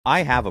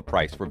I have a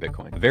price for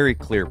Bitcoin, a very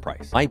clear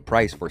price. My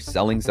price for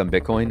selling some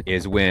Bitcoin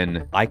is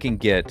when I can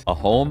get a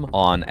home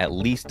on at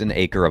least an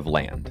acre of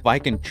land. If I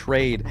can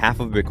trade half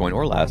of Bitcoin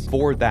or less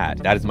for that,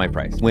 that is my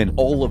price. When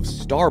all of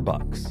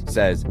Starbucks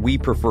says we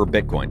prefer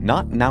Bitcoin,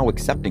 not now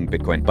accepting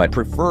Bitcoin, but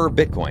prefer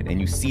Bitcoin,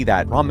 and you see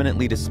that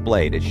prominently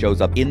displayed, it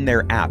shows up in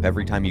their app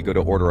every time you go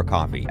to order a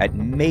coffee, at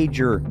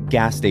major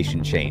gas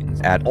station chains,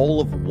 at all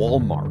of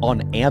Walmart,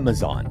 on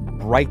Amazon,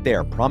 right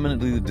there,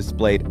 prominently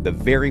displayed, the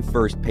very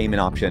first payment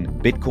option,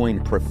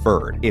 Bitcoin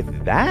preferred. If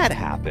that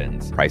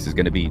happens, price is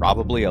going to be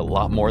probably a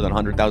lot more than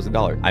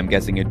 $100,000. I'm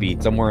guessing it'd be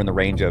somewhere in the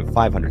range of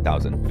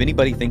 $500,000. If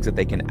anybody thinks that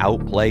they can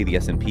outplay the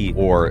S&P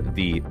or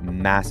the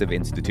massive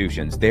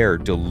institutions, they're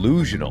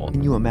delusional.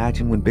 Can you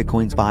imagine when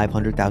Bitcoin's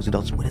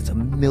 $500,000, when it's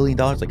 $1 million?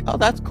 Like, oh,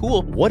 that's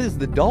cool. What is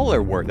the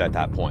dollar worth at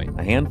that point?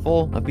 A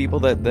handful of people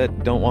that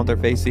don't want their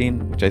face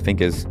seen, which I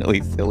think is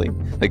really silly.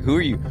 Like, who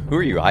are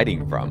you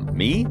hiding from?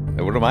 Me?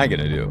 What am I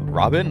gonna do?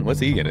 Robin?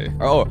 What's he gonna do?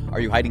 Oh, are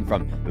you hiding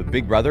from the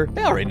big brother?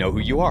 They already know who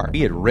you are.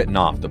 We had written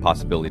off the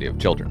possibility of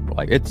children.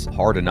 Like, it's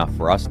hard enough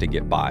for us to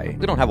get by.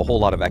 We don't have a whole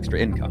lot of extra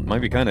income. Might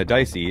be kind of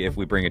dicey if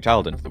we bring a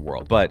child into the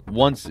world. But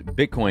once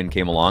Bitcoin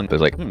came along, it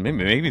was like,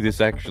 maybe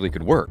this actually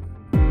could work.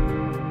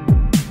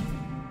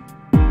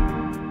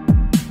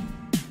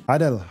 Hi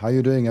Del, how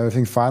you doing?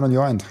 Everything fine on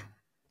your end?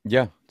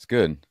 Yeah, it's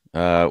good.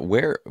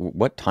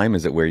 What time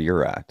is it where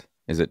you're at?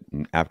 Is it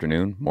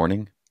afternoon,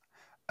 morning?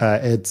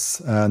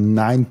 It's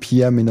 9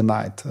 p.m. in the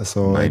night,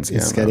 so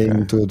it's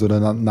getting to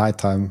the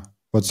nighttime.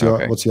 What's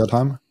your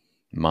time?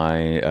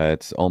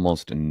 It's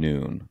almost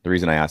noon. The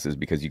reason I asked is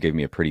because you gave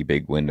me a pretty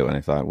big window, and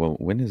I thought, well,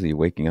 when is he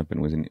waking up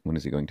and when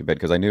is he going to bed?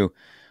 Because I knew,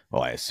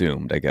 well, I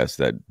assumed, I guess,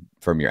 that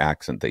from your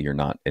accent that you're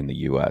not in the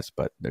U.S.,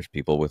 but there's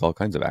people with all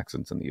kinds of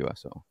accents in the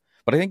U.S. So,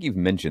 but I think you've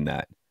mentioned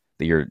that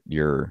you're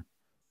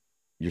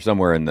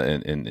somewhere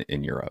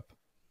in Europe.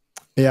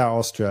 Yeah,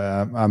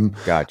 Austria.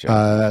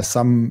 Gotcha.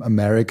 Some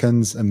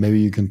Americans, and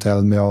maybe you can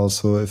tell me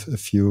also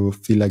if you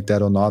feel like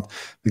that or not,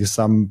 because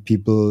some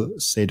people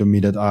say to me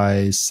that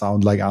I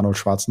sound like Arnold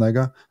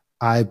Schwarzenegger.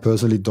 I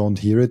personally don't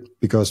hear it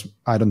because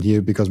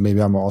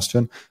maybe I'm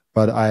Austrian,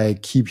 but I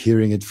keep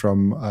hearing it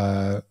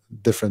from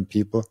different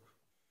people.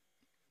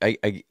 I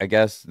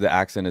guess the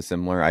accent is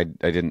similar. I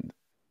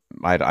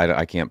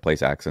can't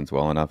place accents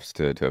well enough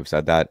to have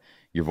said that.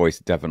 Your voice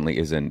definitely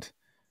isn't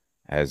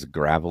as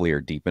gravelly or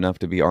deep enough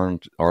to be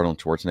Arnold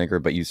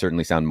Schwarzenegger, but you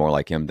certainly sound more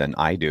like him than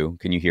I do.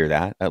 Can you hear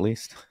that at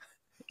least?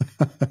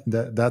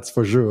 That's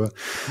for sure.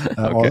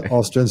 Okay.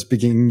 Austrian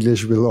speaking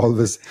English will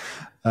always,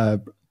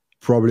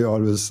 probably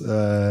always be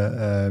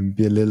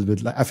a little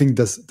bit like, I think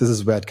this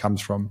is where it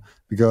comes from,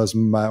 because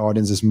my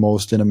audience is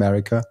mostly in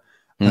America,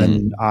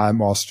 and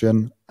I'm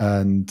Austrian,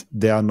 and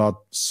there are not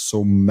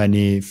so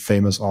many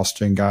famous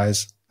Austrian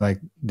guys.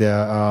 Like there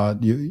are,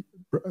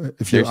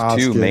 There's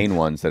two main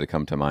ones that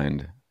come to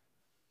mind.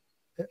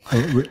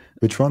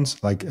 Which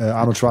ones? Like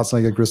Arnold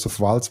Schwarzenegger, Christoph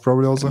Waltz,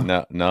 probably also?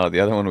 No,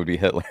 the other one would be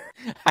Hitler.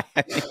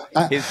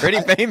 He's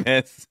pretty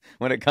famous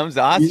when it comes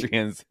to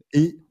Austrians.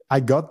 I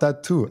got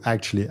that too,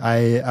 actually.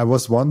 I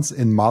was once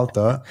in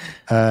Malta,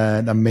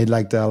 and I made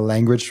like the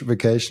language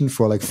vacation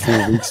for like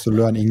 4 weeks to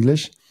learn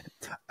English.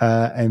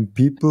 And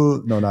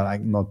people,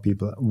 not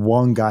people.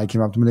 One guy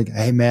came up to me like,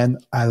 "Hey man,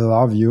 I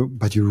love you,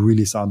 but you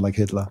really sound like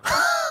Hitler."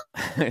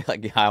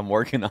 Like, yeah, I'm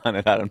working on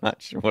it. I'm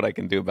not sure what I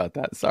can do about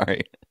that.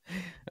 Sorry.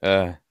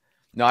 No,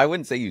 I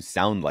wouldn't say you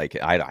sound like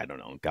it. I don't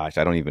know. Gosh,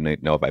 I don't even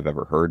know if I've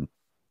ever heard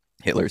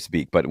Hitler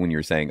speak. But when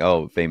you're saying,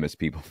 oh, famous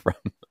people from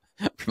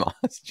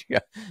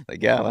Austria,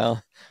 like, yeah,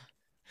 well,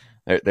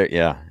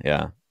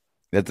 yeah.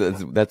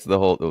 That's the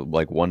whole,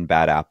 like, one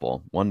bad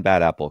apple. One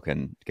bad apple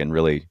can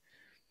really.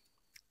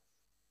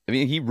 I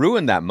mean, he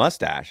ruined that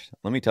mustache.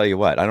 Let me tell you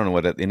what. I don't know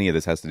what any of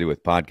this has to do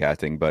with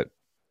podcasting, but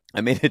I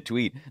made a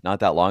tweet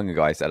not that long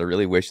ago. I said, I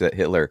really wish that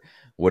Hitler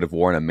would have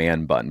worn a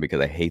man bun because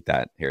I hate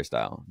that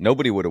hairstyle.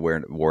 Nobody would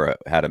have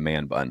had a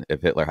man bun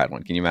if Hitler had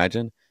one. Can you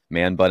imagine?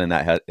 Man bun in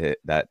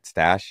that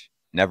stash?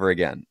 Never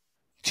again.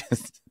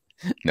 Just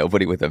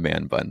nobody with a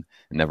man bun.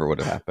 It never would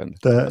have happened.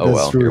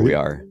 Well, true. Here we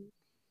are.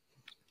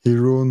 He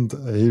ruined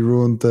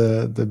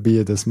the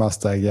beard, this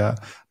mustache. Yeah,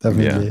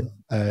 definitely.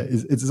 Yeah.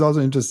 It's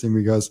also interesting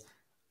because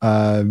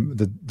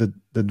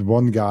that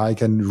one guy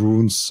can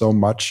ruin so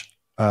much.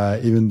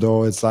 Even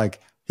though it's like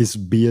his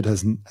beard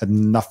had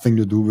nothing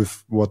to do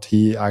with what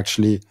he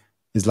actually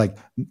is. Like,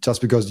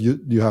 just because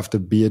you have the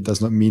beard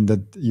does not mean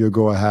that you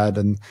go ahead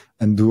and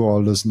do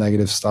all this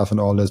negative stuff and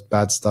all this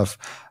bad stuff.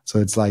 So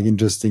it's like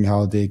interesting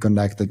how they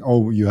connect. Like,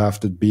 oh, you have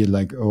the beard.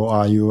 Like, oh,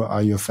 are you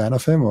a fan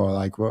of him, or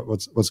like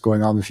what's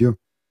going on with you?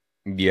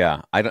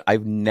 Yeah,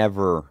 I've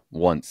never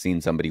once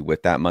seen somebody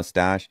with that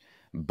mustache,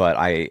 but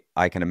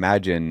I can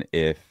imagine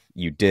if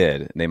you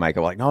did, they might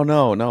go like,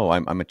 no,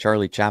 I'm a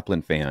Charlie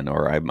Chaplin fan,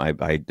 or I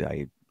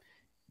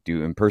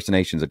do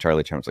impersonations of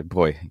Charlie Chaplin. It's like,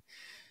 boy,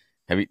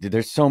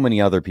 there's so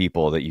many other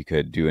people that you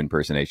could do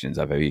impersonations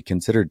of. Have you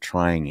considered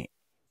trying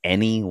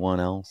anyone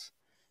else?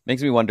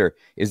 Makes me wonder,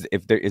 is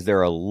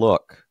there a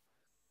look?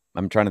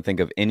 I'm trying to think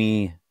of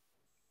any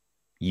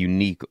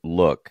unique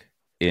look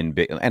in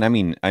big, and I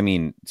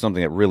mean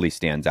something that really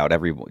stands out.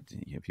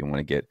 If you want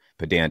to get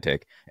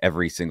pedantic,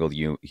 every single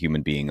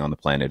human being on the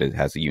planet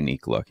has a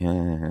unique look.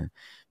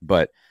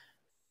 But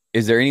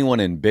is there anyone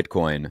in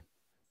Bitcoin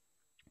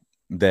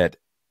that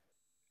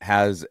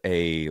has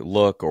a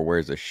look or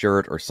wears a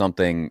shirt or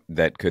something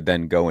that could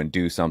then go and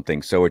do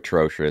something so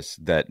atrocious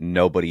that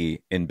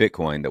nobody in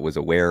Bitcoin that was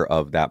aware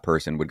of that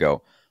person would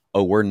go,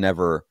 oh, we're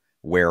never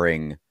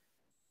wearing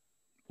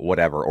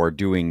whatever or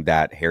doing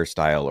that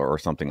hairstyle or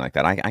something like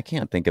that? I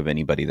can't think of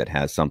anybody that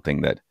has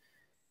something that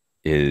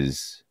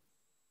is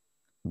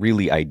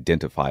really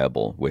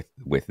identifiable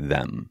with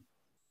them.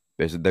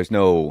 There's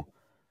no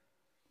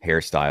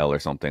hairstyle or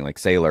something like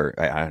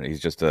Saylor.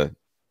 He's just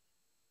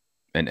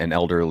an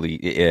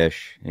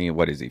elderly-ish,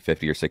 what is he,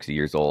 50 or 60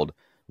 years old,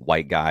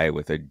 white guy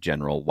with a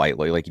general white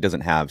look. Like, he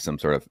doesn't have some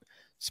sort of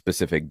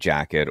specific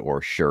jacket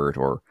or shirt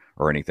or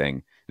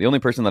anything. The only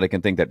person that I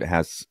can think that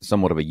has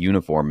somewhat of a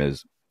uniform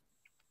is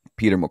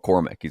Peter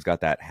McCormick. He's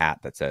got that hat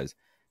that says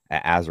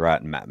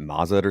Azrat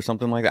Mazat or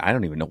something like that. I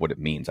don't even know what it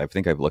means. I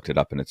think I've looked it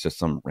up, and it's just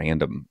some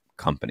random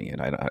company.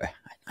 And I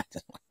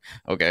just,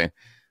 okay,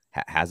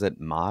 has it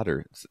mod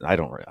or I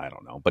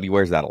don't know. But he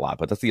wears that a lot.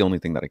 But that's the only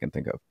thing that I can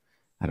think of.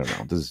 I don't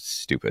know. This is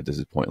stupid. This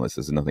is pointless.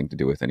 This has nothing to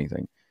do with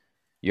anything.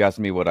 You asked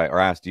me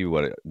asked you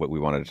what we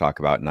wanted to talk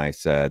about, and I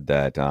said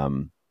that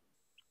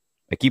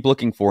I keep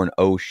looking for an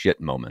oh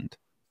shit moment.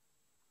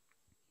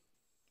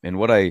 And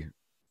what I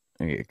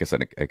guess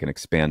I can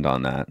expand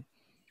on that.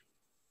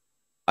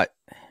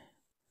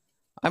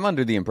 I'm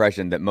under the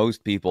impression that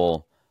most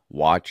people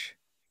watch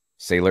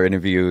Saylor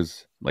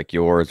interviews like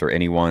yours or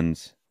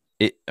anyone's.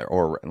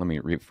 Or let me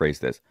rephrase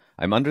this.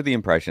 I'm under the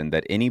impression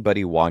that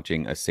anybody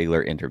watching a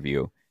Saylor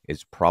interview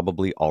is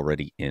probably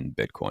already in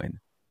Bitcoin.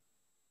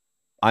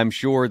 I'm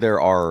sure there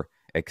are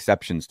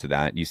exceptions to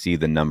that. You see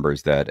the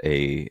numbers that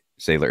a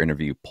Saylor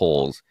interview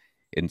pulls.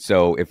 And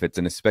so if it's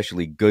an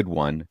especially good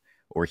one,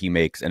 or he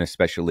makes an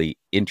especially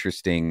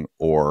interesting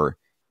or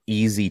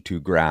easy to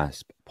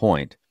grasp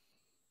point,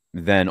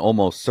 then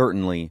almost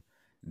certainly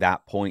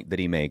that point that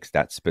he makes,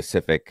 that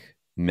specific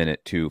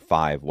minute to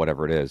 5,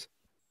 whatever it is,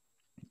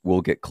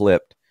 will get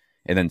clipped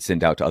and then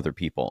sent out to other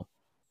people.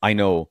 I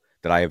know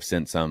that I have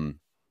sent some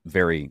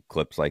very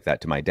clips like that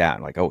to my dad.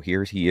 Like, oh, he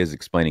is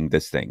explaining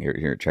this thing.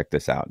 Here, check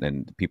this out.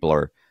 And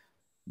people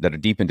that are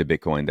deep into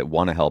Bitcoin that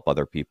want to help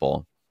other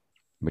people,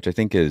 which I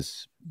think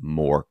is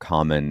more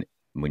common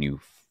when you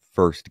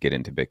first get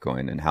into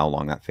Bitcoin, and how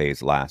long that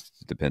phase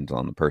lasts depends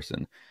on the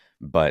person.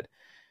 But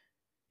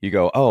you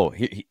go, oh,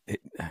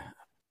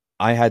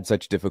 I had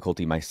such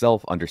difficulty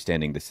myself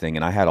understanding this thing,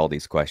 and I had all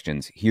these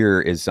questions.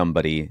 Here is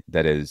somebody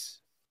that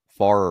is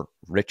far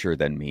richer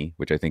than me,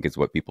 which I think is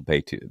what people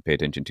pay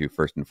attention to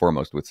first and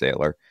foremost with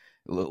Saylor.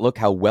 Look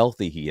how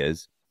wealthy he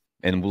is,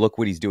 and look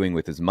what he's doing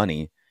with his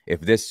money.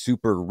 If this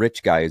super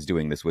rich guy is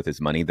doing this with his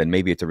money, then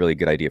maybe it's a really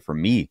good idea for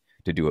me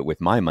to do it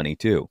with my money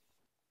too.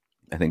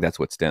 I think that's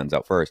what stands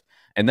out first.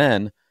 And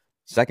then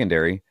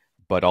secondary,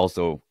 but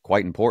also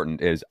quite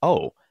important, is,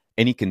 oh,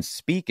 and he can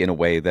speak in a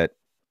way that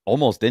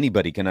almost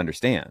anybody can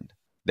understand.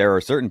 There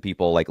are certain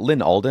people like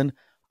Lynn Alden.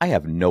 I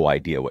have no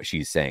idea what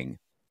she's saying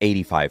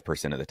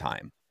 85% of the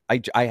time.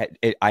 I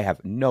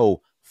have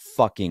no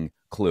fucking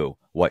clue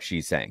what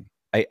she's saying.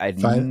 I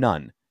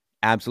none.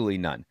 Absolutely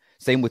none.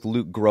 Same with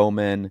Luke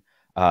Groman,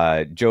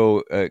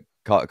 Joe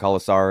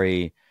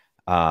Colasari,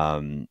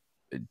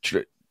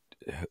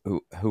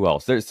 who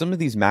else? There's some of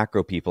these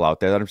macro people out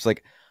there that I'm just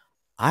like,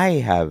 I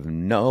have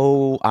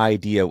no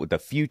idea what the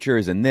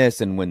futures and this,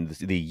 and when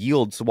the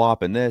yield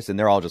swap and this, and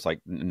they're all just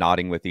like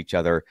nodding with each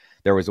other.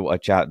 There was a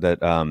chat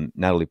that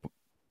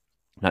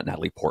not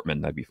Natalie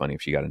Portman, that'd be funny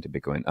if she got into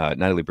Bitcoin,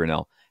 Natalie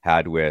Brunell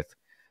had with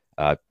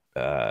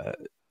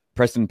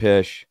Preston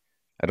Pish.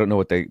 I don't know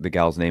what the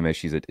gal's name is.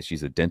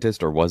 She's a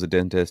dentist, or was a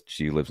dentist.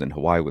 She lives in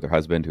Hawaii with her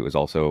husband, who is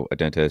also a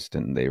dentist,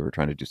 and they were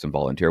trying to do some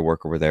volunteer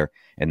work over there.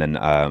 And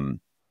then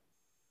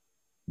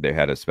they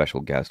had a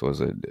special guest.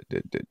 Was it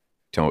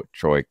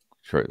Troy?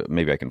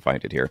 Maybe I can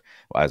find it here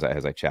as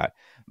I chat.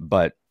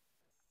 But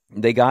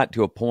they got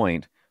to a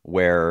point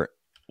where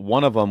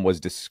one of them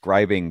was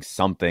describing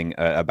something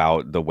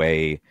about the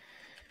way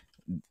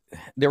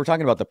they were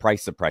talking about the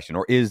price suppression,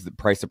 or is the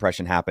price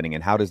suppression happening,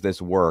 and how does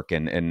this work,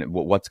 and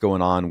what's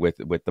going on with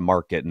the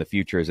market and the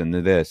futures and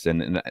this,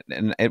 and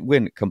it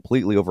went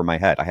completely over my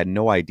head. I had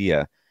no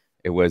idea.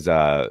 It was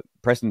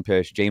Preston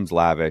Pish, James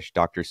Lavish,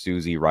 Dr.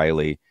 Susie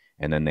Riley,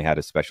 and then they had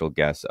a special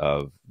guest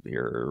of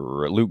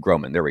Luke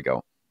Groman. There we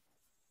go.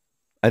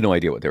 I had no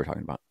idea what they were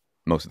talking about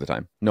most of the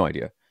time. No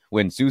idea.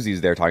 When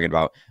Susie's there talking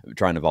about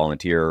trying to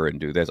volunteer and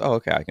do this, oh,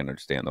 okay, I can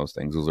understand those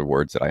things. Those are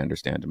words that I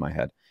understand in my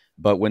head.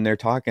 But when they're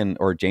talking,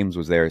 or James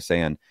was there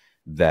saying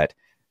that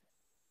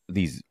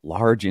these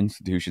large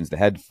institutions, the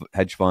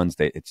hedge funds,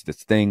 it's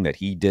this thing that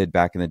he did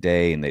back in the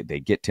day, and they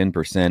get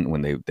 10%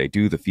 when they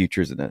do the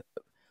futures. And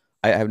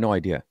I have no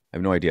idea. I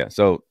have no idea.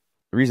 So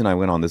the reason I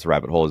went on this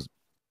rabbit hole is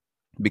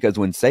because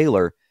when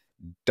Saylor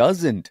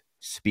doesn't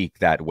speak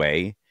that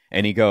way,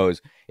 And he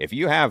goes, if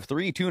you have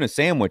 3 tuna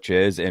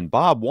sandwiches and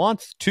Bob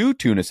wants 2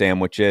 tuna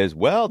sandwiches,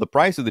 well, the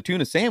price of the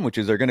tuna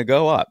sandwiches are going to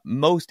go up.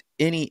 Most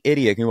any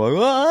idiot can go,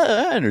 well,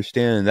 I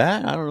understand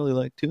that. I don't really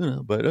like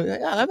tuna, but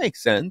yeah, that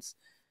makes sense.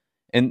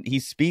 And he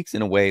speaks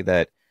in a way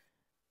that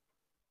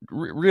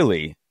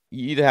really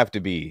you'd have to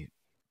be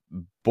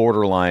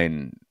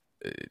borderline,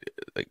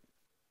 like,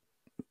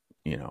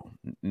 you know,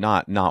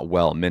 not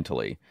well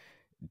mentally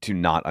to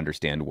not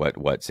understand what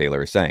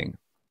Saylor is saying.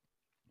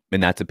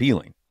 And that's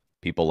appealing.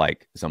 People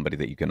like somebody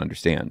that you can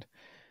understand.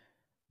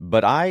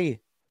 But I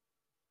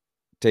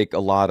take a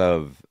lot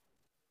of,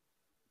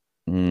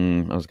 I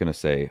was going to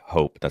say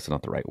hope. That's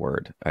not the right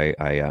word. I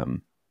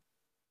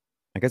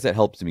guess it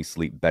helps me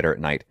sleep better at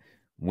night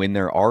when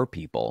there are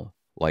people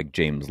like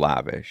James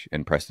Lavish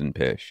and Preston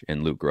Pish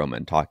and Luke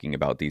Groman talking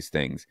about these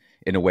things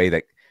in a way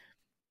that,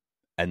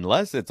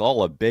 unless it's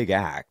all a big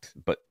act,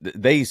 but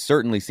they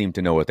certainly seem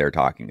to know what they're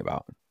talking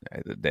about.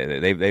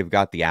 They've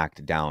got the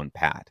act down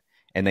pat.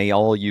 And they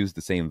all use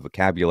the same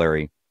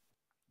vocabulary,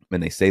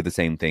 and they say the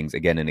same things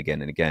again and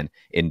again and again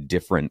in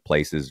different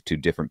places to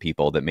different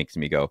people. That makes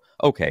me go,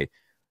 okay,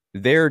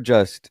 they're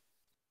just,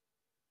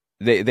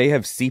 they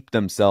have seeped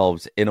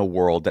themselves in a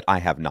world that I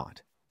have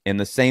not. And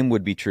the same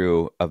would be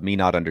true of me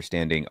not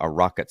understanding a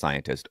rocket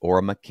scientist or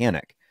a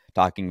mechanic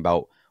talking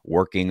about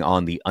working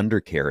on the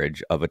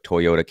undercarriage of a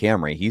Toyota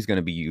Camry. He's going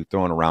to be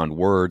throwing around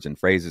words and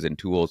phrases and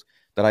tools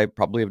that I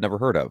probably have never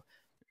heard of.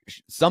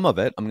 Some of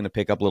it, I'm going to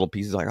pick up little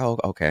pieces like, oh,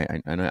 okay,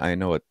 I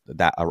know what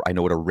that, I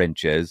know what a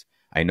wrench is.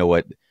 I know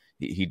what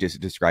he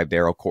just described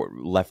there,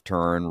 left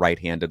turn,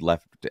 right-handed,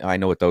 left. I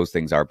know what those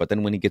things are. But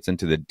then when he gets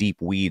into the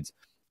deep weeds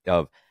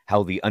of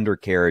how the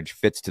undercarriage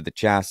fits to the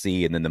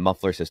chassis and then the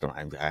muffler system,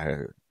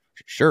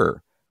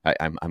 sure.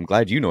 I'm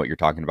glad you know what you're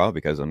talking about,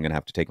 because I'm going to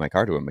have to take my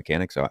car to a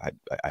mechanic. So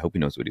I hope he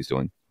knows what he's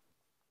doing.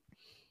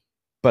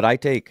 But I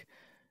take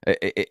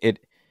it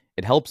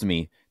helps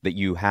me that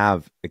you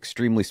have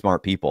extremely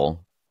smart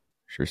people.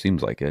 Sure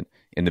seems like it,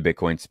 in the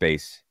Bitcoin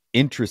space,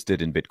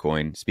 interested in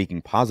Bitcoin,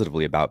 speaking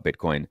positively about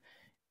Bitcoin.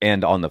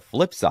 And on the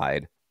flip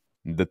side,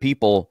 the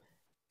people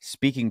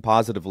speaking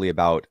positively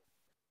about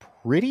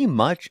pretty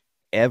much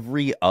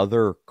every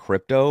other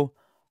crypto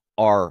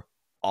are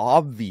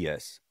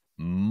obvious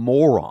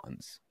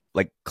morons,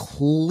 like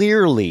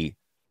clearly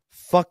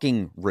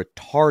fucking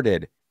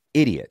retarded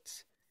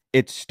idiots.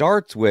 It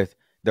starts with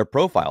their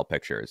profile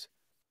pictures.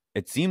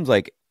 It seems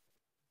like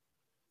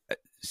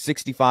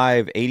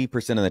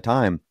 65-80% of the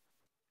time,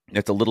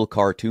 it's a little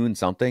cartoon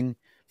something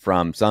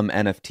from some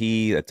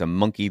NFT that's a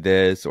monkey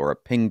this or a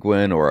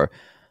penguin or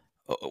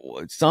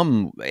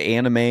some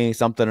anime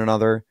something or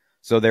another.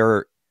 So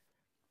they're,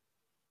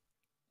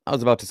 I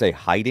was about to say,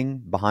 hiding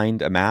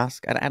behind a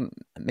mask. And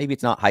maybe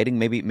it's not hiding.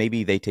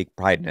 Maybe they take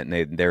pride in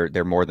it, and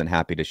they're more than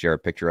happy to share a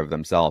picture of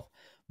themselves.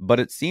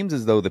 But it seems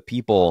as though the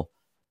people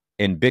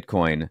in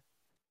Bitcoin,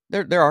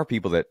 there are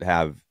people that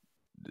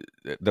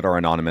are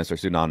anonymous or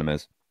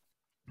pseudonymous.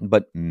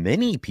 But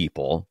many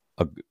people,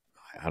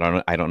 I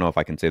don't know if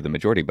I can say the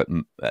majority, but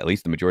at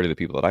least the majority of the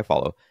people that I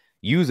follow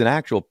use an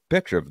actual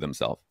picture of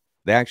themselves.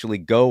 They actually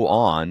go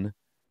on.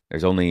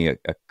 There's only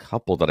a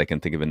couple that I can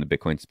think of in the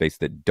Bitcoin space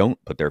that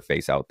don't put their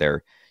face out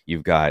there.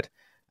 You've got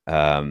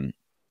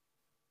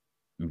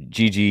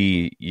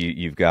Gigi,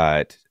 you've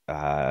got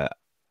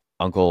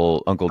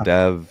Uncle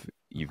Dev,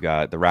 you've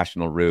got the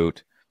Rational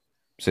Root,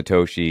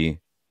 Satoshi,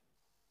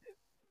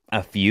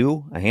 a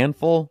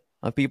handful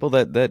of people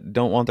that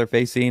don't want their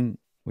face seen,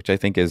 which I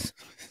think is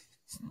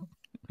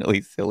really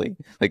silly.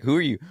 Like, who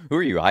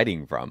are you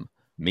hiding from?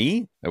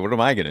 Me? What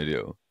am I gonna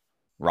do?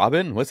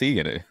 Robin? What's he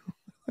gonna do?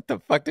 What the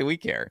fuck do we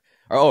care?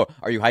 Oh,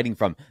 are you hiding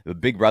from the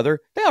Big Brother?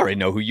 They already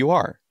know who you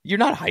are. You're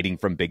not hiding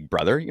from Big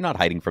Brother. You're not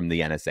hiding from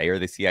the NSA or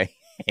the CIA.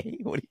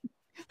 What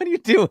are you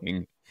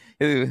doing?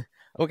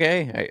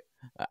 Okay,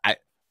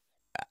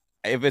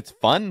 if it's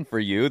fun for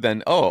you,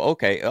 then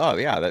okay,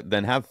 yeah,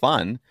 then have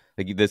fun.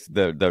 Like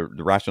the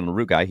Rational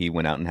Root guy, he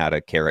went out and had a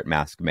carrot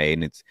mask made,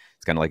 and it's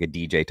kind of like a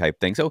DJ type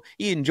thing. So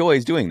he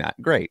enjoys doing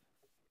that. Great.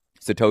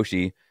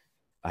 Satoshi,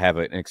 I have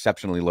an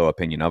exceptionally low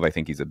opinion of. I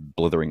think he's a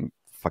blithering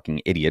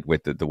fucking idiot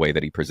with the way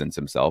that he presents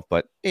himself.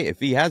 But if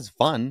he has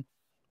fun,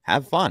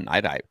 have fun.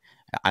 I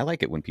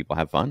like it when people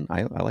have fun.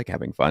 I like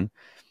having fun.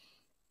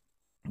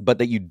 But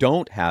that you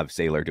don't have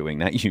Saylor doing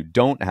that, you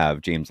don't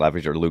have James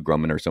Lavish or Luke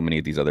Groman or so many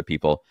of these other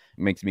people,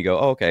 it makes me go,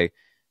 okay,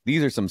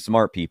 these are some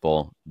smart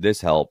people.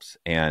 This helps.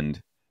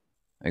 And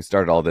I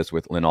started all this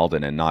with Lynn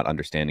Alden and not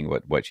understanding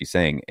what she's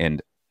saying. And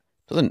it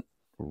doesn't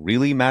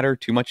really matter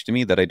too much to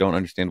me that I don't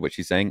understand what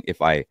she's saying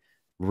if I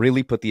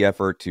really put the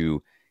effort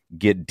to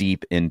get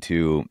deep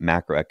into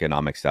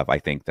macroeconomic stuff. I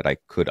think that I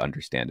could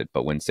understand it.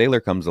 But when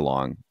Saylor comes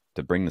along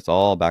to bring this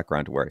all back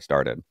around to where I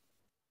started,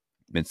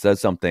 it says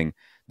something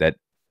that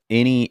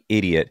any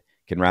idiot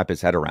can wrap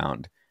his head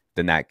around,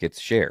 then that gets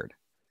shared.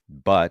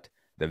 But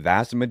the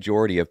vast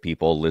majority of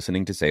people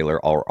listening to Saylor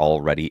are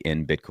already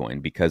in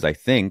Bitcoin, because I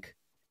think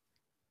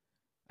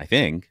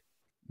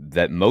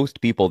that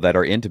most people that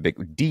are into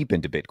deep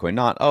into Bitcoin,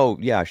 not, oh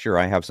yeah, sure,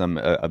 I have some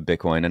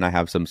Bitcoin and I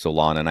have some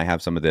Solana and I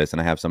have some of this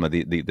and I have some of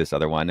this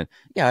other one, and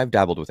yeah, I've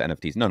dabbled with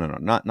NFTs. No,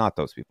 not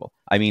those people.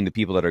 I mean the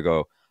people that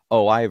are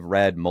oh, I've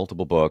read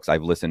multiple books,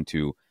 I've listened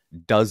to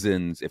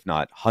dozens, if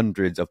not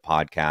hundreds of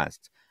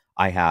podcasts.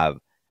 I have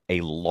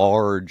a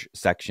large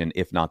section,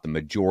 if not the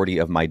majority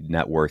of my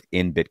net worth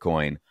in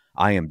Bitcoin.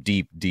 I am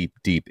deep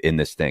in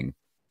this thing.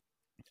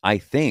 I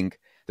think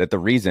that the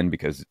reason,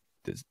 because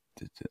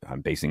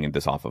I'm basing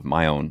this off of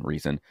my own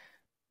reason,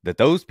 that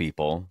those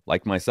people,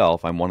 like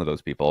myself, I'm one of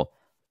those people,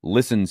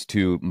 listens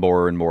to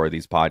more and more of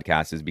these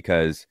podcasts is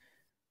because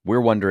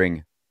we're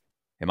wondering,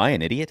 am I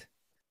an idiot?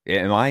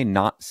 Am I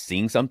not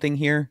seeing something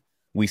here?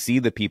 We see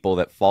the people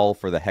that fall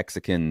for the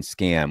hexagon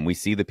scam. We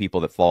see the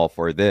people that fall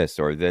for this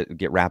or that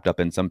get wrapped up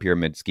in some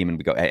pyramid scheme, and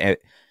we go,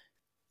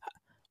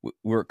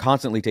 we're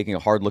constantly taking a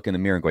hard look in the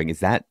mirror and going, is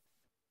that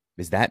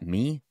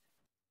me?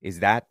 Is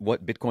that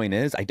what Bitcoin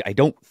is? I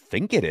don't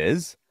think it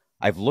is.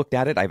 I've looked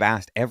at it. I've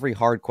asked every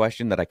hard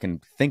question that I can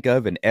think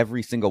of, and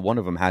every single one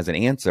of them has an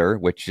answer,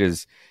 which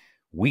is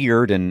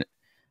weird. And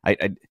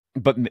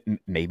but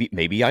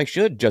maybe I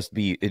should just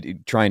be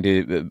trying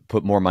to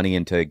put more money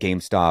into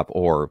GameStop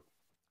or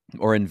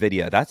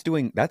Nvidia.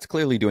 That's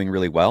clearly doing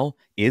really well.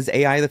 Is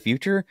AI the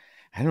future?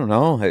 I don't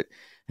know.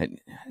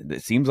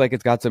 It seems like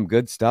it's got some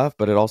good stuff,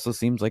 but it also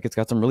seems like it's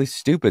got some really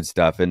stupid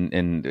stuff.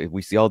 And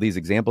we see all these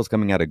examples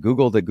coming out of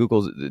Google that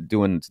Google's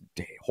doing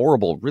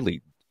horrible,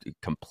 really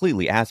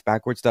completely ass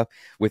backward stuff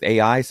with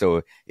AI.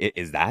 So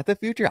is that the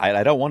future?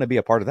 I don't want to be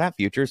a part of that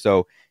future.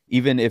 So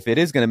even if it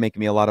is going to make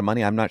me a lot of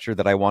money, I'm not sure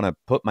that I want to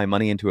put my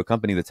money into a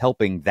company that's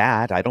helping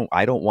that. I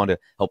don't want to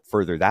help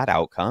further that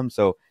outcome.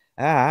 So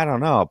I don't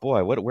know,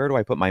 boy, where do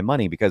I put my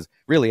money? Because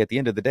really, at the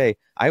end of the day,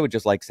 I would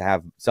just like to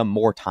have some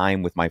more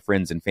time with my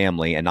friends and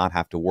family and not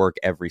have to work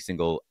every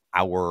single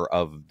hour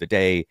of the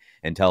day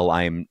until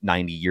I'm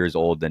 90 years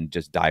old and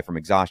just die from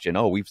exhaustion.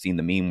 Oh, we've seen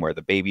the meme where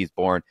the baby's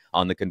born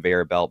on the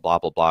conveyor belt, blah,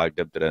 blah, blah,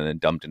 and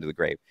dumped into the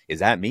grave. Is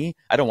that me?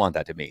 I don't want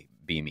that to be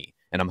me.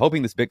 And I'm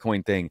hoping this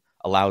Bitcoin thing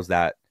allows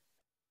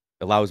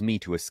me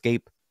to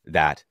escape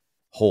that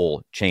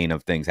whole chain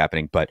of things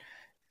happening. But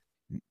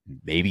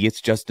maybe it's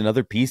just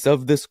another piece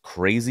of this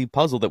crazy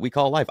puzzle that we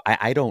call life.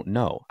 I don't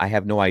know. I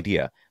have no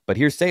idea. But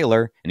here's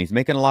Saylor, and he's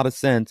making a lot of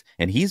sense,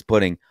 and he's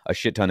putting a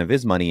shit ton of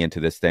his money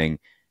into this thing.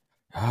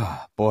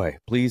 Boy,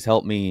 please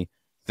help me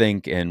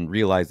think and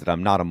realize that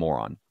I'm not a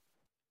moron.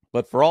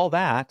 But for all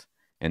that,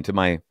 and to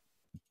my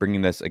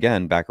bringing this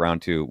again back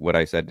around to what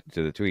I said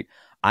to the tweet,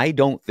 I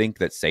don't think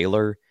that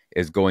Saylor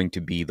is going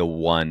to be the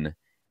one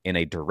in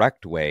a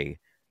direct way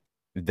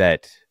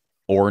that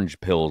orange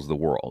pills the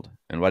world.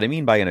 And what I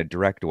mean by in a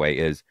direct way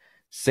is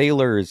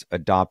Saylor's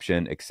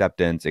adoption,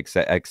 acceptance,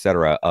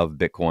 etc. of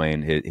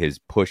Bitcoin, his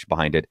push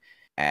behind it,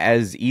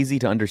 as easy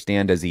to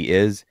understand as he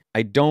is,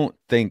 I don't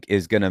think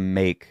is going to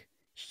make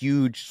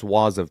huge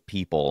swaths of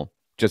people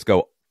just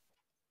go,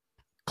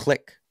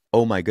 click,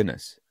 oh my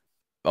goodness,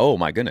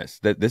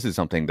 that this is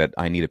something that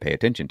I need to pay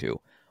attention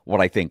to.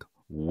 What I think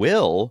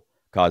will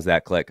cause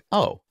that click,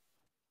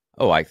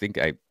 I think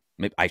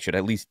I should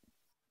at least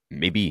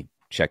maybe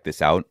check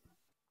this out,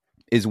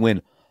 is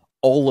when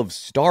all of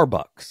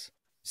Starbucks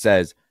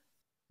says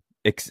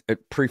we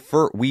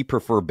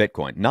prefer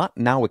Bitcoin, not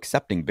now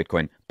accepting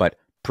Bitcoin, but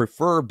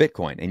prefer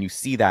Bitcoin. And you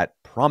see that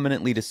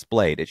prominently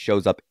displayed. It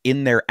shows up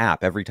in their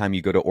app every time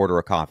you go to order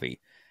a coffee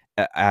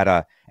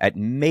at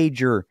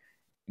major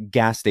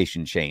gas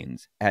station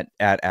chains,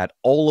 at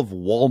all of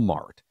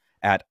Walmart,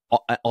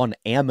 on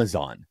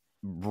Amazon,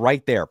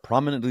 right there,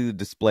 prominently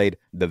displayed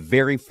the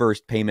very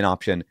first payment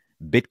option,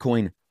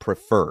 Bitcoin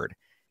preferred.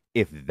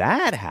 If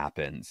that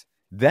happens,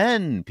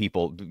 then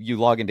you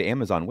log into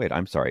Amazon. Wait,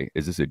 I'm sorry.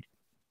 Is this a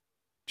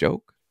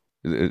joke?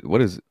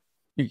 What is?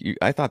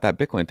 I thought that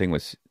Bitcoin thing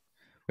was.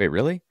 Wait,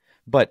 really?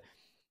 But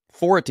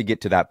for it to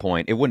get to that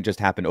point, it wouldn't just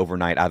happen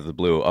overnight out of the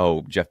blue.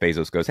 Oh, Jeff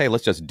Bezos goes, hey,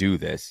 let's just do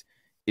this.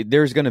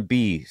 There's going to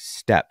be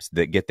steps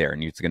that get there,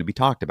 and it's going to be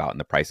talked about, and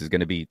the price is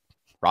going to be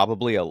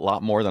probably a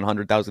lot more than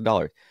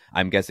 $100,000.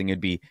 I'm guessing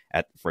it'd be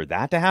for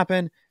that to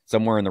happen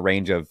somewhere in the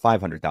range of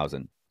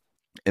 500,000.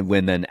 And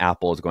when then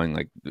Apple is going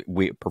like,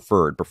 we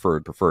preferred.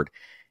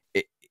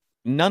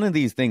 None of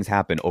these things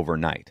happen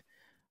overnight.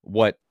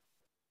 What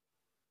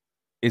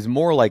is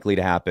more likely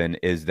to happen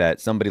is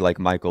that somebody like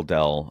Michael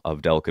Dell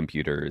of Dell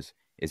Computers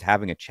is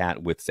having a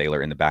chat with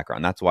Saylor in the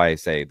background. That's why I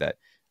say that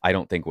I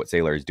don't think what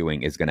Saylor is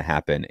doing is going to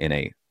happen in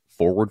a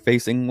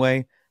forward-facing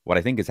way. What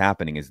I think is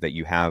happening is that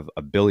you have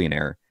a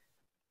billionaire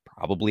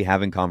probably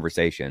having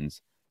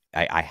conversations.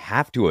 I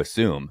have to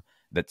assume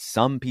that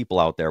some people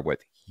out there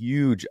with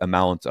huge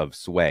amounts of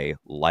sway,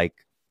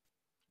 like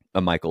a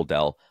Michael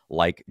Dell,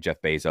 like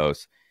Jeff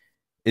Bezos,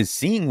 is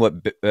seeing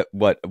what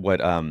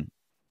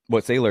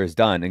Saylor has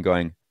done and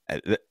going,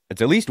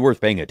 it's at least worth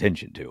paying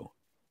attention to.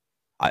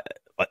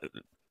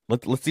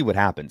 Let's see what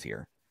happens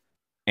here.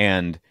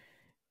 And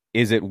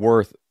is it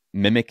worth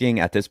mimicking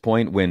at this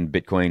point when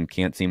Bitcoin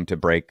can't seem to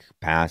break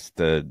past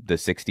the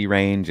 60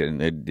 range,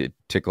 and it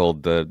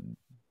tickled the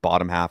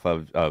bottom half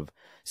of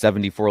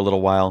 70 for a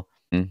little while?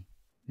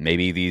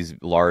 Maybe these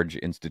large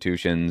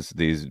institutions,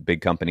 these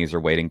big companies are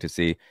waiting to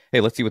see,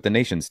 hey, let's see what the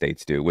nation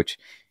states do, which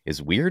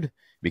is weird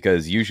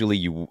because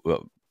usually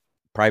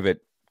private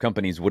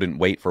companies wouldn't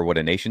wait for what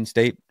a nation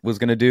state was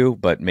going to do,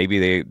 but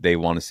maybe they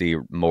want to see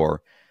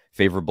more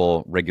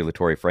favorable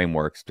regulatory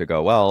frameworks to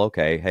go, well,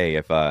 okay, hey,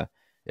 if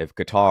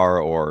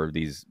Qatar or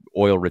these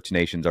oil rich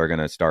nations are going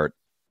to start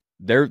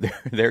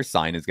their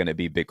sign is going to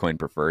be Bitcoin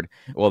preferred,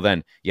 well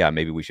then yeah,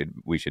 maybe we should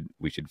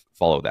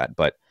follow that.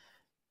 But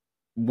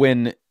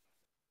when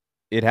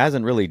it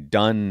hasn't really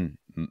done,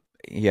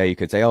 yeah, you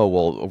could say, oh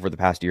well, over the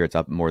past year it's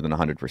up more than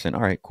 100%. All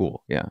right,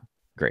 cool, yeah,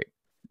 great.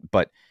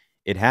 But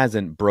it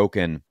hasn't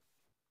broken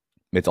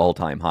its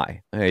all-time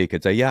high. You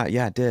could say, yeah,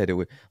 it did.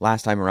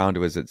 Last time around, it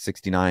was at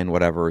 69,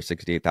 whatever,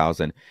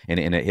 68,000, and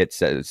it hit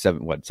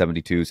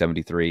 72,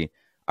 73.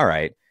 All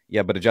right,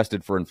 yeah, but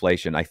adjusted for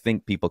inflation, I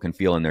think people can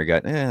feel in their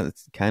gut,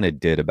 it kind of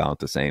did about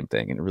the same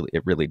thing, and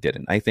it really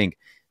didn't. I think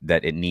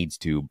that it needs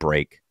to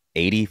break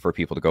 80 for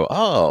people to go,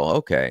 oh,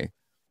 okay,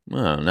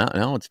 well,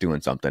 now it's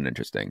doing something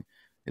interesting.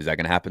 Is that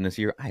going to happen this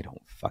year? I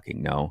don't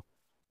fucking know.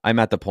 I'm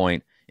at the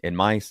point in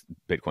my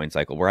Bitcoin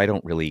cycle where I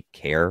don't really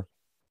care.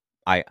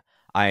 My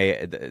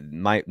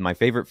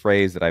favorite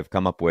phrase that I've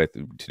come up with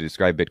to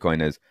describe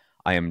Bitcoin is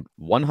I am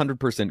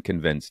 100%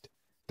 convinced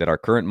that our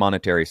current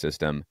monetary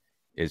system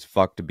is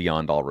fucked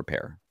beyond all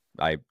repair.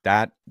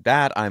 That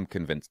I'm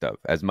convinced of,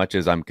 as much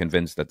as I'm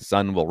convinced that the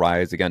sun will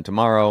rise again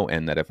tomorrow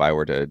and that if I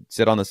were to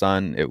sit on the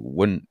sun, it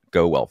wouldn't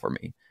go well for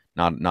me.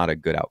 Not a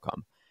good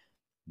outcome.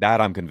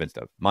 That I'm convinced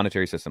of.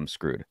 Monetary system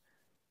screwed.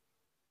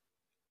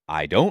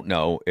 I don't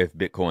know if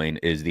Bitcoin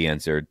is the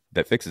answer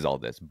that fixes all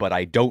this, but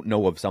I don't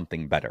know of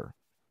something better.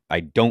 I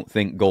don't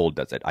think gold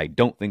does it. I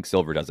don't think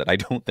silver does it. I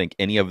don't think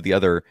any of the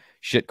other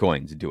shit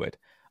coins do it.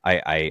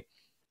 I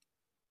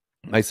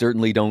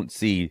certainly don't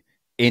see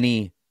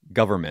any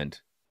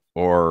government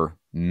or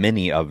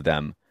many of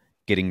them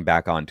getting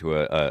back onto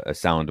a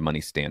sound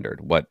money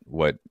standard. What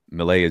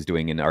Milei is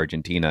doing in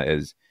Argentina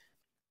is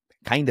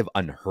kind of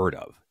unheard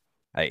of.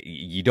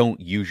 You don't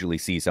usually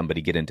see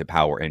somebody get into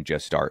power and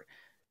just start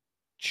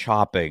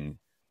chopping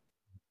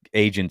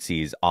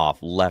agencies off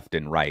left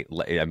and right.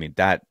 I mean,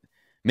 that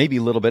maybe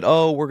a little bit,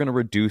 oh, we're going to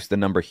reduce the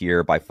number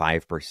here by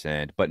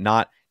 5%, but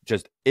not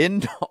just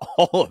in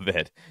all of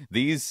it.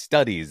 These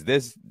studies,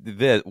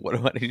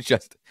 what is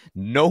just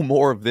no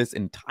more of this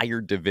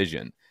entire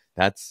division.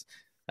 That's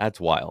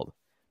wild.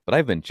 But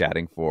I've been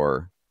chatting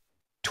for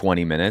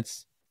 20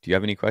 minutes. Do you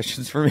have any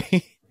questions for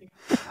me?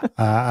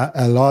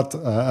 A lot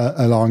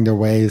along the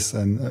ways,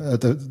 and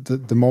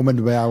the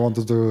moment where I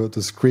wanted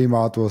to scream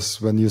out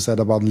was when you said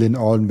about Lynn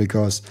Alden,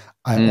 because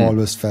I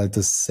always felt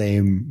the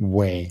same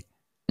way.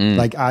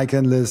 Like I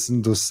can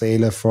listen to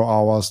Saylor for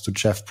hours, to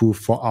Jeff Booth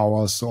for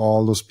hours, to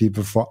all those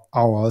people for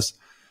hours,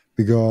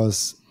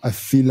 because I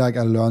feel like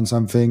I learned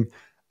something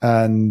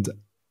and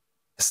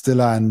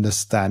still I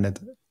understand it.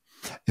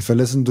 If I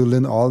listen to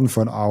Lynn Alden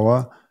for an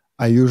hour,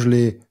 I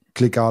usually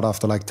click out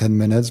after like 10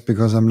 minutes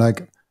because I'm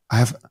like,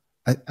 I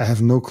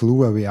have no clue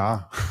where we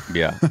are.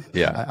 Yeah.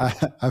 I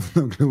have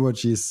no clue what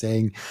she's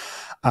saying.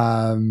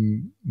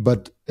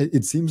 But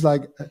it seems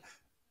like,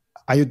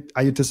 are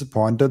you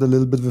disappointed a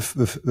little bit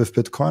with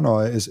Bitcoin,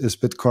 or is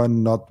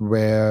Bitcoin not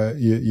where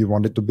you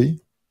want it to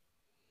be?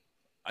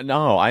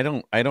 No, I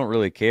don't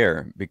really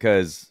care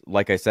because,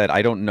 like I said,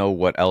 I don't know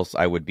what else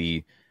I would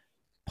be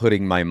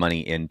putting my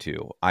money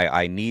into.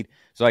 I need,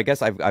 so I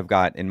guess I've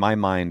got in my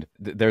mind,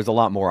 there's a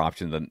lot more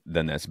options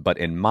than this, but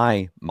in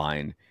my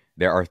mind,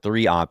 there are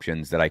 3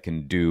 options that I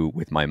can do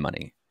with my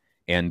money.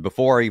 And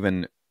before I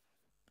even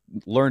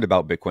learned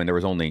about Bitcoin, there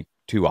was only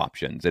 2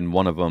 options, and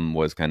one of them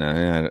was kind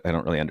of, I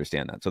don't really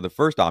understand that. So the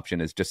first option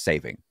is just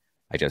saving.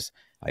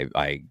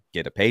 I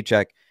get a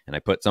paycheck and I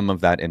put some of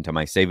that into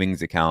my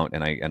savings account,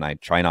 and I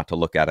try not to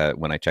look at it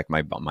when I check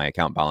my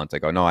account balance. I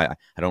go, no, I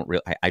don't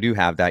really, I do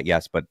have that,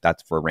 yes, but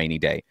that's for a rainy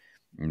day.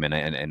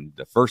 And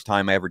the first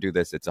time I ever do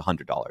this, it's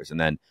 $100, and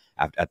then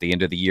at the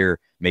end of the year,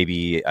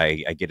 maybe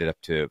I get it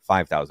up to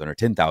 $5,000 or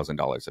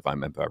 $10,000 if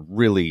I'm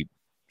really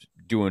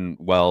doing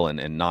well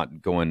and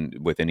not going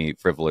with any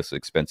frivolous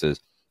expenses.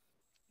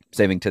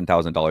 Saving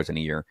 $10,000 in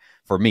a year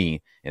for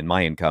me and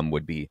my income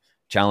would be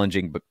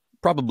challenging, but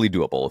probably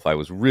doable if I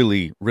was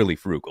really, really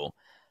frugal.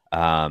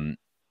 And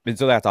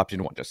so that's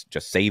option 1,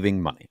 just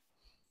saving money.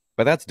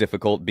 But that's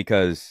difficult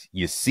because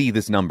you see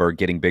this number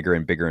getting bigger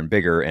and bigger and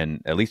bigger.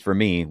 And at least for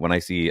me, when I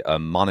see a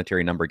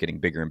monetary number getting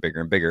bigger and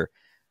bigger and bigger,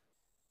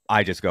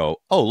 I just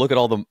go, oh, look at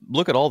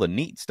all the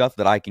neat stuff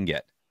that I can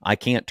get. I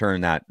can't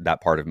turn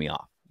that part of me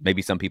off.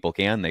 Maybe some people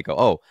can. They go,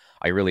 oh,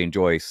 I really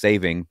enjoy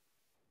saving,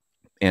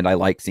 and I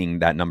like seeing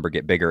that number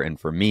get bigger. And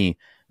for me,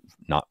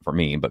 not for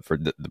me, but for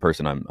the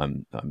person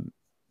I'm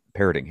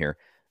parroting here,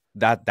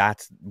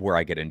 that's where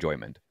I get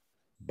enjoyment.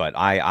 But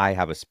I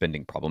have a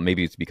spending problem.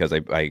 Maybe it's because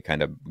I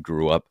kind of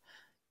grew up,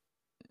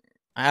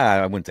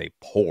 I wouldn't say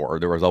poor.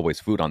 There was always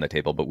food on the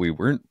table, but we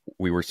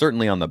were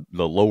certainly on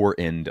the lower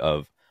end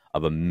of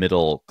a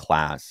middle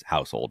class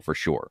household for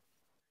sure.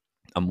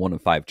 I'm one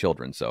of 5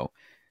 children, so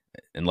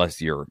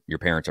unless your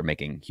parents are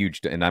making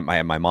huge. And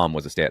my mom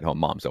was a stay-at-home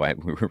mom, so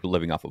we were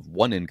living off of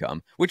one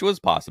income, which was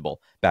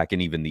possible back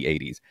in even the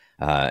 80s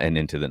and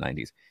into the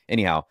 90s.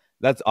 Anyhow,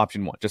 that's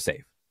option one, just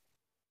save.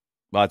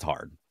 Well, that's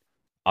hard.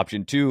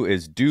 Option two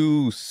is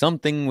do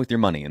something with your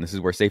money. And this is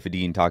where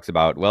Saifedean talks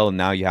about, well,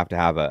 now you have to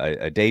have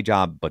a day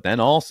job, but then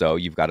also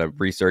you've got to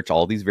research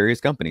all these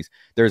various companies.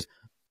 There's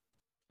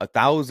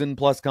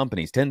 1,000+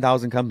 companies,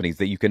 10,000 companies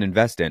that you can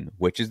invest in.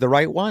 Which is the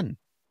right one?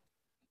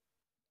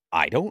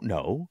 I don't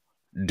know.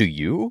 Do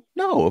you?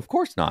 No, of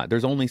course not.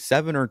 There's only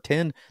 7 or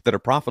 10 that are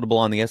profitable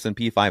on the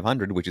S&P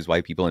 500, which is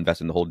why people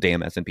invest in the whole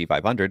damn S&P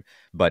 500.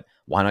 But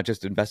why not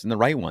just invest in the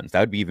right ones?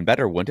 That would be even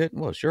better, wouldn't it?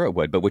 Well, sure it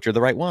would. But which are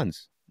the right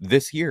ones?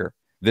 This year,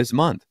 this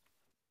month?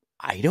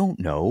 I don't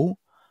know.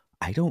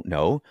 I don't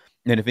know.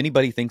 And if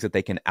anybody thinks that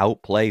they can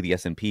outplay the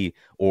S&P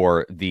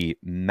or the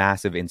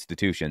massive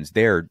institutions,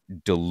 they're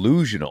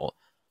delusional.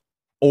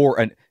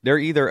 They're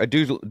either a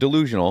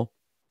delusional,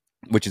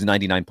 which is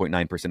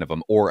 99.9% of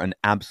them, or an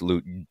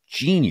absolute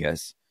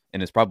genius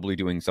and is probably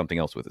doing something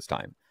else with his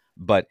time.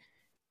 But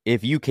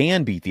if you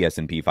can beat the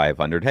S&P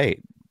 500,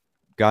 hey,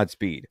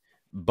 Godspeed.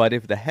 But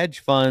if the hedge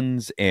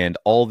funds and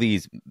all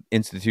these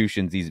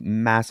institutions, these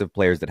massive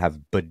players that have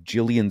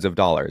bajillions of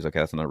dollars, okay,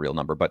 that's not a real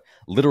number, but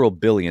literal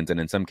billions and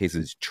in some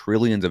cases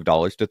trillions of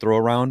dollars to throw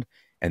around,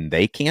 and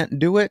they can't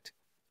do it,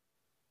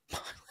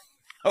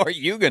 how are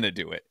you going to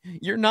do it?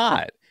 You're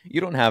not.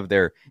 You don't have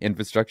their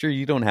infrastructure.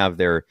 You don't have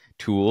their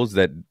tools.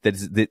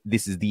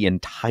 This is the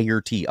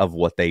entirety of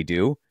what they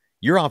do.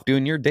 You're off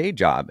doing your day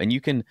job, and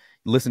you can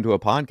listen to a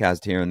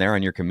podcast here and there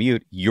on your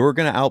commute. You're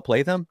going to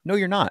outplay them? No,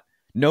 you're not.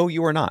 No,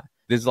 you are not.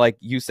 This is like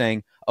you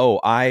saying, oh,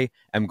 I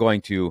am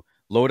going to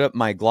load up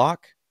my Glock,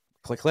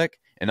 click, click,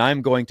 and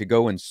I'm going to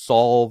go and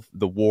solve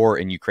the war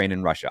in Ukraine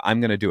and Russia.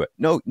 I'm going to do it.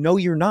 No,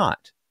 you're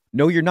not.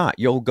 No, you're not.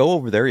 You'll go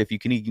over there if you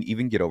can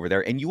even get over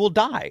there, and you will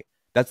die.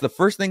 That's the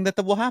first thing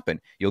that will happen.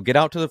 You'll get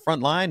out to the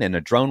front line and a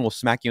drone will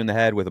smack you in the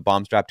head with a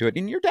bomb strapped to it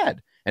and you're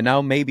dead. And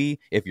now maybe,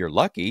 if you're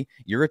lucky,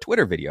 you're a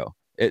Twitter video.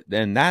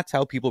 And that's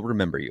how people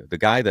remember you. The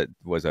guy that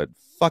was a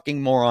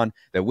fucking moron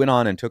that went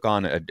on and took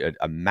on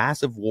a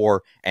massive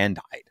war and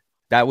died.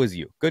 That was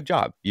you. Good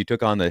job. You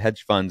took on the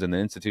hedge funds and the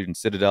institution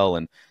Citadel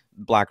and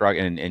BlackRock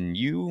and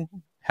you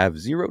have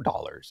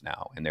 $0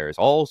 now. And there's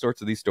all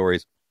sorts of these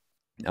stories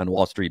on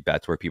Wall Street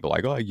bets where people are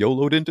like, oh, I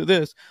YOLO'd into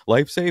this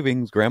life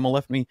savings. Grandma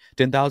left me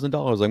 $10,000.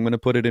 I'm going to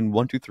put it in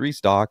 123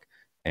 stock.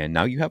 And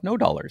now you have no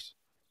dollars.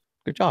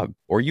 Good job.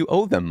 Or you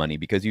owe them money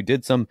because you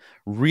did some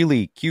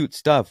really cute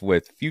stuff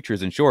with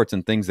futures and shorts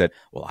and things that,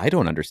 well, I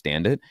don't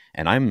understand it.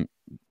 And I'm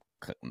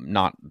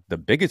not the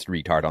biggest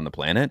retard on the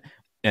planet.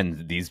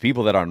 And these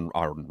people that are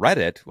on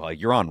Reddit, well,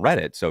 you're on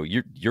Reddit, so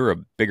you're a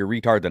bigger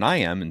retard than I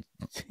am. And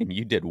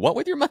you did what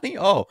with your money?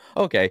 Oh,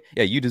 okay.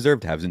 Yeah, you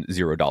deserve to have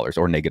 $0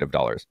 or negative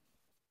dollars.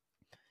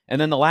 And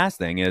then the last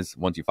thing is,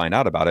 once you find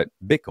out about it,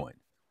 Bitcoin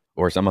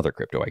or some other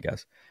crypto, I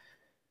guess.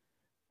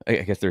 I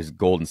guess there's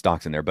gold and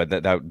stocks in there, but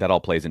that all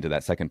plays into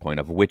that second point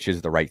of which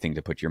is the right thing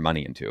to put your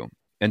money into.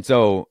 And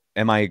so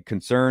am I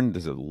concerned?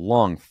 This is a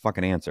long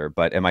fucking answer,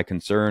 but am I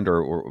concerned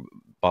or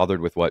bothered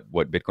with what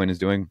Bitcoin is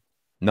doing?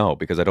 No,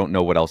 because I don't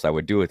know what else I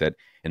would do with it.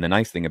 And the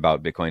nice thing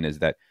about Bitcoin is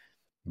that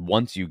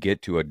once you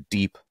get to a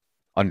deep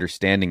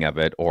understanding of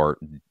it, or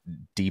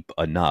deep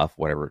enough,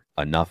 whatever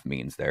enough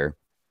means there,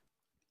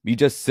 you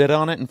just sit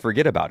on it and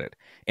forget about it.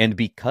 And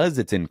because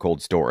it's in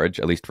cold storage,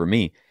 at least for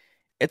me,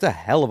 it's a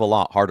hell of a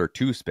lot harder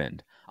to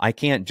spend. I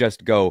can't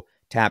just go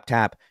tap,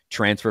 tap,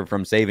 transfer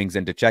from savings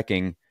into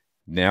checking.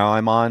 Now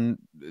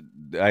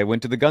I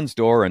went to the gun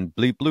store and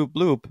bleep, bloop,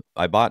 bloop.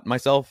 I bought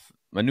myself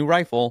a new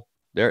rifle.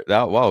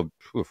 Wow,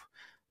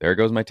 there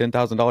goes my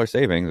 $10,000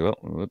 savings. Well,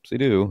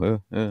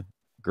 whoopsie-doo.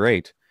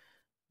 Great.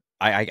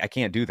 I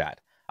can't do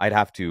that. I'd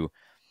have to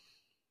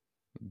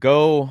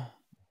go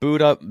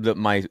boot up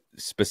my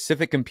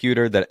specific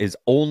computer that is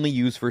only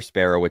used for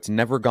Sparrow. It's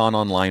never gone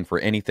online for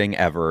anything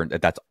ever.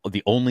 That's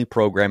the only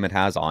program it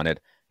has on it.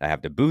 I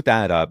have to boot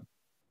that up,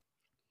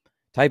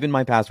 type in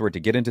my password to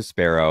get into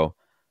Sparrow,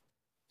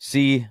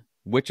 see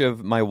which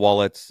of my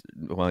wallets,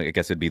 well, I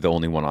guess it'd be the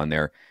only one on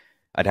there.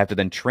 I'd have to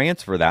then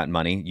transfer that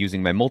money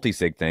using my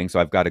multi-sig thing.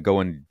 So I've got to go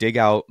and dig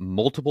out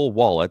multiple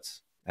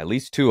wallets, at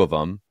least 2 of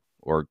them,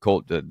 or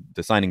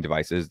the signing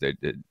devices that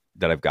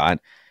I've got.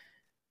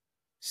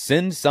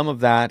 Send some of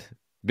that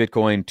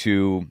Bitcoin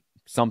to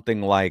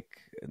something like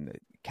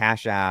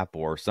Cash App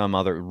or some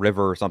other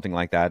River or something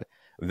like that.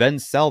 Then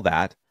sell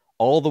that,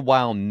 all the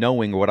while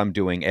knowing what I'm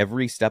doing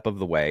every step of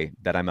the way,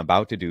 that I'm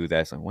about to do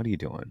this. And what are you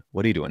doing?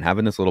 What are you doing?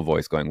 Having this little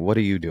voice going, what are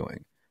you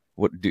doing?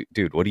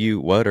 Dude, what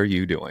are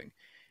you doing?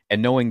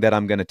 And knowing that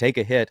I'm going to take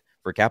a hit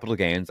for capital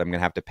gains, I'm going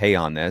to have to pay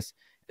on this.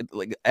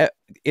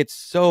 It's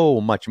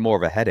so much more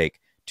of a headache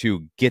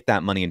to get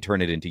that money and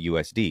turn it into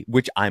USD,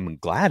 which I'm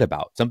glad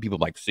about. Some people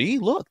are like, see,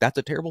 look, that's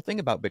a terrible thing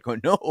about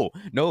Bitcoin.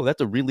 No,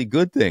 that's a really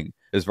good thing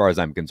as far as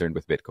I'm concerned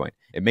with Bitcoin.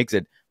 It makes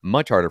it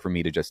much harder for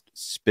me to just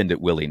spend it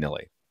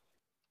willy-nilly.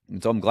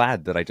 And so I'm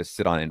glad that I just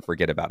sit on it and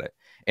forget about it.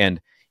 And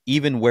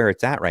even where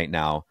it's at right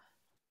now,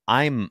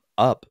 I'm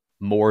up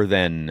more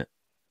than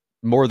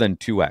more than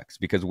 2x,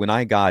 because when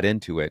I got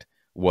into it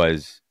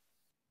was,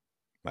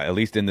 at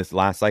least in this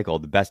last cycle,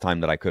 the best time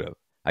that I could have.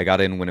 I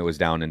got in when it was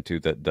down into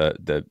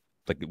the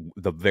like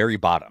the very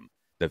bottom,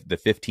 the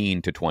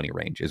 15 to 20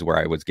 range is where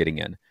I was getting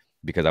in,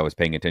 because I was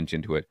paying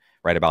attention to it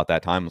right about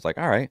that time. I was like,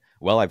 all right,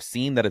 well, I've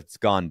seen that it's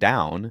gone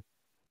down.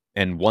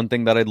 And one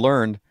thing that I'd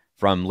learned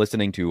from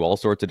listening to all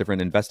sorts of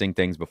different investing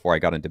things before I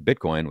got into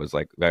Bitcoin was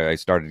like, I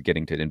started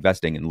getting to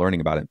investing and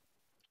learning about it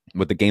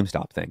with the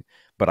GameStop thing.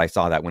 But I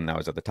saw that when I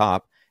was at the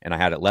top, and I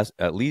had at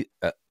least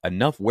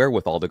enough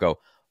wherewithal to go,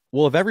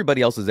 well, if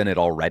everybody else is in it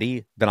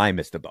already, then I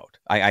missed the boat.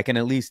 I can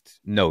at least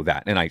know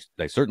that. And I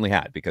certainly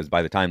had, because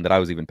by the time that I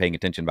was even paying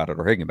attention about it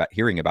or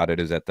hearing about it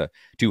is at the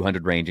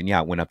 200 range. And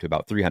yeah, it went up to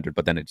about 300,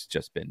 but then it's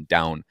just been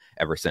down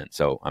ever since.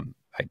 So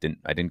I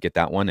didn't get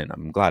that one, and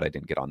I'm glad I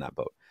didn't get on that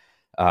boat.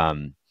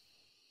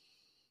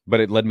 But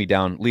it led me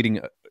down,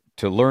 leading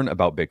to learn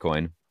about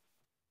Bitcoin.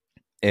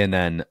 And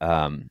then,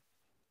 I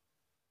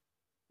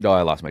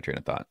lost my train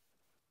of thought.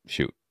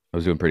 Shoot. I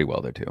was doing pretty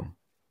well there too.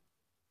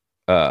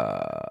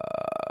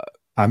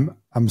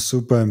 I'm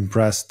super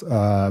impressed.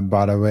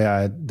 By the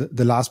way,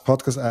 the last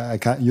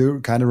podcast, you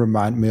kind of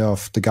remind me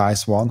of the Guy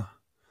Swan.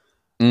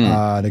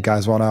 The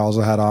Guy Swan I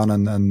also had on,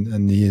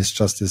 and he is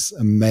just this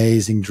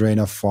amazing train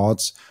of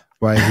thoughts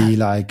where he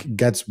like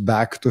gets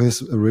back to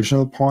his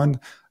original point,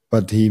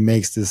 but he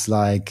makes this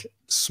like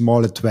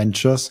small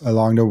adventures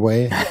along the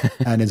way,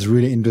 and it's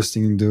really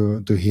interesting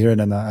to hear it.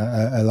 And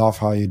I love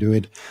how you do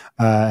it,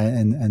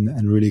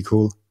 and really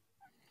cool.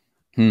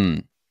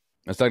 I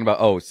was talking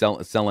about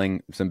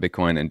selling some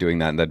Bitcoin and doing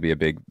that, and that'd be a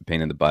big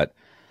pain in the butt.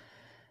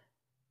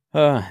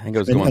 I think I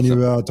was going. And you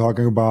were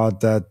talking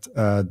about that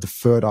the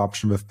third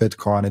option with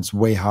Bitcoin. It's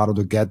way harder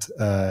to get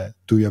to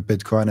your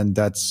Bitcoin, and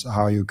that's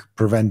how you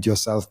prevent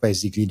yourself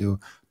basically to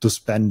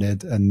spend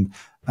it, and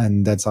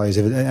that's how you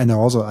save it. And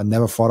also, I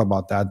never thought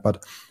about that,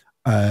 but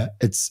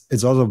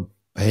it's also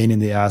a pain in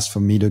the ass for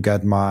me to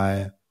get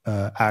my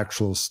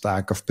actual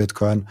stack of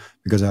Bitcoin,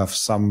 because I have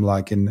some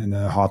like in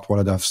a hot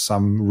wallet, I have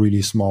some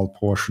really small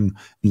portion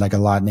in like a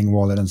Lightning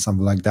wallet and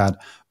something like that.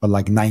 But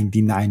like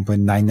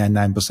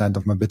 99.999%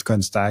 of my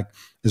Bitcoin stack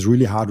is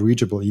really hard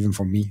reachable, even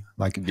for me.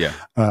 Like,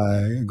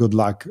 good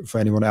luck for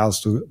anyone else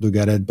to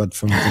get it. But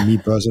for me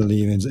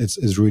personally,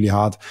 it's really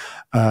hard.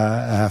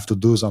 I have to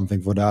do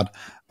something for that.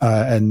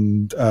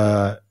 And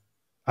I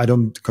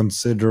don't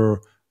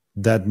consider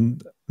that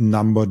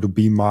number to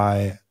be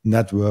my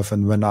net worth.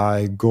 And when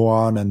I go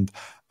on and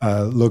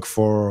look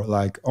for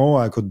like, oh,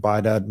 I could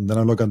buy that, and then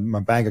I look at my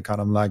bank account,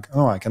 I'm like,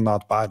 oh, I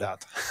cannot buy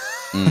that.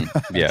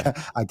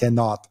 I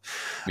cannot.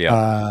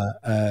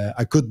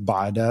 I could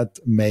buy that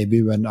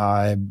maybe when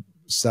I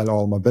sell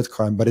all my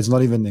Bitcoin, but it's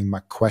not even in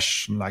my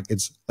question. Like,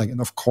 it's like, and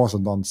of course I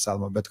don't sell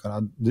my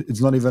Bitcoin.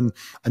 It's not even,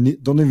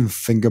 don't even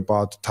think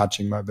about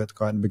touching my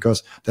Bitcoin,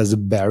 because there's a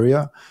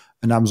barrier,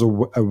 and I'm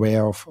so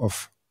aware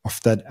of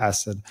that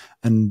asset.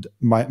 And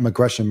my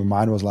question in my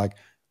mind was like,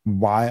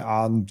 why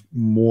aren't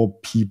more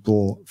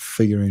people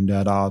figuring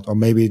that out? Or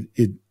maybe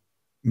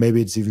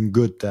it's even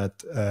good that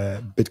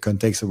Bitcoin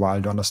takes a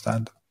while to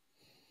understand.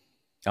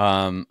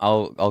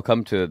 I'll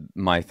come to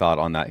my thought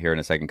on that here in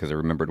a second, because I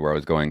remembered where I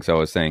was going. So I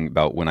was saying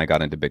about when I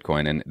got into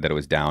Bitcoin and that it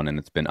was down, and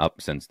it's been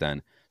up since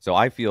then. So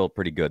I feel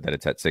pretty good that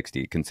it's at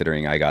 60,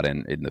 considering I got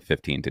in the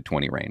 15 to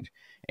 20 range.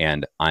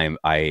 And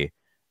I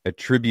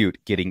attribute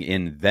getting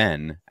in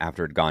then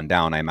after it had gone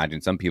down. I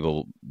imagine some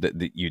people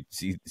that you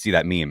see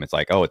that meme. It's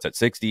like, oh, it's at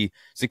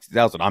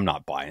 60,000. I'm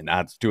not buying.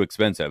 That's too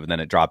expensive. And then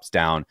it drops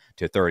down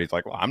to 30. It's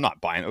like, well, I'm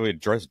not buying. Oh, it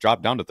just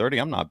dropped down to 30.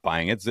 I'm not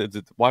buying it. It's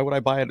why would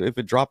I buy it if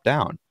it dropped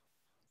down?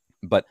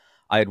 But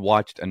I had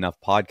watched enough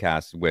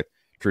podcasts with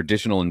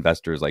traditional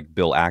investors like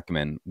Bill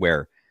Ackman,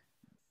 where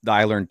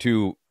I learned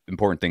two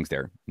important things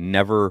there.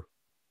 Never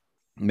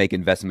make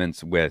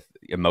investments with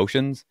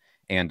emotions,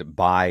 and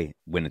buy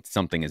when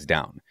something is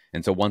down.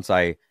 And so once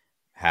I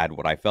had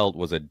what I felt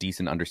was a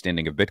decent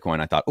understanding of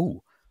Bitcoin, I thought,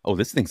 oh,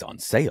 this thing's on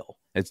sale.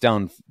 It's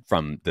down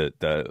from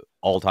the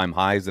all-time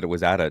highs that it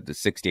was at the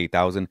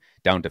 68,000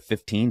 down to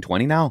 15,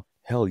 20 now.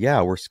 Hell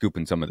yeah, we're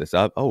scooping some of this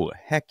up. Oh,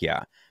 heck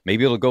yeah.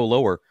 Maybe it'll go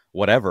lower,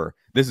 whatever.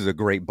 This is a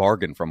great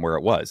bargain from where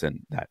it was.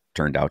 And that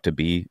turned out to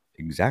be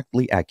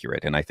exactly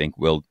accurate. And I think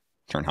will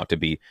turn out to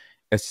be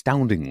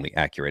astoundingly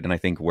accurate. And I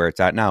think where it's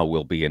at now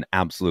will be an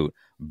absolute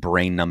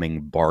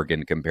brain-numbing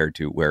bargain compared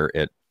to where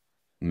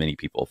many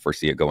people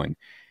foresee it going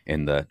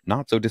in the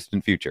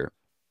not-so-distant future.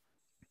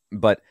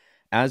 But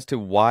as to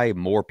why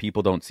more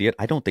people don't see it,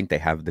 I don't think they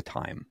have the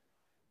time.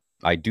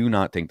 I do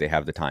not think they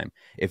have the time.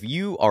 If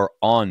you are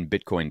on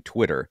Bitcoin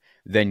Twitter,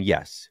 then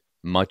yes,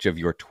 much of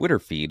your Twitter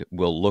feed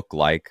will look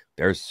like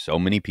there's so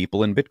many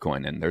people in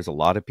Bitcoin, and there's a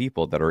lot of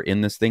people that are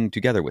in this thing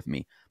together with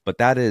me. But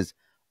that is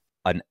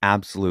an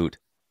absolute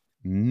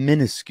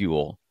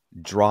minuscule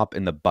drop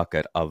in the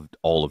bucket of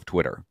all of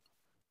Twitter.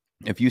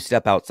 If you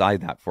step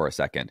outside that for a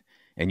second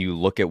and you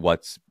look at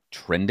what's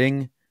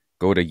trending,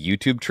 go to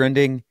YouTube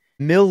trending,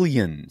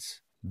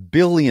 millions,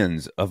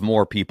 billions of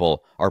more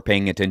people are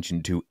paying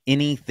attention to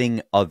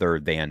anything other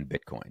than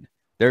Bitcoin.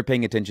 They're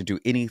paying attention to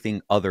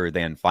anything other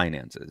than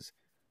finances.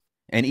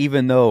 And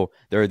even though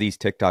there are these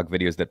TikTok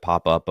videos that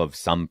pop up of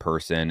some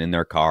person in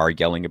their car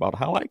yelling about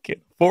how I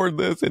can't afford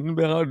this and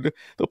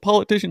the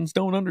politicians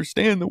don't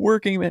understand the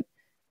working man,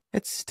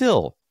 it's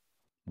still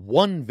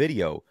one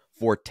video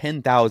for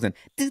 10,000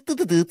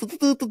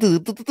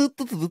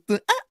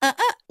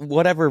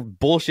 whatever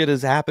bullshit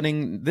is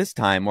happening this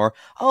time. Or,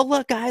 oh,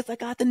 look, guys, I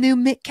got the new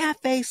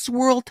McCafe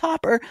swirl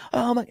topper.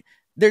 Oh my,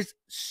 there's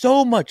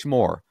so much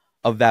more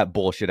of that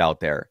bullshit out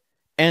there.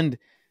 And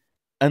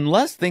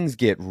unless things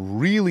get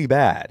really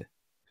bad,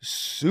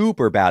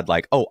 super bad,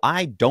 like, oh,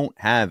 I don't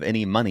have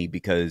any money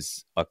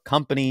because a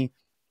company,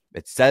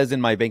 it says in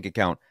my bank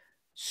account,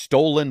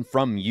 stolen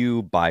from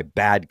you by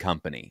bad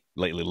company.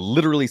 Like,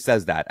 literally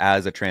says that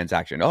as a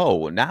transaction.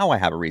 Oh, now I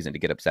have a reason to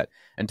get upset.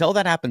 Until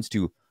that happens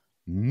to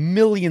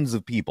millions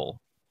of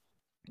people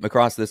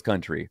across this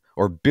country,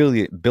 or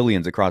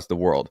billions across the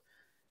world,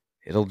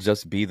 it'll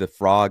just be the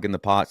frog in the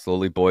pot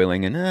slowly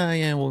boiling. And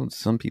yeah, well,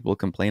 some people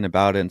complain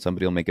about it and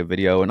somebody will make a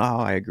video and, oh,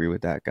 I agree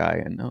with that guy.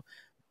 And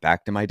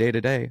back to my day to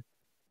day.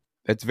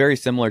 It's very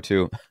similar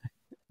to,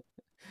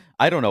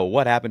 I don't know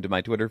what happened to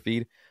my Twitter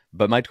feed,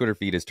 but my Twitter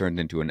feed has turned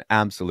into an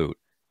absolute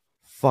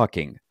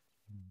fucking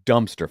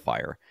dumpster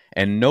fire.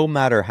 And no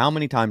matter how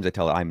many times I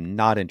tell it, I'm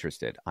not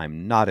interested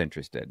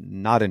in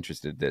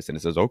this. And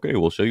it says, okay,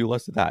 we'll show you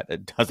less of that.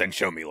 It doesn't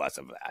show me less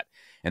of that.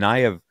 And I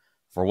have,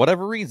 for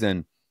whatever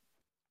reason,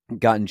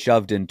 gotten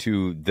shoved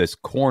into this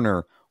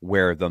corner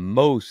where the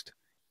most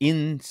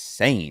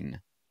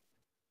insane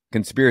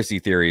conspiracy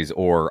theories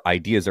or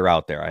ideas are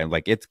out there. I'm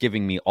like, it's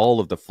giving me all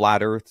of the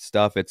flat earth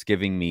stuff. It's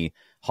giving me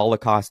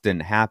Holocaust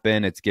didn't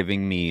happen. It's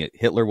giving me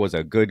Hitler was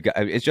a good guy.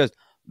 It's just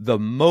the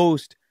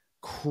most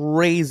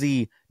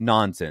crazy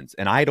nonsense.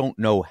 And I don't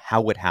know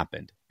how it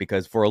happened,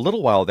 because for a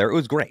little while there, it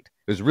was great.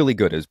 It was really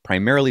good. It was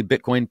primarily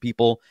Bitcoin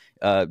people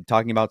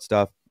talking about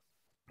stuff.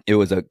 It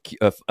was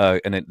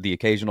the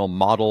occasional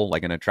model,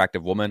 like an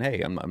attractive woman.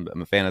 Hey, I'm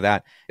a fan of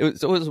that.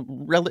 It was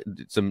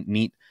some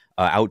neat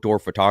outdoor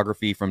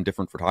photography from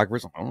different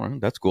photographers. Oh,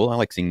 that's cool. I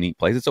like seeing neat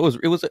places. So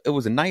it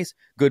was a nice,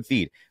 good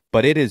feed.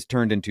 But it has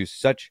turned into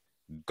such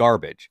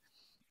garbage,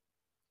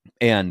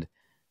 and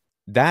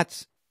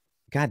that's,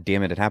 God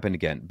damn it, it happened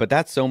again. But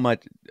that's so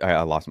much.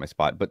 I lost my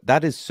spot. But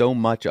that is so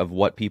much of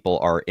what people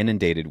are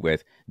inundated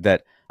with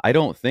that I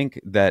don't think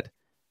that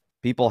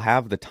people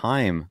have the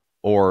time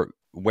or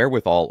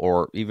wherewithal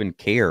or even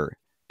care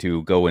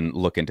to go and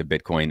look into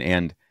Bitcoin.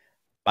 And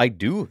I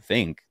do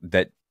think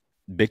that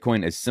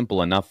Bitcoin is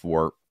simple enough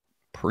for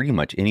pretty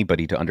much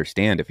anybody to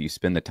understand if you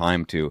spend the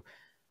time to.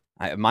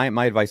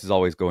 My advice is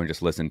always go and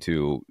just listen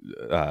to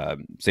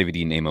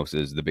Savidin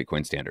Amos's The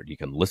Bitcoin Standard. You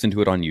can listen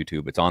to it on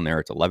YouTube. It's on there.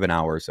 It's 11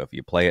 hours. So if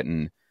you play it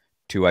in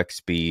 2x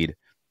speed,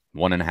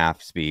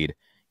 1.5 speed,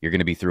 you're going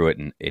to be through it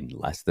in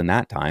less than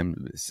that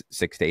time,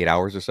 6 to 8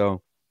 hours or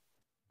so.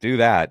 Do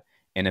that.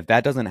 And if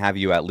that doesn't have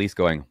you at least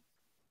going,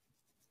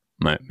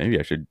 maybe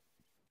I should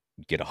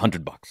get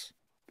 $100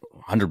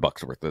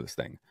 worth of this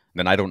thing,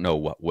 then I don't know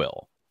what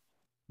will.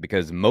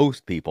 Because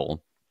most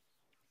people,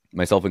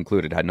 myself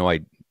included, have no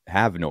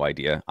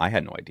idea. I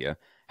had no idea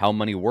how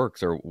money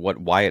works or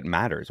why it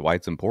matters, why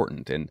it's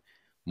important. And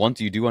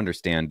once you do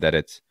understand that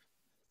it's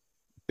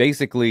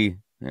basically,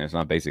 it's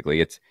not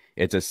basically,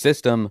 it's a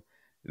system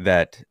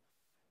that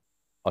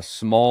a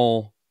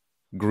small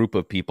group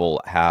of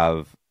people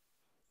have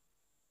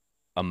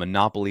a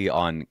monopoly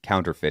on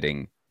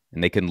counterfeiting,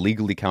 and they can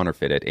legally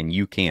counterfeit it and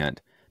you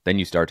can't, then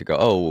you start to go,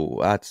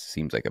 oh, that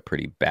seems like a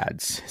pretty bad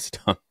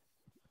system.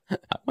 I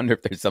wonder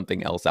if there's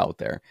something else out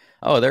there.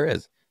 Oh, there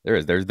is.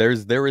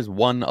 There is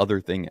one other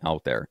thing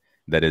out there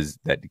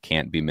that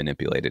can't be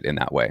manipulated in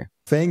that way.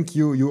 Thank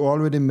you. You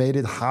already made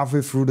it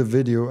halfway through the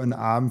video, and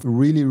I'm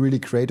really, really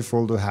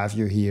grateful to have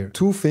you here.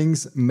 2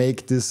 things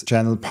make this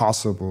channel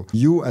possible.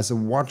 You as a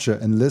watcher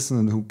and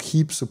listener who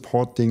keep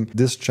supporting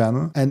this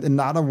channel. And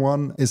another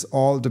one is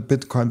all the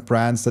Bitcoin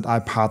brands that I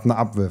partner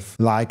up with,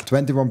 like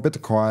 21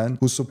 Bitcoin,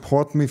 who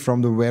support me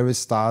from the very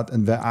start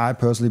and where I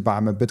personally buy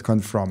my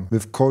Bitcoin from.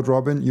 With code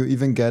Robin, you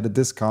even get a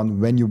discount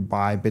when you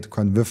buy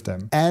Bitcoin with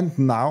them. And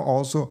now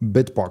also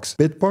BitBox.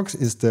 BitBox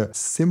is the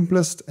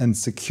simplest and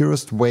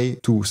securest way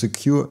to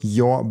secure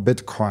your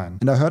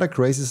Bitcoin. And I heard a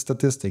crazy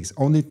statistics.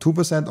 Only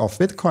 2% of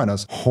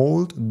Bitcoiners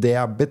hold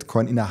their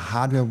Bitcoin in a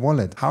hardware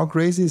wallet. How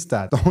crazy is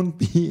that? Don't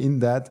be in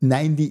that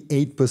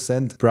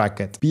 98%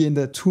 bracket. Be in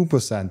the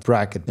 2%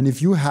 bracket. And if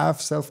you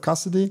have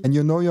self-custody and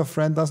you know your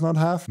friend does not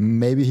have,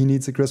 maybe he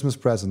needs a Christmas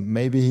present.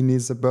 Maybe he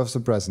needs a birthday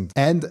present.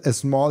 And a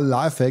small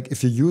life hack,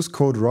 if you use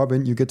code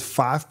Robin, you get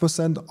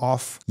 5%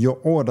 off your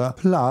order,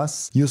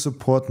 plus you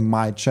support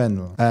my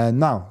channel. And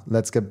now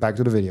let's get back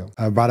to the video.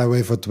 By the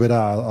way, for Twitter,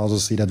 I'll also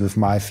see that with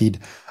my feed.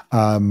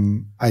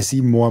 I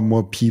see more and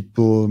more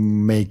people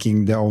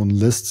making their own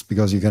lists,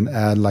 because you can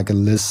add like a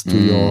list to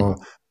your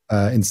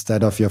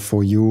instead of your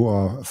For You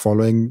or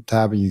Following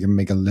tab, you can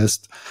make a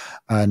list.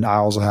 And I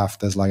also have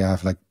this, like I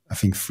have like, I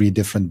think 3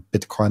 different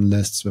Bitcoin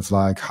lists with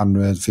like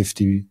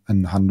 150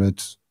 and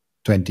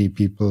 120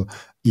 people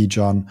each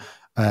on.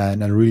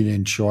 And I really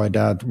enjoy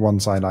that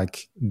once I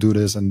like do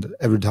this. And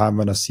every time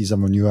when I see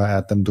someone new, I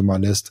add them to my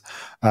list.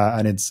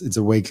 And it's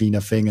a way cleaner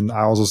thing. And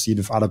I also see it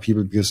with other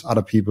people because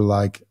other people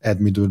like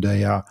add me to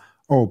their,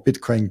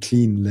 Bitcoin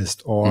clean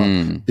list or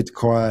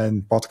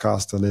Bitcoin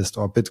podcaster list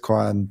or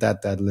Bitcoin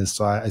that list.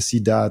 So I see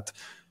that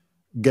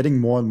getting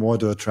more and more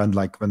to a trend.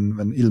 Like when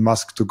Elon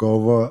Musk took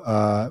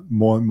over,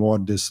 more and more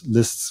this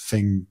lists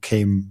thing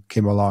came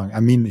along.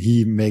 I mean,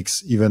 he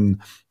makes even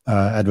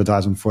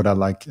advertisement for that,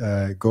 like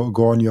go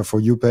on your For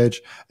You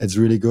page. It's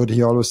really good,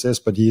 he always says,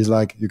 but he's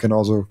like, you can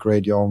also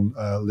create your own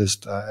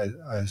list. I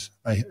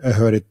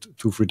heard it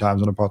 2-3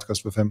 times on a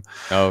podcast with him.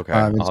 Oh, okay.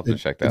 I'll have to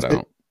check that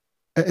out.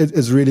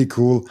 It's really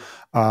cool,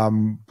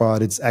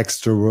 but it's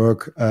extra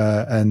work,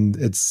 and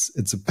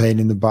it's a pain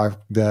in the butt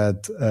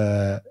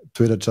that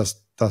Twitter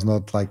just does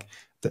not like.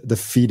 The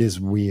feed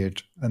is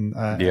weird, and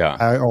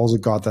I also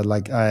got that.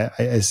 Like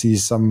I see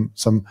some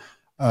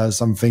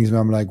things where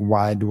I'm like,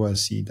 why do I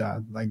see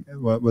that? Like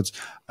what's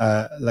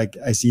like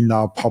I see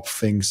now pop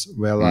things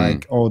where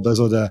like, oh, those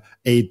are the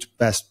 8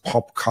 best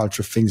pop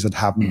culture things that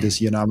happened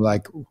this year, and I'm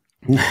like,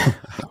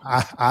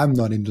 I'm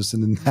not interested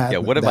in that. Yeah,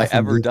 what have I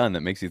ever done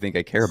that makes you think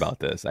I care about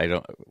this? I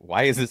don't.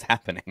 Why is this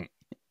happening?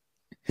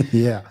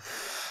 Yeah,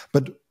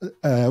 but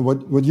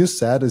what you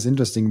said is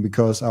interesting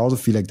because I also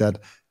feel like that.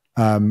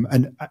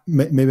 And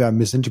maybe I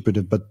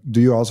misinterpreted, but do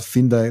you also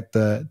feel that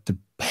the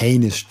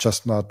pain is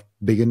just not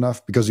big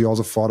enough? Because you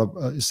also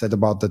said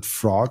about that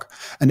frog.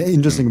 And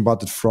interesting about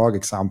that frog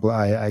example,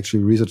 I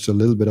actually researched a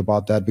little bit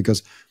about that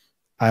because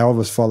I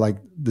always felt like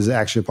there's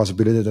actually a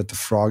possibility that the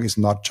frog is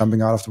not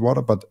jumping out of the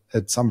water, but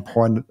at some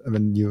point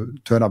when you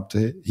turn up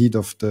the heat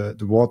of the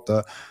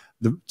water,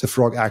 the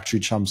frog actually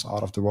jumps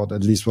out of the water.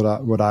 At least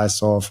what I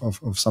saw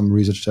of some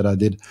research that I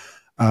did.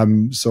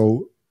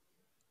 So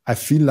I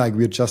feel like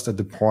we're just at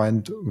the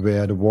point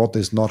where the water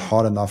is not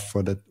hot enough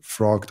for the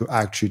frog to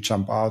actually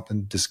jump out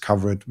and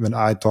discover it. When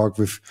I talk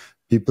with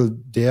people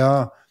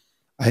there,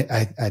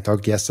 I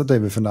talked yesterday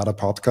with another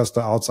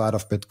podcaster outside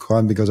of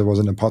Bitcoin because I was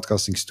in a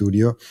podcasting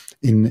studio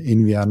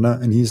in Vienna,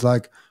 and he's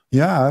like,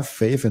 "Yeah, I have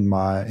faith in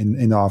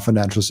our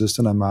financial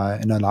system and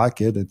I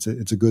like it. It's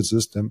a good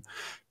system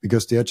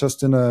because they're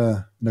just in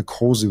a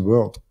cozy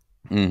world."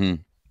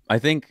 I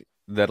think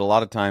that a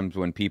lot of times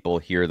when people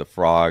hear the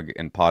frog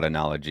and pot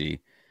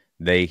analogy,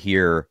 they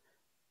hear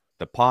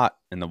the pot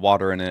and the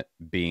water in it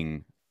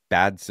being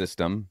bad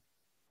system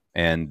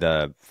and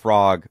the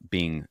frog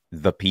being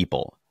the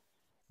people.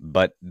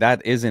 But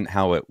that isn't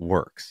how it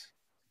works.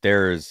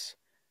 There's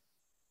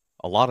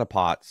a lot of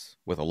pots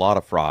with a lot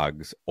of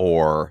frogs,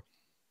 or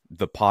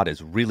the pot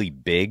is really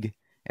big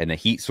and the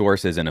heat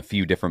source is in a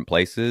few different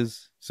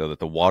places so that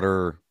the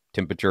water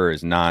temperature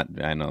is not,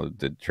 I know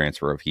the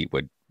transfer of heat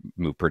would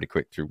move pretty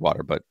quick through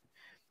water, but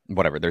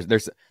whatever.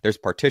 There's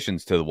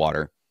partitions to the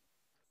water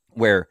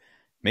where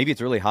maybe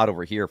it's really hot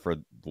over here for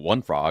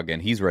one frog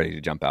and he's ready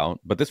to jump out,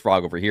 but this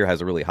frog over here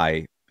has a really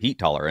high heat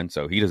tolerance,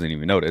 so he doesn't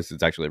even notice.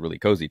 It's actually really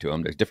cozy to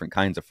him. There's different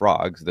kinds of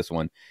frogs. This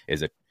one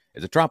is a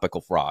tropical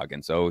frog,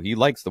 and so he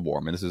likes the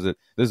warm. And this is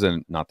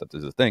not that this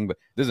is a thing, but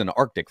this is an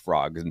Arctic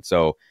frog, and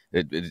so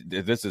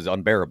this is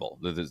unbearable.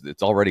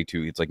 It's already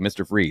it's like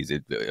Mr. Freeze.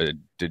 A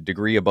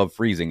degree above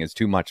freezing is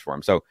too much for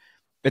him. So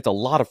it's a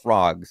lot of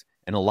frogs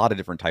and a lot of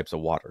different types of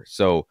water.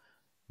 So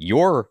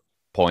your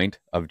point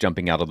of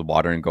jumping out of the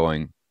water and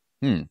going,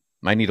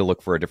 I need to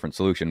look for a different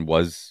solution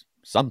was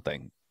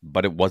something.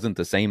 But it wasn't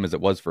the same as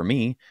it was for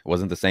me. It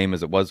wasn't the same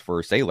as it was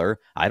for Saylor.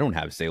 I don't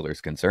have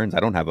Saylor's concerns. I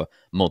don't have a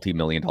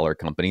multi-million-dollar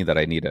company that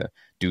I need to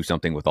do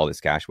something with all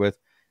this cash with.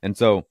 And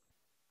so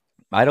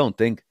I don't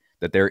think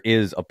that there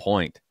is a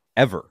point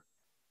ever,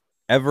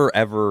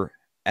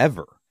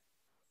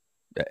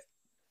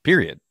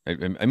 period.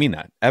 I mean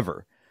that,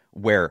 ever,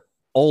 where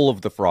all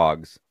of the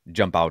frogs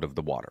jump out of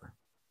the water.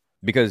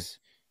 Because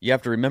you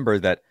have to remember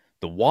that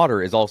the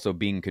water is also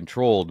being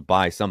controlled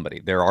by somebody.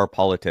 There are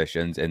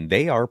politicians, and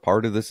they are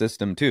part of the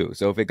system too.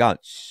 So if it got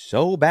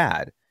so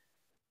bad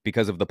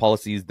because of the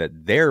policies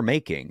that they're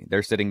making,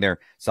 they're sitting there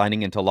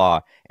signing into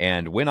law,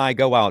 and when I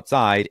go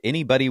outside,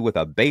 anybody with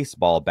a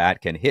baseball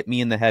bat can hit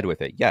me in the head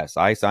with it. Yes,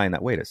 I sign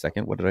that. Wait a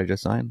second, what did I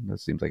just sign? That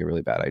seems like a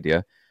really bad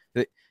idea.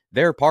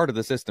 They're part of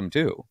the system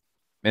too.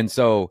 And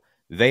so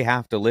they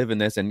have to live in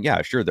this, and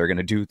yeah, sure, they're going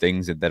to do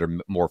things that are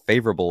more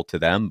favorable to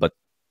them, but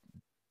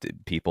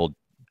people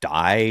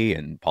die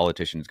and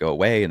politicians go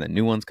away and then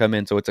new ones come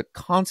in. So it's a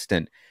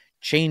constant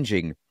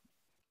changing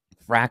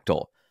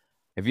fractal.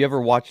 Have you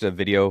ever watched a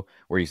video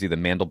where you see the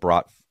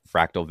Mandelbrot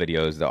fractal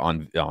videos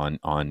on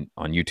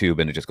YouTube,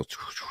 and it just goes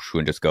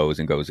and just goes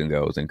and goes and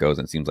goes and goes,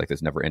 and it seems like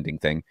this never ending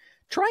thing?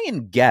 Try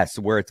and guess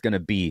where it's going to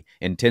be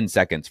in 10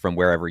 seconds from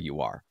wherever you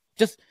are.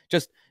 Just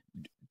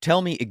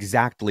tell me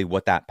exactly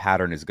what that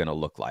pattern is going to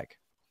look like.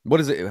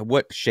 What is it?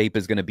 What shape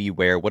is going to be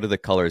where? What are the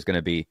colors going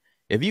to be?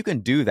 If you can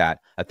do that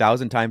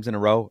 1,000 times in a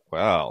row,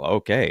 well,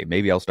 okay,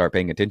 maybe I'll start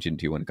paying attention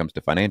to you when it comes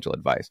to financial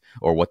advice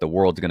or what the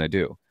world's going to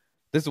do.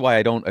 This is why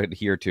I don't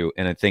adhere to,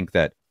 and I think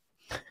that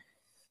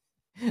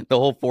the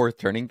whole fourth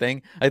turning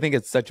thing, I think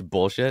it's such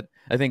bullshit.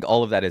 I think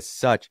all of that is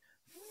such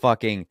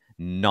fucking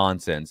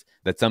nonsense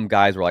that some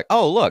guys were like,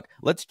 oh, look,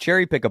 let's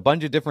cherry pick a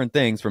bunch of different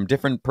things from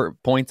different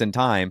points in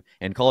time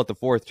and call it the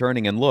fourth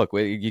turning. And look,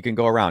 you can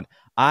go around.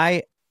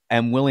 I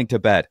am willing to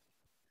bet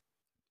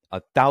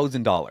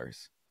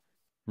 $1,000,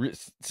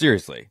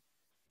 seriously,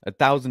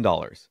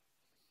 $1,000,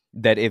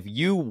 that if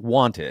you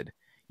wanted,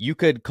 you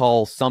could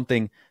call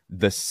something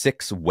the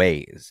 6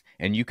 ways,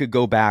 and you could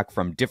go back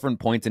from different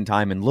points in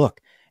time and look,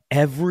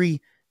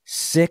 every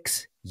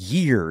 6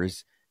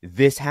 years,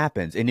 this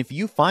happens. And if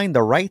you find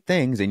the right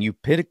things and you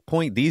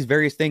pinpoint these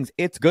various things,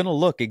 it's going to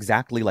look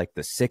exactly like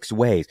the 6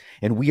 ways.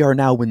 And we are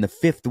now in the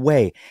 5th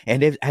way.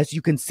 And as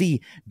you can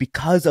see,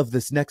 because of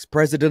this next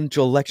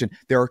presidential election,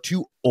 there are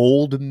 2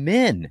 old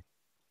men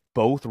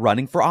both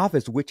running for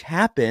office, which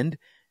happened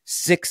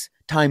 6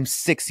 times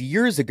 6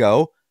 years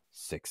ago.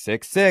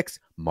 666,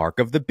 mark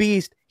of the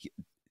beast.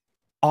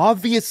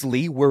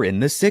 Obviously, we're in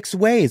the 6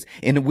 ways.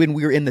 And when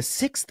we're in the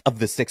 6th of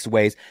the 6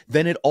 ways,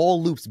 then it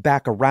all loops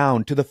back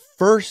around to the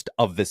 1st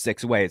of the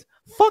 6 ways.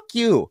 Fuck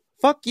you.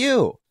 Fuck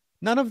you.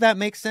 None of that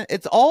makes sense.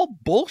 It's all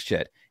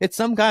bullshit. It's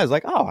some guy's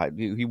like, oh,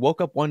 he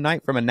woke up one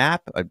night from a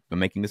nap. I'm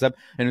making this up.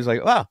 And he was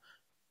like, wow,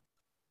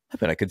 I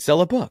bet I could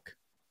sell a book.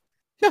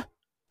 Yeah.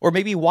 Or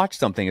maybe watch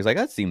something. He's like,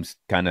 that seems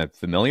kind of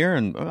familiar.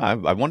 And I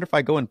wonder if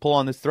I go and pull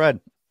on this thread,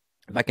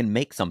 if I can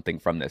make something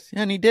from this.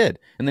 Yeah, and he did.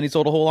 And then he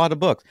sold a whole lot of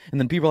books. And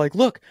then people are like,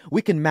 look,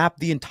 we can map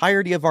the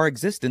entirety of our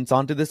existence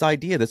onto this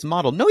idea, this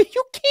model. No,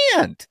 you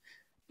can't.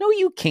 No,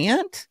 you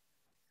can't.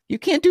 You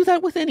can't do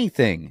that with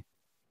anything.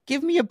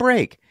 Give me a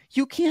break.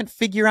 You can't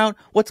figure out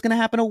what's going to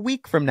happen a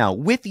week from now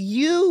with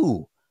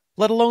you,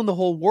 let alone the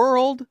whole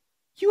world.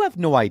 You have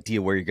no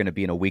idea where you're going to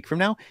be in a week from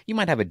now. You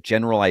might have a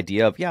general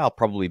idea of, yeah, I'll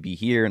probably be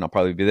here and I'll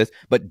probably be this.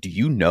 But do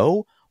you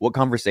know what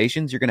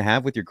conversations you're going to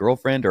have with your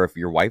girlfriend, or if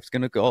your wife's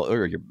going to go,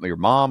 or your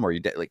mom, or your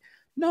dad? Like,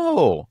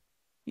 no,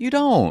 you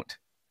don't.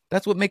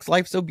 That's what makes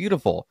life so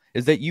beautiful,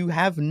 is that you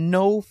have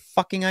no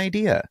fucking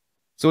idea.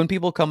 So when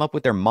people come up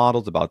with their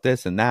models about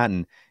this and that,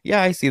 and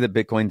yeah, I see that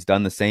Bitcoin's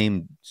done the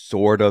same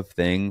sort of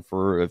thing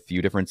for a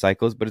few different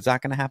cycles, but is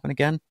that going to happen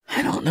again?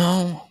 I don't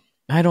know.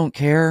 I don't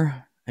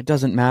care. It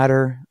doesn't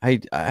matter.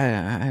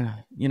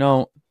 You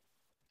know,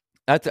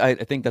 I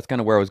think that's kind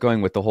of where I was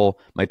going with the whole,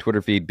 my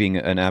Twitter feed being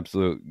an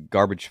absolute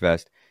garbage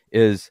fest,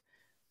 is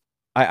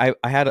I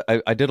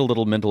did a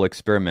little mental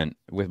experiment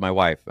with my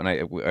wife.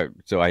 And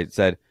so I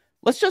said,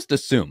 let's just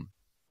assume,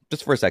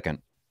 just for a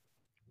second,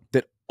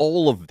 that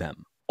all of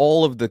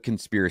the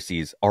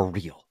conspiracies are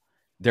real.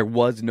 There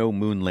was no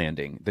moon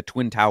landing. The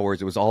Twin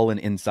Towers, it was all an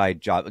inside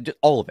job. Just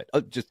all of it.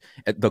 Just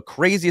the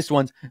craziest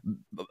ones.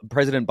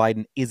 President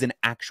Biden is a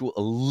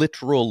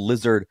literal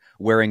lizard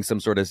wearing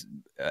some sort of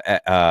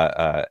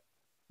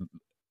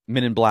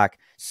Men in Black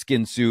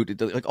skin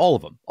suit. Like all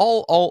of them.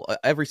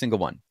 Every single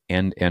one.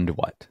 And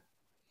what?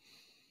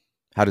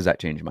 How does that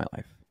change my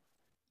life?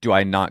 Do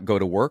I not go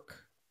to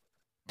work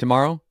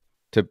tomorrow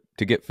to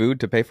get food,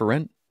 to pay for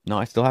rent? No,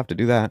 I still have to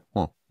do that.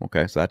 Well,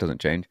 okay, so that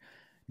doesn't change.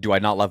 Do I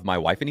not love my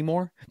wife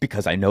anymore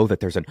because I know that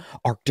there's an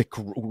Arctic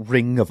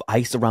ring of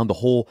ice around the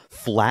whole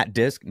flat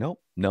disk? No,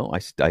 I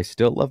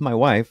still love my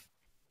wife.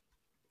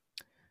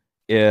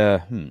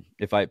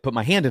 If I put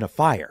my hand in a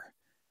fire,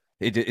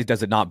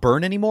 does it not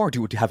burn anymore?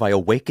 Have I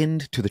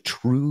awakened to the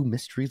true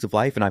mysteries of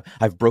life and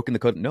I've broken the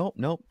code?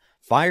 No,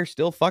 fire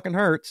still fucking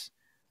hurts.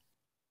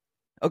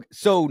 Okay,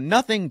 so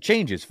nothing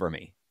changes for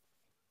me.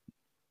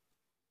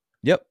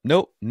 Yep.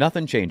 Nope.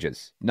 Nothing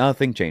changes.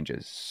 Nothing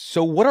changes.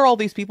 So what are all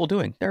these people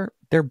doing?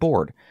 They're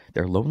bored.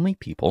 They're lonely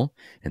people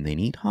and they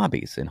need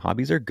hobbies, and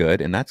hobbies are good.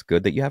 And that's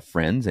good that you have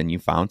friends and you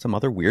found some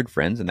other weird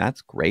friends, and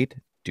that's great.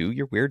 Do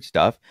your weird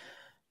stuff.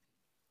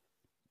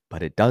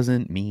 But it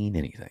doesn't mean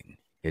anything.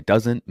 It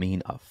doesn't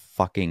mean a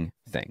fucking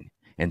thing.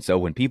 And so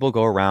when people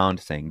go around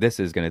saying this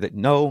is going to,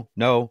 no,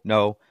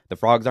 the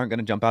frogs aren't going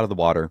to jump out of the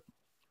water.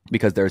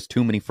 Because there's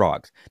too many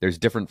frogs. There's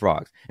different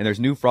frogs. And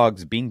there's new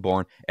frogs being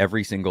born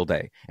every single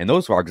day. And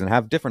those frogs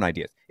have different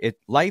ideas.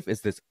 Life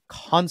is this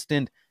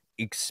constant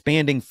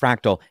expanding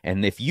fractal.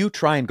 And if you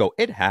try and go,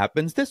 it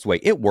happens this way,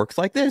 it works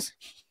like this,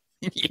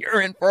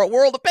 you're in for a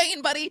world of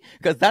pain, buddy.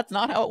 Because that's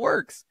not how it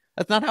works.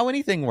 That's not how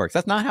anything works.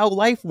 That's not how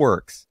life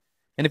works.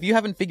 And if you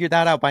haven't figured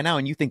that out by now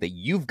and you think that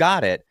you've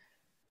got it,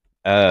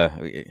 all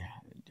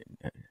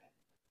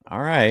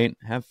right,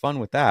 have fun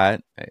with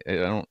that. I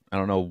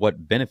don't know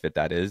what benefit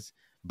that is.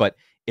 But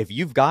if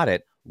you've got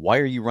it, why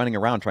are you running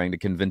around trying to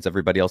convince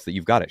everybody else that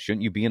you've got it?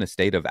 Shouldn't you be in a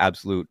state of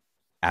absolute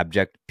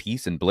abject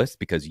peace and bliss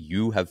because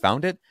you have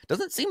found it?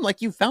 Doesn't seem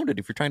like you found it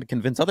if you're trying to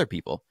convince other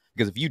people.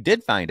 Because if you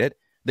did find it,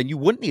 then you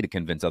wouldn't need to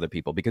convince other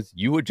people, because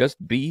you would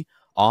just be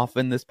off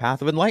in this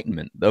path of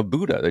enlightenment, the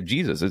Buddha, the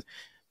Jesus.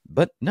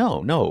 But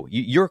no,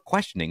 you're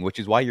questioning, which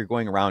is why you're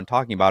going around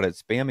talking about it,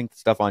 spamming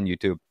stuff on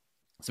YouTube,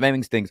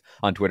 spamming things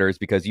on Twitter, is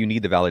because you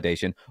need the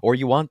validation or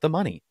you want the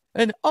money.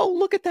 And oh,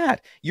 look at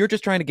that. You're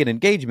just trying to get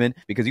engagement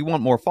because you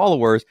want more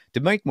followers to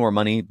make more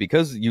money,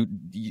 because you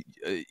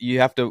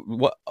have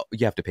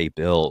to pay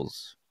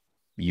bills.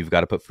 You've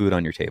got to put food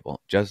on your table,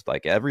 just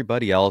like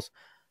everybody else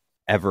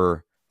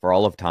ever, for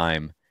all of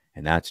time.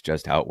 And that's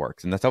just how it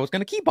works. And that's how it's going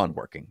to keep on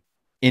working.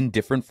 in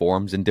different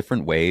forms, in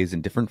different ways,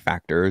 in different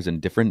factors,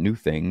 and different new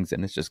things.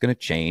 And it's just going to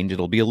change.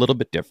 It'll be a little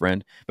bit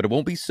different, but it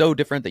won't be so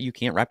different that you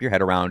can't wrap your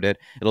head around it.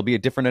 It'll be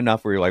different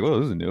enough where you're like, well,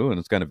 this is new and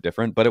it's kind of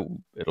different, but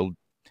it'll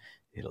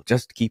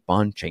just keep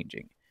on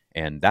changing.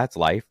 And that's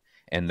life.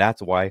 And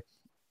that's why,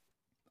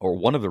 or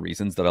one of the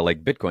reasons that I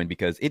like Bitcoin,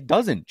 because it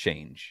doesn't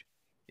change.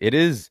 It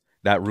is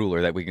that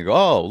ruler that we can go,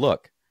 oh,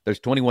 look, there's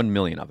 21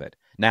 million of it.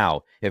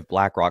 Now, if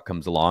BlackRock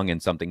comes along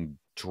and something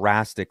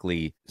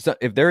drastically, so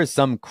if there is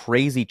some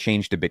crazy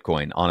change to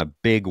Bitcoin on a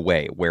big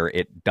way where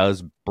it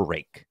does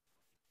break,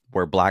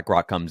 where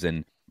BlackRock comes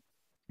in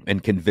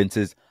and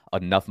convinces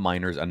enough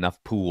miners,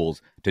 enough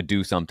pools to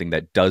do something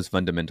that does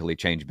fundamentally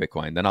change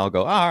Bitcoin, then I'll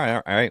go,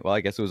 all right, well,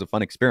 I guess it was a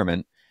fun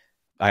experiment.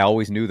 I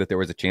always knew that there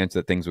was a chance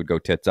that things would go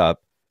tits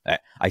up.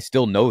 I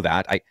still know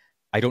that.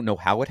 I don't know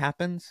how it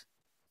happens,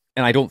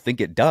 and I don't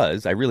think it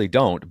does. I really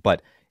don't,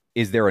 but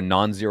is there a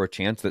non-zero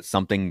chance that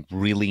something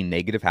really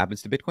negative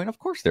happens to Bitcoin? Of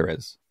course there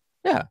is.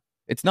 Yeah.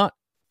 It's not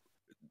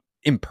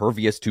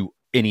impervious to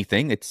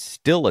anything. It's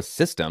still a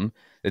system.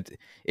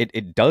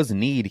 It does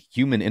need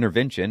human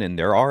intervention, and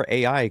there are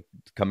AI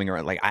coming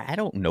around. Like, I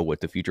don't know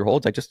what the future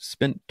holds. I just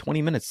spent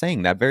 20 minutes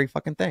saying that very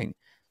fucking thing.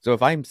 So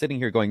if I'm sitting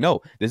here going,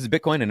 no, this is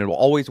Bitcoin and it will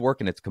always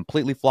work and it's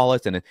completely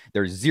flawless and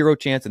there's zero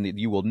chance and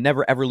you will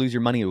never, ever lose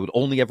your money. It would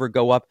only ever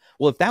go up.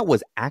 Well, if that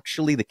was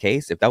actually the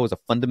case, if that was a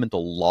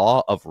fundamental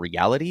law of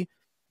reality,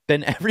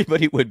 then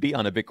everybody would be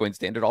on a Bitcoin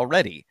standard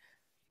already.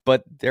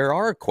 But there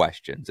are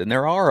questions and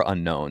there are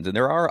unknowns and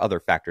there are other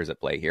factors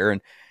at play here.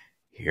 And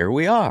here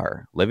we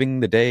are living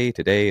the day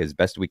today as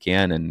best we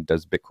can. And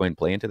does Bitcoin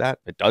play into that?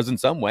 It does in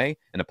some way,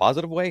 in a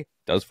positive way. It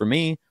does for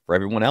me, for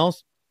everyone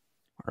else.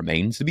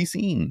 Remains to be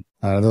seen.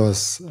 That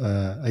was,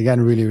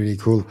 again, really, really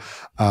cool.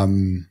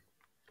 When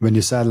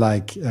you said,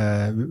 like,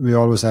 we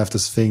always have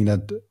this thing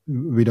that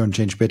we don't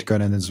change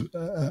Bitcoin, and it's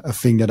a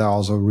thing that I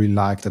also really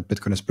like, that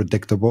Bitcoin is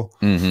predictable.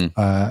 Mm-hmm.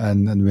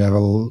 And we have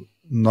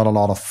not a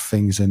lot of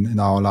things in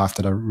our life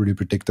that are really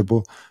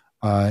predictable.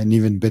 And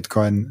even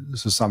Bitcoin,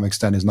 to some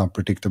extent, is not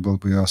predictable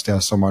because there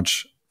are so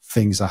much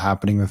things are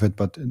happening with it,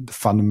 but the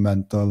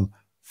fundamental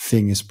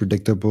thing is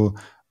predictable.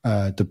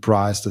 The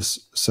price, the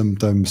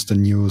symptoms, the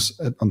news,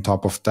 on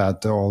top of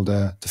that, all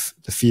the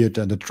fear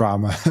and the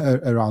drama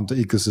around the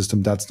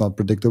ecosystem, that's not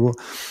predictable.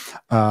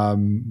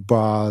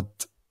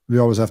 But we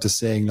always have the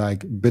saying,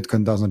 like,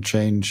 Bitcoin doesn't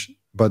change,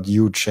 but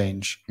you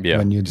change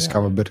when you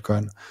discover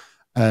Bitcoin.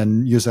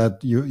 And you said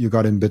you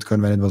got in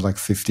Bitcoin when it was like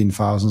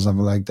 15,000,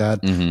 something like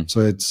that. Mm-hmm.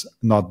 So it's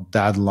not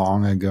that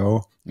long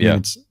ago. Yeah.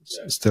 It's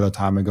still a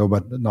time ago,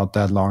 but not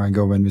that long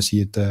ago when we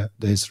see the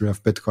history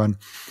of Bitcoin.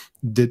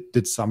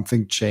 Did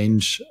something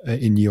change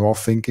in your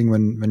thinking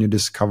when you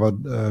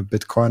discovered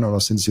Bitcoin, or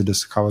since you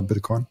discovered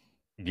Bitcoin?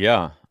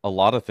 Yeah, a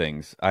lot of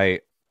things.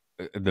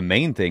 The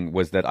main thing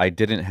was that I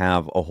didn't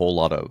have a whole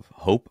lot of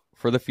hope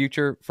for the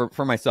future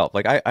for myself.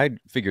 Like, I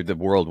figured the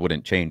world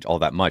wouldn't change all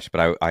that much,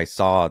 but I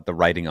saw the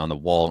writing on the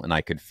wall and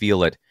I could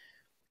feel it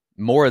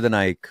more than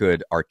I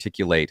could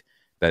articulate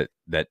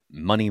that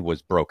money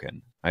was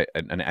broken. I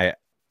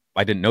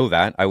didn't know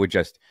that. I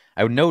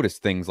would notice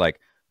things like,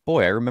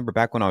 boy, I remember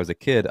back when I was a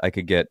kid, I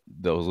could get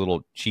those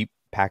little cheap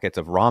packets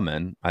of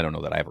ramen. I don't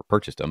know that I ever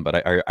purchased them,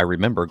 but I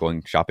remember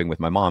going shopping with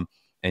my mom,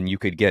 and you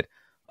could get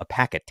a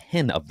pack of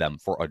 10 of them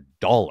for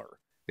 $1.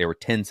 They were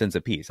 10 cents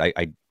a piece.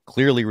 I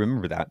clearly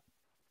remember that.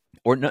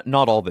 Or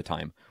not all the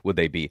time would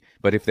they be,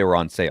 but if they were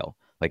on sale,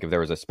 like if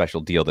there was a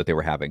special deal that they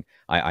were having,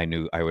 I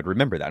knew I would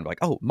remember that. I'm like,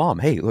 oh, Mom,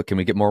 hey, look, can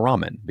we get more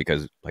ramen?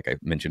 Because like I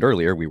mentioned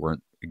earlier, we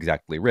weren't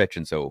exactly rich.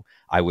 And so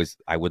I was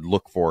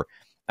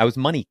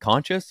money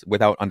conscious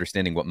without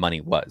understanding what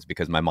money was,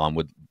 because my mom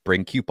would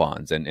bring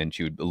coupons and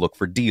she would look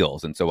for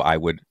deals. And so I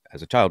would,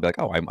 as a child, be like,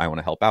 oh, I want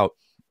to help out.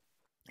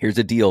 Here's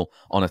a deal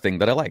on a thing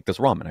that I like, this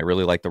ramen. I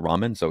really like the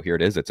ramen, so here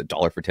it is. It's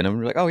 $1 for 10 of them.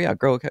 We're like, oh yeah,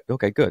 grow.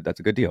 Okay, good. That's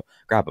a good deal.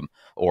 Grab them.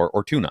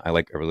 Or tuna. I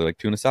really like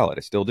tuna salad.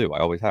 I still do. I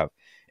always have.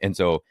 And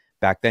so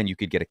back then you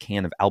could get a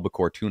can of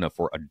albacore tuna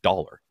for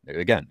 $1.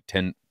 Again,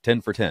 10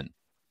 for 10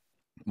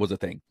 was a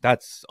thing.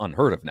 That's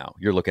unheard of now.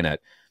 You're looking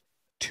at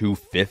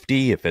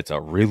 $2.50 if it's a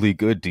really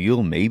good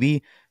deal,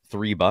 maybe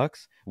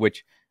 $3,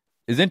 which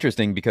is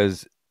interesting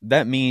because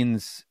that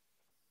means,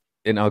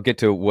 and I'll get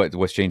to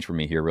what's changed for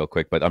me here real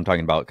quick, but I'm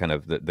talking about kind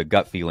of the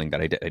gut feeling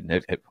that I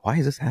did. Why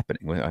is this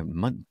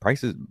happening?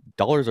 Prices,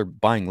 dollars are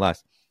buying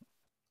less.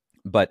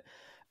 But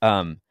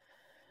I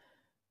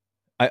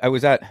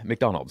was at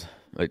McDonald's.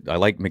 I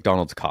like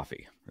McDonald's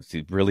coffee. It's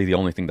really the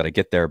only thing that I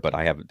get there, but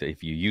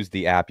if you use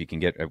the app, you can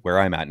get, where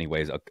I'm at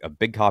anyways, a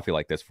big coffee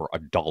like this for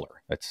 $1.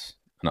 That's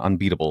an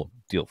unbeatable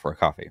deal for a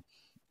coffee.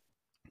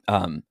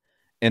 And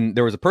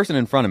there was a person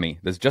in front of me.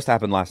 This just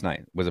happened last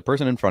night. Was a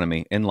person in front of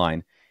me in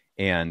line.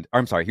 And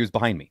I'm sorry, he was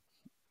behind me.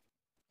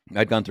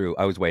 I'd gone through,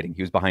 I was waiting.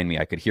 He was behind me.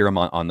 I could hear him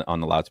on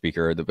the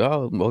loudspeaker.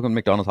 Oh, welcome to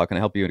McDonald's. How can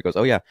I help you? And he goes,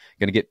 oh yeah,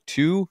 going to get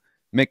 2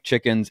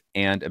 McChickens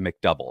and a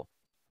McDouble.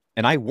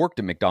 And I worked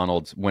at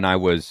McDonald's when I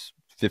was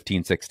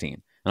 15,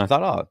 16. And I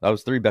thought, oh, that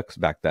was $3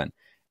 back then.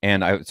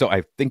 And so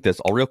I think this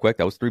all real quick.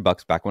 That was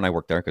 $3 back when I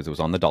worked there because it was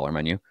on the dollar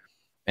menu.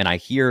 and I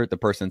hear the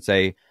person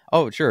say,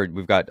 "Oh, sure,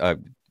 we've got,"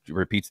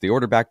 repeats the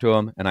order back to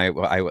him, and I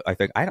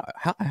think, I don't,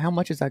 how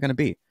much is that going to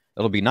be?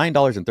 It'll be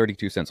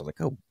 $9.32. I was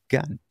like, oh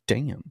god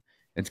damn,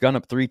 it's gone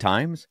up 3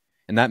 times,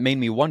 and that made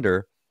me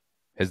wonder: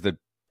 has the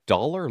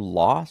dollar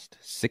lost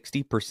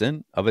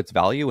 60% of its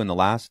value in the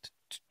last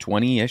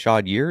 20-ish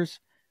odd years?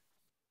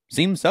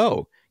 Seems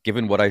so,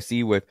 given what I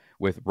see with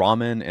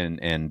ramen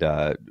and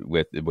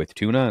with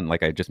tuna, and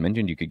like I just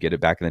mentioned, you could get it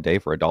back in the day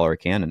for $1 a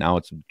can, and now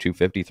it's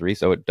 2.53.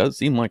 So it does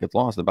seem like it's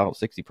lost about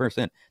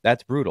 60%.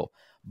 That's brutal,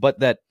 but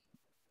that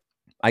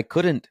I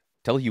couldn't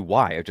tell you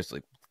why. I just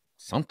like,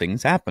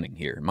 something's happening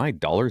here. My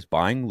dollar's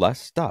buying less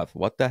stuff.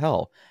 What the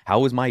hell?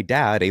 How is my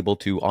dad able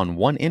to, on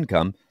one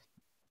income,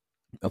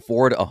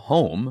 afford a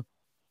home,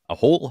 a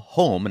whole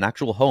home, an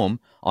actual home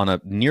on a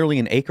nearly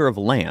an acre of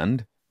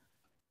land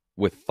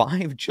with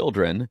 5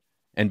 children,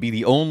 and be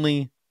the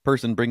only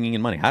person bringing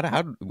in money?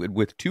 How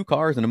with 2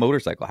 cars and a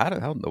motorcycle?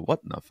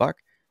 What in the fuck?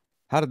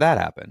 How did that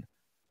happen?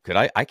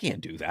 I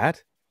can't do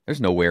that.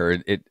 There's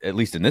nowhere, at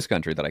least in this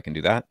country, that I can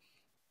do that.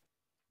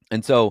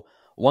 And so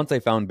once I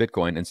found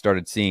Bitcoin and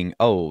started seeing,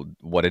 oh,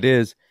 what it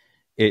is,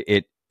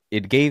 it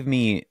gave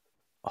me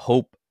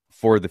hope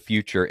for the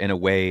future in a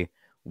way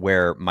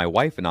where my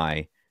wife and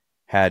I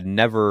had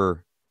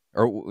never,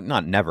 or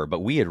not never,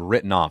 but we had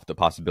written off the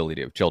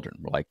possibility of children.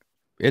 We're like,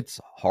 it's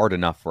hard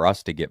enough for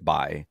us to get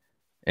by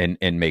and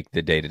make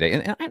the day-to-day.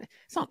 And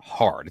it's not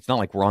hard. It's not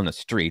like we're on the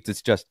streets.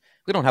 It's just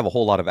we don't have a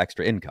whole lot of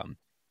extra income.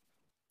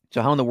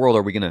 So how in the world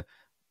are we going to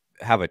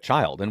have a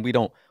child? And we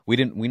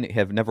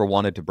have never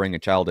wanted to bring a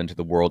child into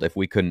the world if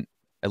we couldn't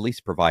at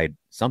least provide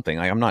something.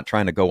 I'm not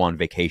trying to go on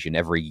vacation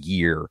every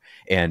year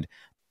and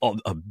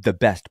the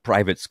best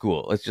private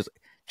school. It's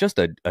just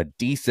a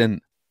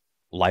decent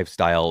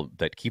lifestyle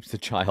that keeps the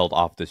child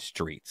off the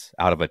streets,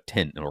 out of a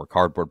tent or a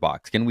cardboard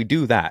box. Can we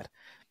do that?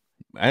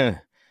 I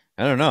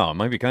don't know. It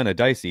might be kind of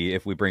dicey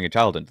if we bring a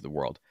child into the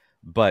world.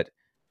 But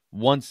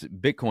once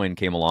Bitcoin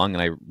came along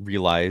and I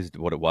realized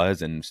what it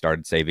was and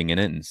started saving in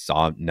it and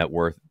saw net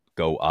worth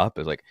go up,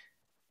 I was like,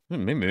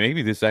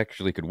 maybe this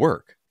actually could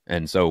work.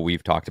 And so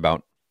we've talked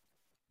about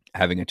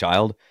having a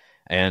child,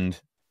 and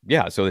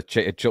yeah, so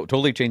it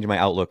totally changed my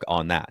outlook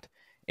on that.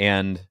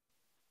 And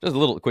just a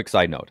little quick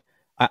side note,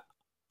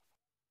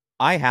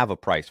 I have a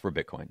price for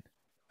Bitcoin,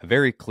 a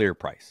very clear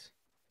price.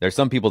 There's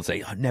some people that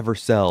say, oh, never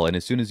sell, and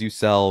as soon as you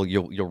sell,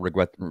 you'll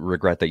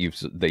regret that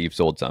you've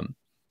sold some.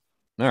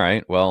 All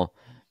right, well,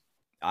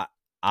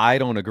 I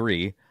don't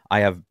agree. I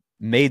have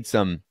made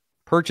some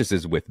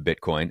purchases with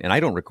Bitcoin, and I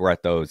don't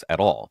regret those at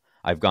all.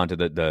 I've gone to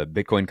the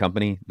Bitcoin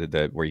company,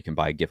 where you can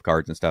buy gift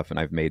cards and stuff, and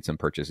I've made some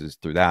purchases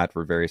through that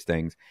for various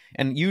things.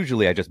 And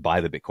usually I just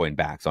buy the Bitcoin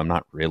back, so I'm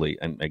not really,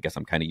 I guess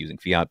I'm kind of using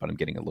fiat, but I'm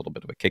getting a little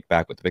bit of a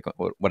kickback with the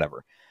Bitcoin,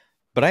 whatever.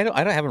 But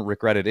I haven't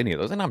regretted any of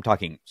those, and I'm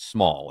talking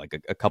small,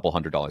 like a couple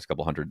 $100, a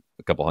couple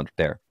hundred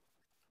there.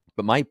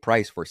 But my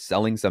price for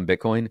selling some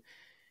Bitcoin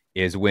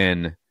is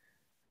when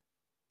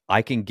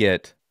I can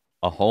get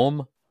a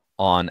home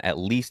on at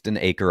least an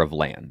acre of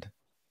land.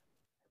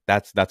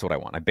 That's what I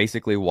want. I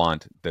basically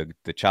want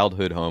the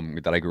childhood home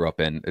that I grew up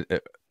in,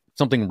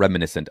 something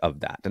reminiscent of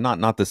that, and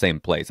not the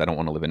same place. I don't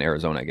want to live in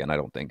Arizona again, I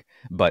don't think,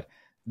 but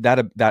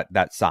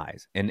that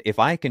size. And if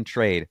I can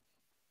trade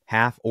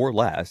half or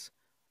less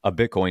a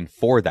Bitcoin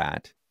for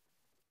that,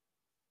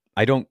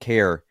 I don't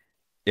care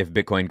if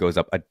Bitcoin goes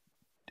up a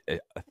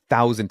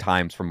 1,000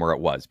 times from where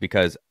it was,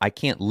 because I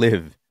can't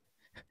live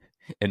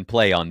and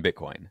play on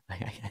Bitcoin.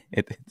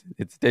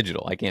 It's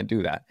digital. I can't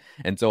do that.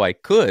 And so I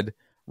could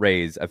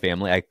raise a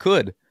family. I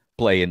could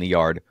play in the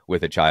yard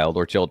with a child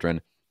or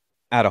children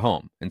at a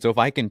home. And so if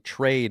I can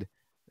trade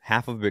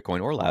half of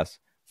Bitcoin or less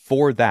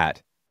for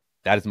that,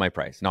 that is my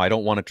price. Now, I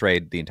don't want to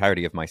trade the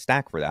entirety of my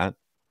stack for that,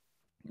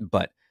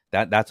 but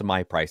that's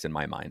my price in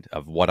my mind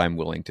of what I'm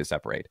willing to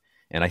separate.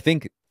 And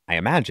I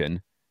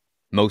imagine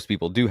most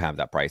people do have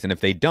that price. And if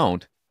they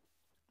don't,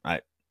 I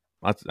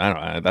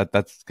don't know,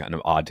 that's kind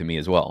of odd to me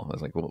as well. I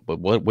was like, well, but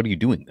what are you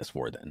doing this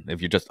for then?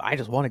 If I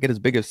just want to get as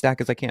big a stack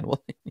as I can.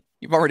 Well,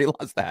 you've already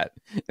lost that.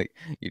 Like,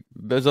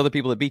 there's other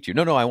people that beat you.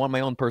 No, I want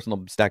my own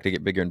personal stack to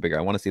get bigger and bigger.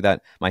 I want to see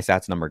that my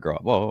sats number grow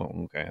up.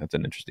 Whoa, okay, that's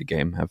an interesting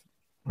game.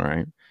 All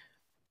right.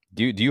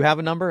 Do you have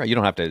a number? You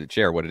don't have to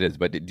share what it is,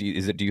 but do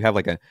you have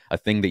like a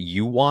thing that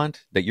you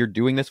want that you're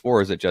doing this for?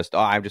 Or is it just,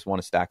 I just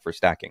want to stack for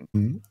stacking?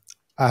 Mm-hmm.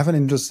 I have an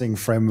interesting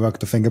framework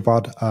to think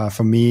about.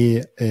 For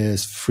me,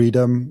 is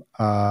freedom.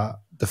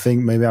 The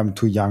thing, maybe I'm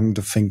too young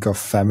to think of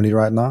family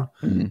right now,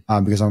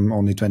 because I'm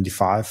only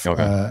 25,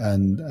 okay.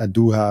 And I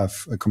do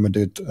have a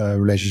committed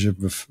relationship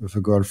with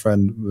a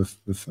girlfriend.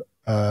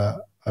 I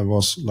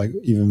was like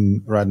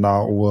even right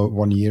now over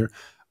 1 year,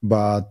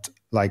 but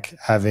like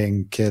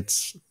having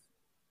kids,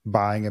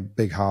 buying a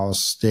big house,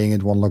 staying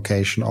at one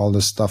location, all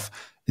this stuff,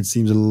 it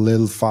seems a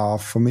little far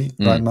for me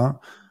right now.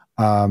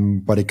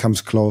 But it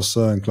comes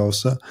closer and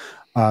closer.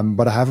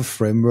 But I have a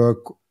framework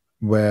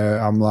where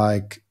I'm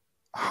like,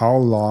 how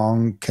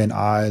long can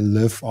I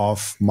live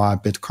off my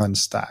Bitcoin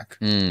stack?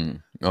 Okay.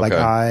 Like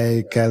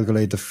I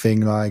calculate the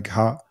thing like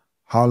how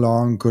how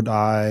long could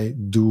I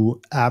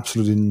do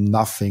absolutely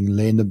nothing,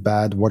 lay in the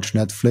bed, watch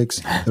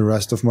Netflix the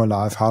rest of my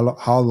life?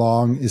 How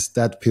long is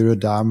that period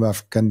of time where I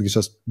can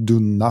just do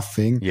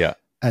nothing Yeah.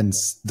 and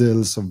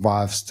still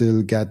survive,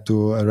 still get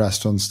to a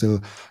restaurant,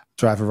 still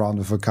drive around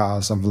with a car,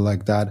 something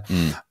like that.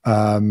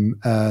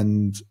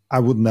 And I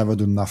would never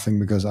do nothing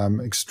because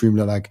I'm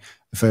extremely like,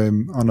 if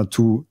I'm on a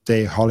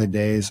 2-day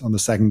holidays, on the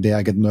second day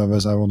I get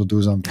nervous, I want to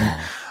do something.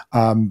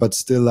 But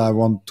still I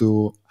want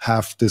to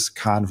have this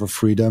kind of a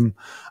freedom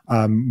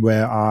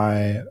where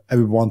I,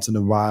 every once in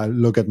a while,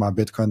 look at my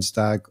Bitcoin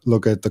stack,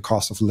 look at the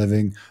cost of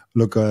living,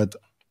 look at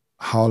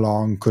how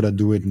long could I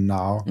do it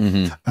now.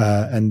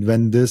 And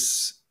when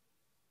this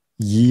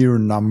year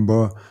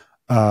number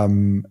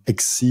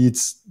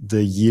exceeds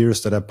the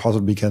years that I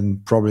possibly can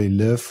probably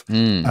live,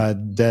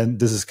 then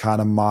this is kind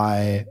of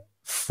my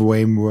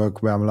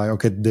framework where I'm like,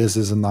 okay, this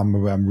is a number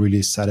where I'm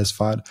really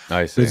satisfied.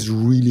 I see. But it's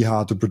really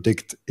hard to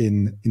predict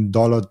in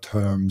dollar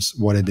terms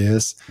what it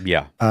is.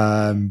 Yeah.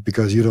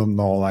 Because you don't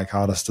know like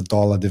how does the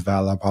dollar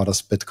develop, how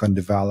does Bitcoin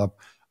develop.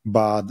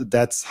 But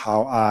that's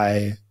how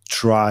I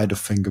try to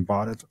think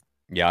about it.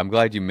 Yeah, I'm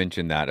glad you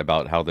mentioned that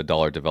about how the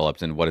dollar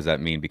develops and what does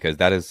that mean, because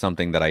that is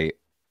something that I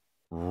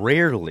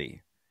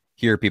rarely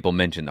hear people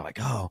mention. They're like,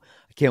 oh,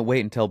 I can't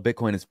wait until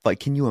Bitcoin is like,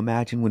 can you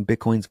imagine when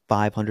Bitcoin's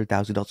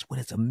 $500,000, when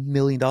it's $1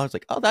 million?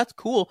 Like, oh, that's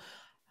cool.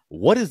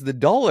 What is the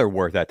dollar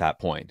worth at that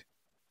point?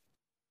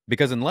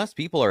 Because unless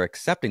people are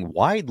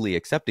widely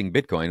accepting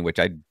Bitcoin, which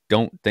I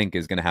don't think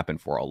is going to happen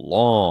for a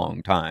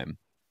long time,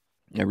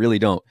 I really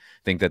don't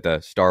think that the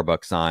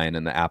Starbucks sign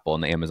and the Apple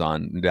and the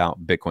Amazon now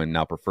Bitcoin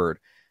now preferred,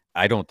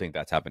 I don't think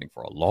that's happening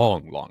for a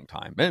long, long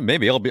time.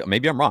 Maybe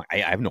I'm wrong. I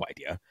have no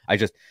idea. I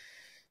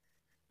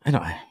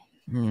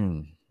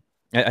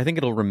think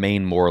it'll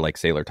remain more like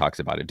Saylor talks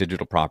about it,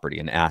 digital property,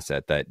 an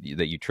asset that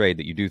you trade,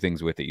 that you do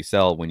things with, that you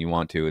sell when you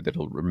want to,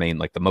 that'll remain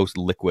like the most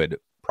liquid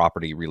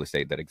property real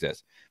estate that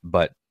exists.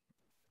 But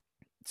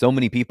so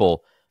many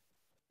people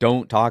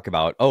don't talk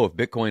about, oh, if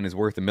Bitcoin is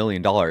worth $1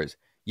 million,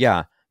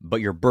 yeah, but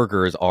your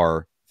burgers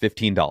are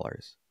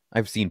 $15.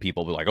 I've seen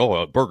people be like, oh,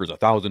 a burger's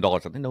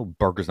 $1,000. No,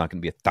 burger's not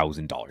going to be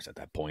 $1,000 at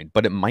that point,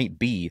 but it might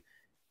be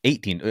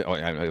 18.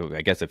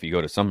 I guess if you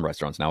go to some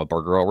restaurants now, a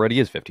burger already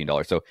is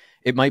 $15. So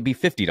it might be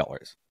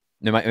 $50.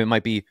 It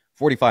might be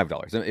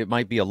 $45. It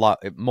might be a lot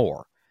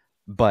more.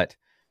 But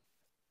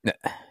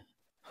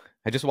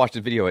I just watched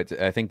a video.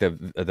 I think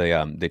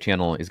the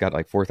channel has got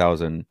like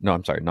 4,000. No,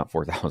 I'm sorry, not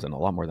 4,000. A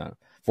lot more than that.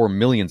 4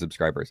 million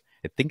subscribers.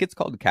 I think it's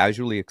called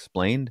Casually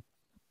Explained.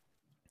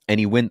 And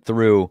he went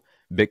through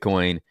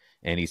Bitcoin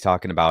and he's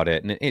talking about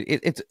it. And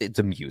it's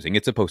amusing.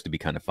 It's supposed to be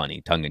kind of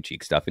funny, tongue in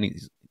cheek stuff. And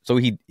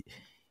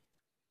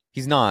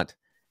he's not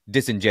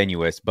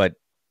disingenuous, but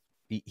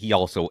he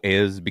also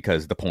is,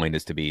 because the point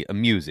is to be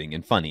amusing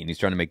and funny, and he's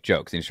trying to make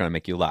jokes and he's trying to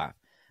make you laugh.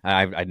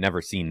 I'd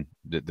never seen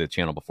the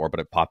channel before, but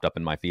it popped up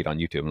in my feed on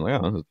YouTube. I'm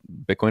like, oh,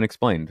 Bitcoin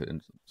Explained.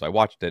 And so I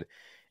watched it,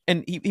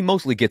 and he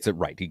mostly gets it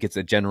right. He gets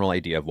a general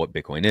idea of what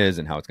Bitcoin is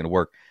and how it's going to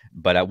work.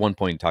 But at one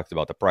point he talks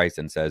about the price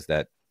and says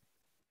that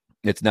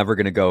it's never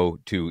going to go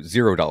to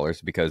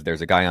 $0 because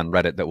there's a guy on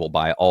Reddit that will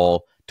buy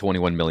all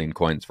 21 million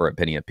coins for a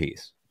penny a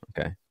piece.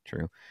 Okay,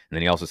 true. And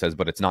then he also says,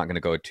 but it's not going to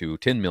go to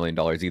 $10 million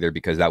either,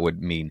 because that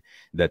would mean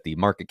that the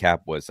market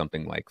cap was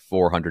something like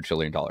 $400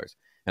 trillion.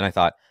 And I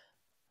thought,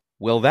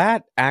 well,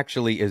 that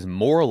actually is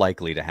more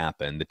likely to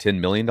happen, the $10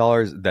 million,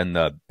 than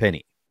the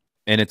penny.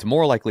 And it's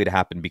more likely to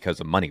happen because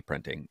of money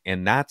printing.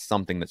 And that's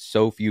something that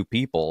so few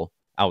people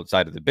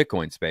outside of the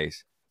Bitcoin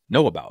space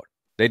know about.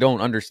 They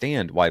don't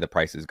understand why the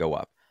prices go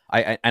up.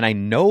 I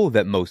know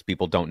that most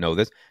people don't know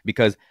this,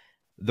 because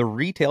the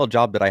retail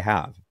job that I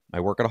have,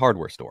 I work at a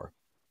hardware store.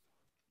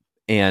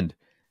 And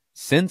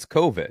since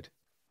COVID,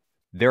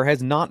 there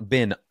has not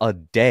been a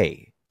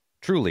day,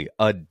 truly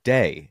a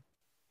day,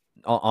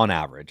 on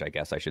average, I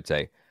guess I should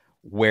say,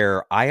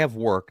 where I have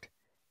worked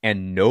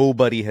and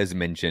nobody has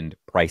mentioned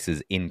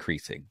prices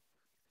increasing.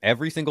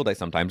 Every single day.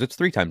 Sometimes it's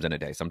 3 times in a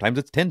day. Sometimes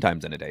it's 10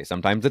 times in a day.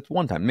 Sometimes it's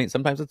 1 time. I mean,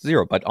 sometimes it's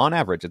 0. But on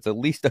average, it's at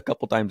least a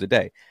couple times a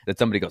day that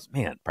somebody goes,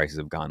 man, prices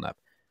have gone up.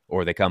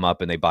 Or they come up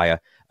and they buy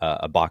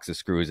a box of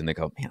screws and they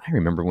go, man, I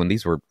remember when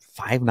these were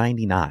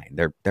 $5.99.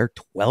 They're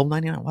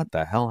 $12.99. What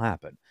the hell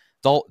happened?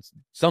 It's all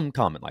some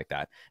comment like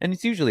that. And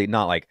it's usually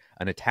not like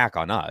an attack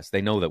on us.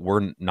 They know that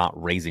we're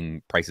not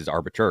raising prices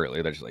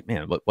arbitrarily. They're just like,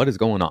 man, what is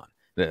going on?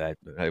 I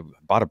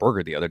bought a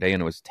burger the other day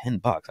and it was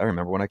 $10. I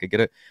remember when I could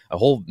get a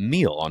whole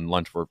meal on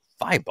lunch for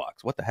 $5.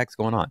 What the heck's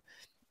going on?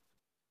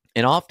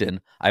 And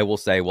often I will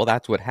say, well,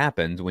 that's what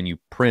happens when you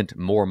print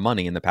more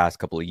money in the past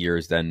couple of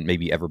years than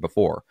maybe ever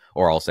before.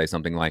 Or I'll say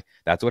something like,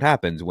 that's what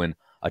happens when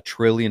 $1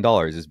 trillion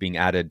is being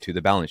added to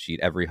the balance sheet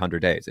every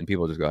 100 days. And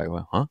people just go,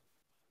 well, huh?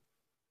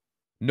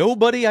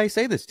 Nobody I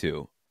say this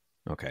to,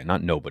 okay,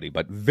 not nobody,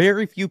 but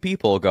very few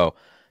people go,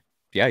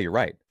 yeah, you're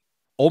right.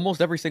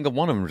 Almost every single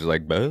one of them is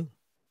like,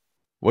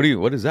 what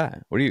is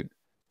that? What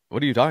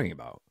are you talking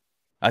about?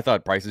 I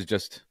thought prices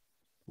just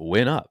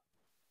went up.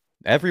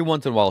 Every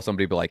once in a while,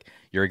 somebody will be like,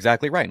 "You're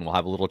exactly right," and we'll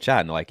have a little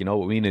chat, and they're like, "You know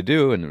what we need to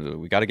do, and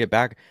we got to get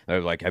back."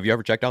 They're like, "Have you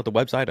ever checked out the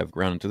website?" I've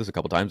run into this a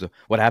couple times.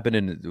 What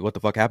the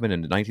fuck happened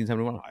in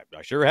 1971?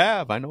 I sure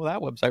have. I know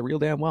that website real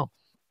damn well.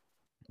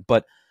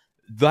 But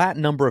that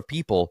number of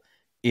people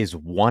is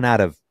 1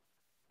 out of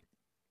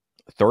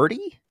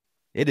 30.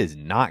 It is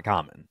not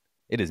common.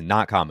 It is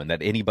not common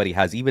that anybody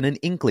has even an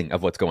inkling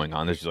of what's going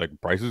on. It's just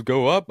like, prices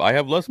go up, I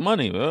have less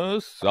money.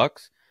 This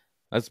sucks.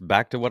 That's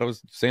back to what I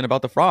was saying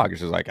about the frog.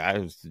 It's just like,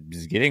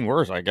 it's getting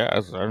worse, I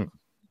guess.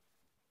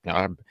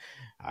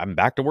 I'm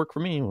back to work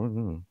for me.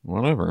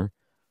 Whatever.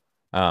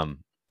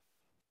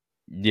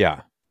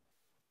 Yeah.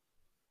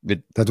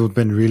 That would have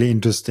been really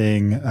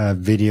interesting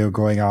video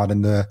going out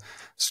in the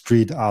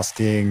street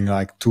asking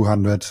like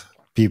 200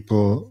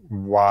 people,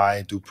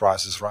 why do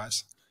prices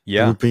rise?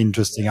 Yeah. It would be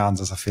interesting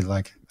answers, I feel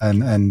like,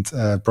 and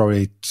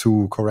probably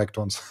 2 correct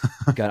ones.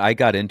 God, I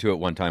got into it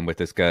one time with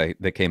this guy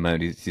that came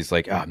out. He's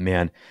like, "Oh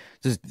man,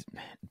 just."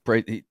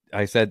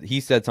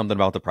 He said something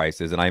about the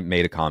prices, and I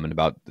made a comment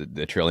about the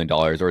 $1 trillion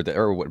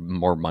or what,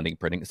 more money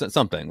printing,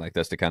 something like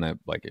this to kind of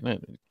like.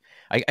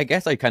 I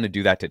guess I kind of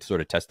do that to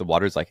sort of test the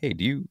waters. Like, hey,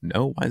 do you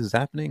know why this is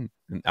happening?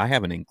 And I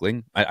have an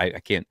inkling. I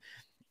can't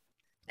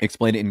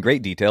explain it in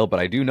great detail, but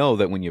I do know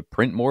that when you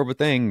print more of a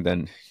thing,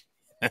 then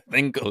that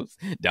thing goes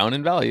down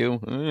in value.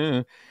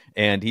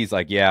 And he's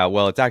like, yeah,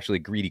 well, it's actually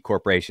greedy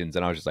corporations.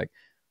 And I was just like,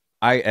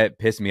 it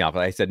pissed me off.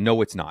 I said,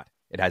 no, it's not.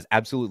 It has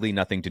absolutely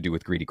nothing to do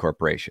with greedy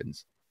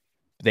corporations.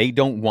 They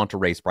don't want to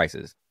raise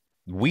prices.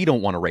 We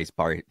don't want to raise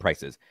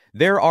prices.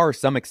 There are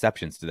some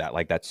exceptions to that,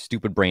 like that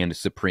stupid brand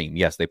Supreme.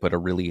 Yes, they put a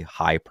really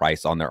high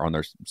price on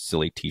their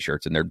silly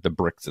T-shirts and the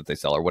bricks that they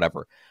sell or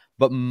whatever.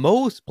 But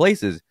most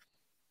places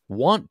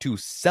want to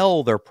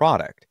sell their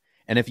product.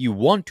 And if you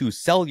want to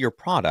sell your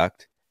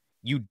product,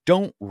 you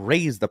don't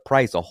raise the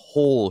price a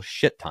whole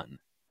shit ton.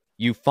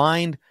 You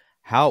find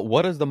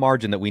what is the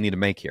margin that we need to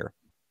make here?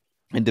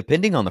 And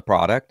depending on the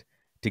product,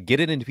 to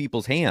get it into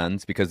people's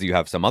hands because you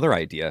have some other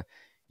idea,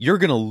 you're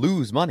going to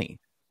lose money.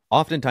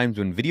 Oftentimes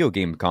when video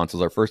game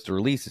consoles are first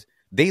released,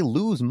 they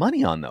lose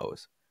money on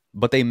those.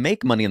 But they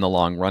make money in the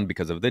long run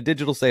because of the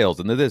digital sales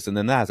and the this and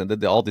then that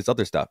and all this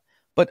other stuff.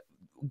 But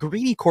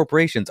greedy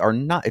corporations are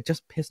not. It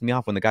just pissed me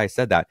off when the guy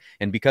said that.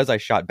 And because I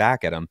shot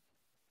back at him,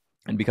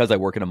 and because I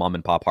work in a mom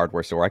and pop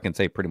hardware store, I can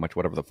say pretty much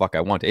whatever the fuck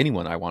I want to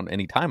anyone I want,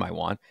 anytime I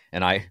want.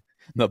 And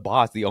the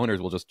boss, the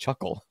owners will just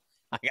chuckle.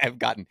 I've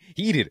gotten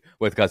heated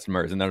with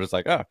customers and they're just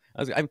like, oh,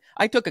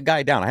 I took a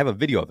guy down. I have a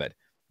video of it.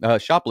 A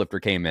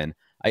shoplifter came in.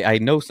 I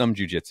know some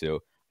jujitsu.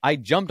 I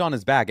jumped on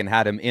his back and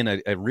had him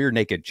in a rear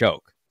naked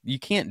choke. You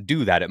can't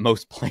do that at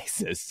most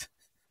places.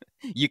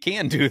 You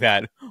can do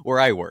that where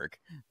I work.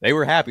 They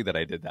were happy that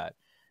I did that.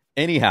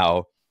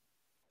 Anyhow,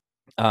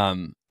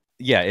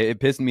 yeah, it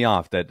pissed me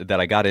off that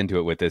I got into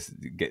it with this,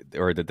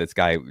 or that this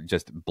guy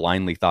just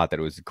blindly thought that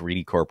it was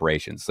greedy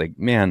corporations. Like,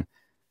 man,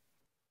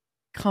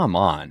 come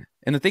on.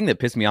 And the thing that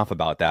pissed me off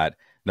about that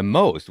the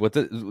most was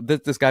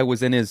that this guy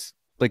was in his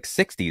like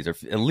 60s or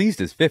at least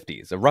his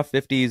 50s, a rough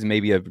 50s,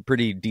 maybe a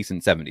pretty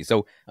decent 70s.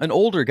 So an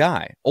older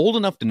guy, old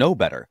enough to know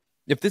better.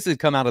 If this had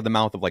come out of the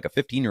mouth of like a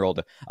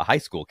 15-year-old, a high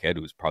school kid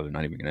who's probably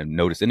not even going to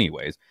notice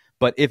anyways,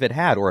 but if it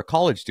had, or a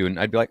college student,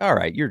 I'd be like, all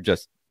right, you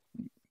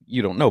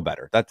don't know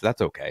better.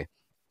 That's okay.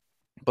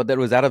 But that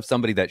was out of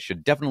somebody that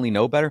should definitely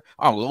know better.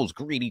 Oh, those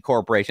greedy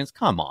corporations.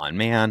 Come on,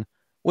 man.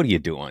 What are you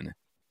doing?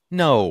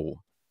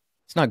 No,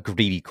 it's not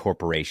greedy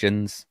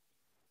corporations.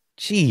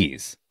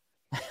 Jeez.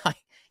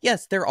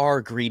 Yes, there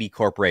are greedy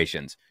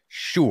corporations.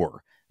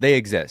 Sure, they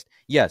exist.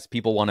 Yes,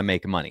 people want to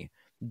make money.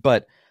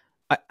 But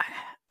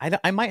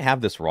I might have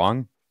this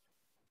wrong.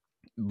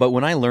 But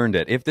when I learned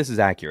it, if this is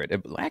accurate,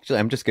 actually,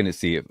 I'm just going to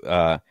see if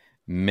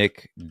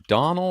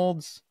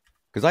McDonald's,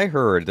 because I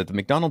heard that the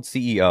McDonald's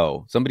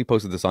CEO, somebody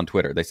posted this on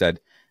Twitter. They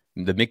said,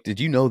 did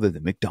you know that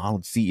the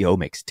McDonald's CEO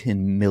makes $10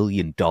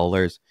 million?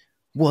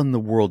 What in the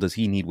world does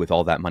he need with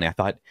all that money? I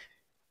thought,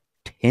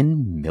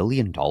 $10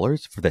 million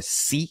for the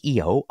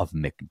CEO of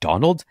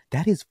McDonald's?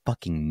 That is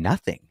fucking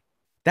nothing.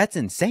 That's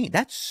insane.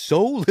 That's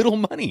so little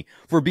money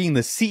for being the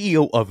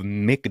CEO of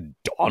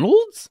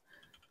McDonald's?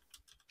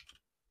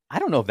 I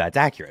don't know if that's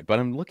accurate, but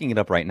I'm looking it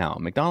up right now.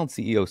 McDonald's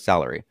CEO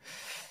salary.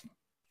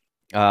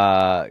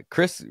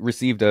 Chris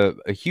received a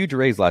huge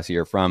raise last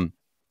year from,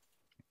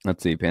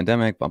 let's see,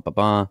 pandemic, What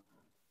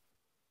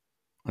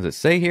does it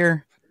say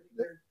here?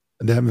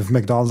 With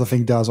McDonald's, I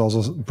think there's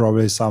also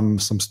probably some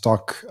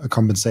stock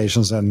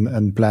compensations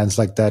and plans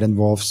like that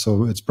involved.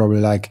 So it's probably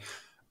like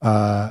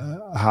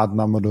a hard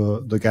number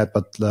to get,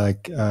 but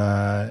like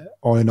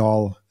all in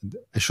all,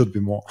 it should be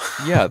more.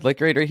 Yeah,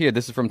 like right here.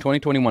 This is from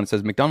 2021. It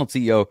says McDonald's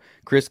CEO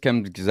Chris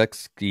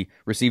Kemczewski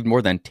received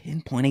more than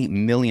 $10.8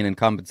 million in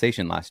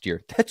compensation last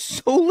year. That's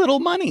so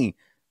little money.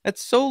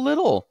 That's so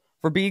little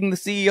for being the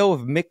CEO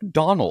of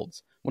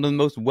McDonald's, one of the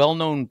most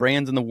well-known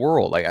brands in the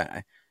world.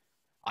 Like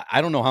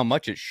I don't know how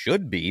much it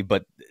should be,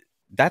 but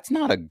that's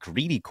not a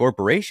greedy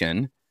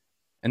corporation.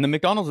 And the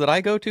McDonald's that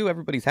I go to,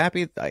 everybody's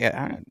happy. I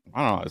don't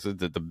know.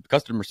 The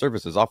customer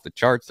service is off the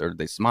charts, or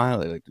they smile.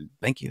 They're like,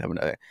 thank you.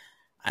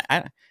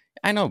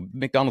 I know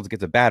McDonald's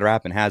gets a bad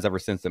rap and has ever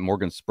since that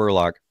Morgan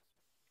Spurlock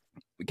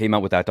came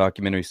out with that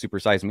documentary, Super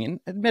Size Me. And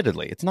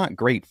admittedly, it's not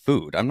great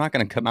food. I'm not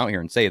going to come out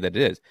here and say that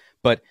it is.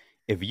 But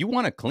if you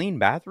want a clean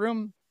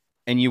bathroom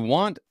and you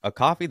want a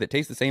coffee that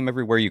tastes the same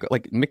everywhere you go,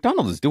 like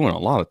McDonald's is doing a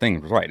lot of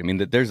things right. I mean,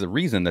 there's a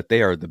reason that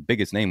they are the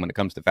biggest name when it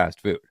comes to fast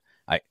food.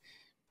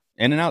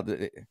 In-N-Out,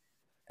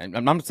 and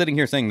I'm not sitting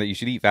here saying that you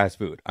should eat fast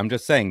food. I'm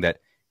just saying that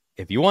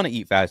if you want to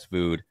eat fast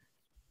food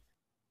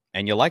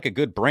and you like a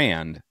good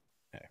brand,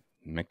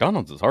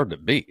 McDonald's is hard to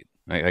beat.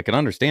 I can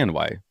understand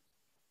why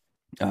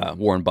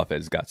Warren Buffett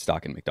has got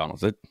stock in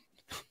McDonald's. It's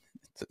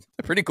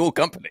a pretty cool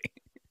company.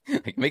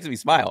 It makes me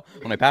smile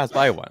when I pass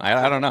by one.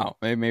 I don't know.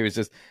 Maybe it's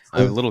just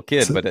a little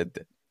kid, but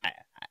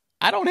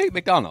I don't hate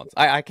McDonald's.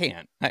 I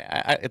can't.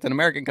 It's an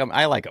American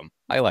company. I like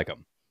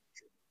them.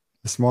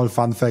 A small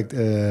fun fact,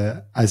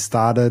 I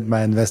started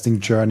my investing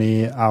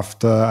journey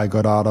after I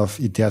got out of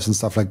ETFs and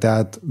stuff like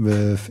that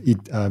with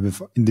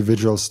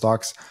individual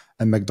stocks,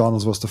 and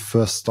McDonald's was the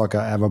first stock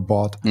I ever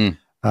bought.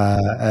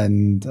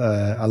 And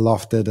I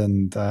loved it,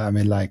 and I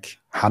mean like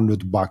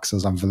 $100 or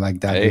something like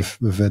that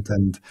with it,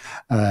 and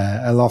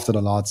I loved it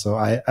a lot. So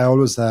I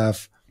always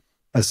have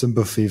a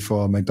sympathy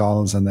for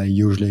McDonald's, and I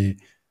usually,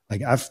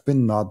 like, I've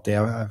been not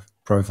there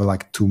probably for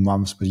like 2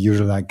 months, but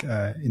usually like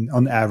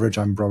on average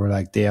I'm probably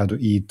like there to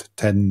eat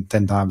 10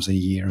 times a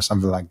year or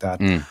something like that.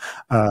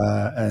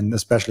 And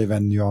especially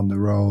when you're on the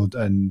road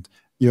and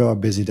you're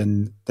busy,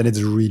 then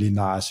it's really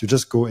nice. You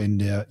just go in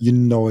there, you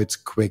know it's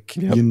quick,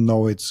 you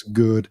know it's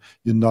good,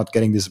 you're not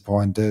getting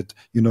disappointed,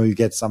 you know you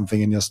get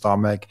something in your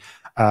stomach,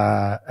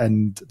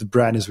 and the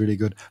brand is really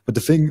good. But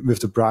the thing with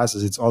the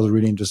prices, it's also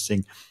really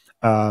interesting.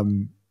 I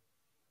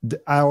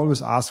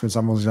always ask when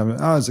someone's like,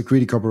 oh, it's a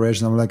greedy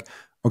corporation. I'm like,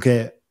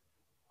 okay,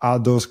 are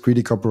those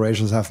greedy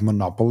corporations have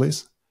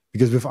monopolies?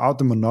 Because without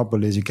the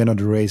monopolies, you cannot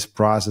raise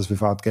prices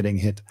without getting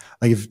hit.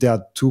 Like if there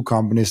are two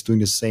companies doing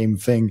the same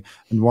thing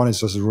and one is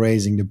just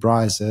raising the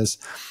prices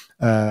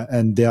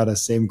and they are the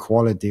same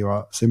quality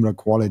or similar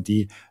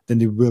quality, then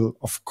they will,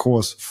 of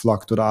course,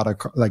 flock to the other.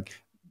 Like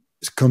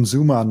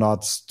consumers are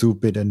not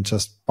stupid and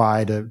just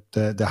buy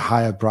the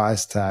higher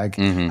price tag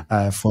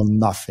for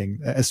nothing,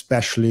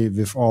 especially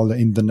with all the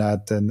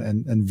internet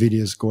and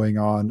videos going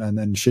on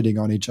and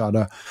shitting on each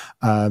other.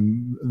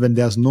 When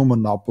there's no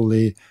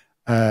monopoly,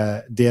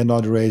 they are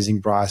not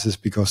raising prices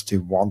because they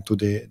want to.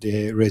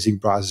 They're raising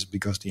prices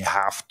because they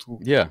have to.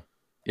 Yeah,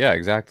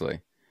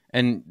 exactly.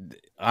 And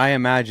I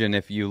imagine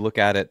if you look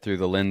at it through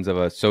the lens of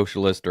a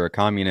socialist or a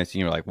communist, and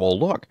you're like, well,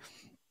 look,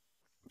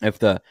 if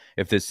the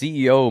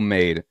CEO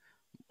made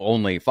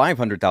only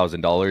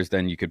 $500,000,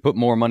 then you could put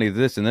more money to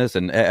this and this,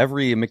 and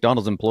every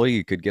McDonald's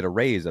employee could get a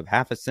raise of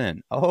 50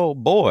 cents. Oh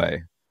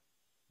boy,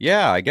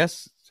 yeah, I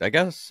guess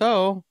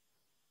so.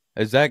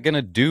 Is that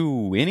gonna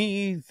do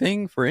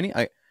anything for any?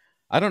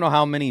 I don't know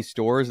how many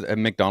stores,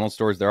 McDonald's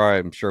stores there are.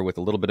 I'm sure with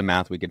a little bit of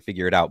math we could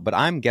figure it out. But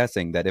I'm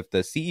guessing that if the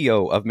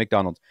CEO of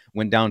McDonald's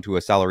went down to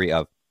a salary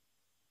of,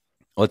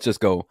 let's just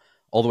go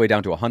all the way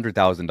down to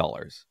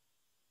 $100,000,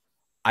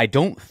 I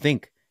don't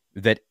think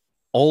that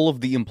all of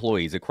the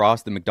employees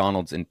across the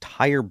McDonald's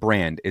entire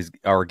brand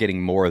are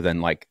getting more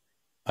than like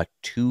a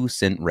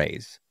 2-cent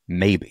raise.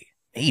 Maybe.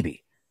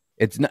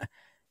 It's not.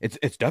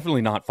 It's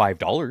definitely not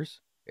 $5.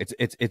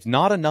 It's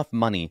not enough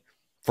money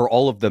for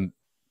all of the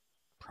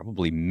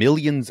probably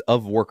millions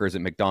of workers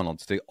at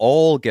McDonald's to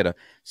all get a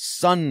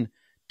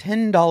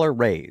 $10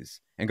 raise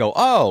and go,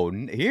 oh,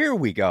 here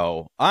we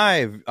go.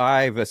 I've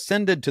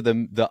ascended to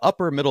the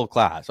upper middle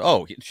class.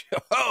 Oh,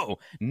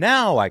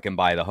 now I can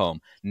buy the home.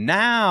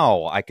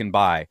 Now I can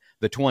buy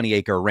the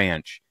 20-acre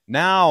ranch.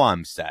 Now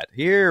I'm set.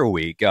 Here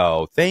we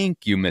go.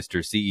 Thank you,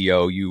 Mr.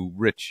 CEO, you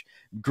rich,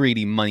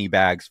 greedy money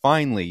bags.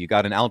 Finally, you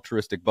got an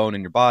altruistic bone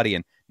in your body,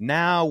 and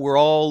now we're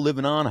all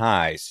living on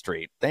High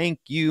Street.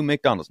 Thank you,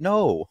 McDonald's.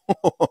 No.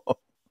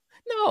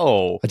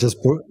 No. I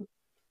just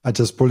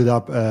pulled it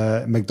up.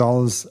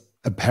 McDonald's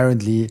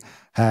apparently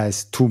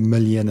has 2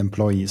 million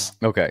employees.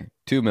 Okay,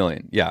 2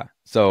 million. Yeah.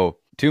 So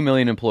 2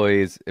 million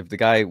employees. If the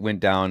guy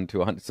went down to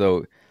 100,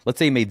 so let's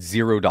say he made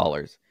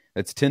 $0.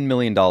 That's $10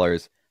 million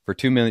for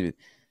 2 million.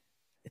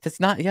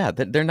 That's not,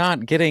 they're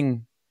not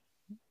getting.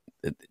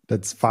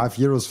 That's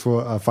 €5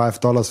 for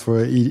 $5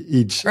 for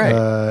each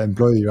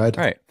employee, right?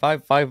 Right.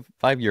 €5,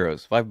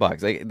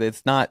 $5.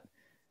 It's not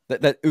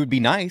that it would be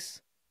nice,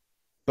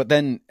 but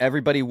then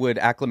everybody would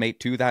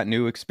acclimate to that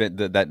new expense,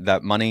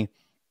 that money.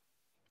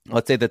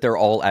 Let's say that they're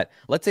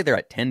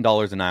at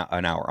 $10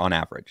 an hour on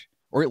average,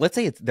 or let's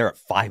say they're at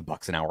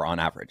 $5 an hour on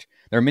average.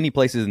 There are many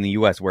places in the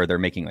U.S. where they're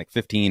making like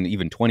 $15,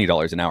 even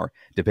 $20 an hour,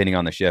 depending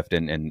on the shift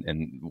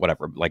and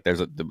whatever. Like there's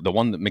the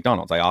one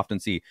McDonald's I often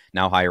see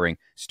now hiring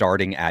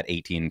starting at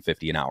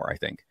 $18.50 an hour. I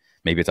think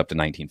maybe it's up to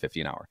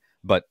 $19.50 an hour.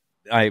 But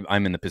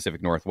I'm in the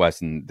Pacific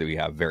Northwest and we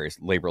have various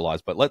labor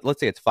laws. But let's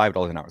say it's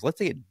 $5 an hour. Let's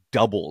say it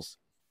doubles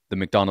the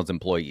McDonald's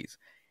employees.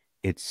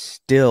 It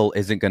still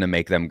isn't going to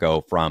make them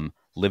go from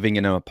living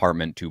in an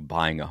apartment to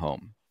buying a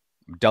home.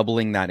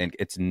 Doubling that,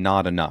 it's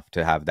not enough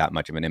to have that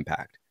much of an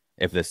impact.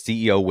 If the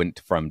CEO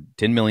went from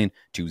 10 million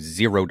to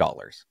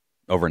 $0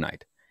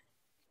 overnight,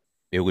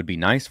 it would be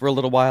nice for a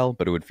little while,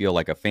 but it would feel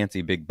like a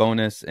fancy big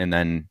bonus. And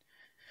then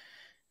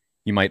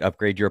you might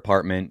upgrade your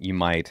apartment. You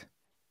might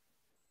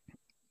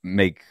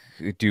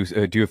do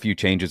a few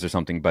changes or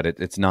something, but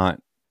it's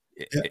not.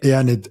 Yeah,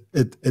 and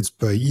it's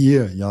per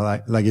year. You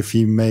know, like if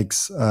he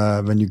makes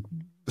when you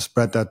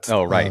spread that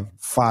right.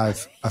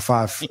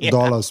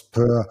 $5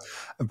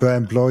 per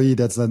employee,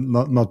 that's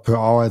not per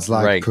hour. It's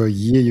like right. per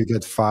year you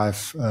get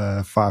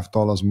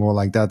 $5 more.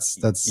 Like that's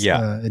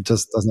it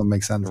just does not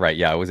make sense. Right.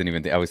 Yeah. I wasn't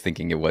even. I was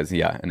thinking it was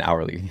an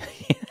hourly.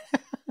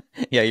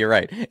 Yeah, you're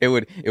right. It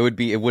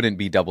wouldn't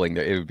be doubling.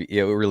 It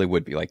really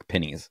would be like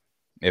pennies.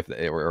 If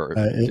it were,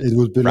 it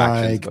would be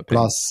like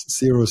plus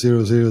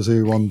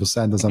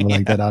 0.0001% or something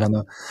like that. I don't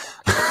know.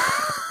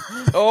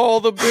 Oh,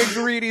 the big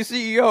greedy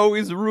CEO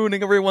is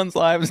ruining everyone's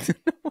lives.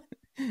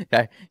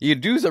 You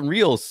do some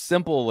real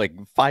simple, like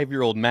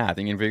 5-year-old math,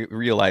 and you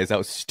realize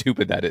how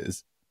stupid that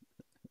is.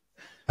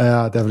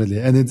 Yeah, definitely,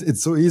 and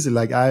it's so easy.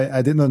 Like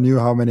I did not knew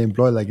how many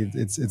employees. Like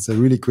it's a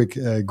really quick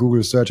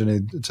Google search, and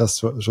it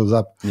just shows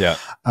up. Yeah.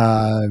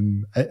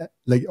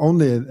 Like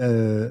only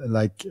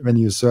like when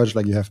you search,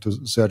 like you have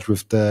to search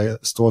with the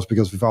stores,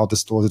 because without the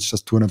stores it's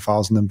just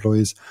 200,000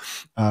 employees,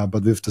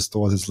 but with the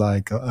stores it's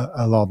like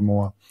a lot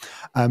more.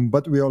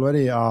 But we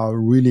already are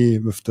really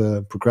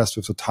progressed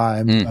with the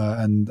time,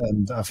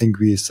 and I think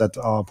we set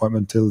our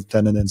appointment till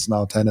 10, and it's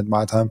now 10 at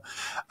my time.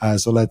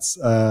 So let's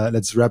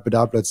wrap it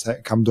up. Let's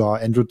come to our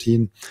end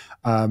routine.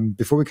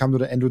 Before we come to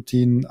the end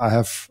routine, I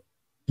have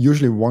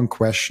usually one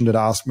question that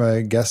I ask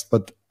my guest,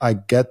 but I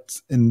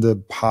get in the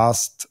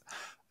past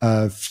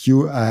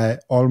few, I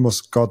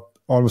almost got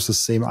almost the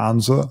same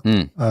answer,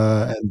 and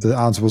the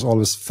answer was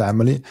always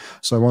family.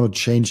 So I want to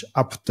change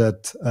up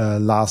that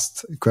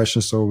last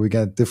question so we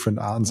get different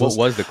answers. What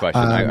was the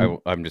question?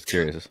 I'm just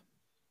curious.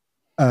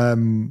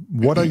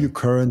 What are you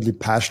currently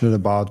passionate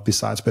about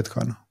besides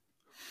Bitcoin?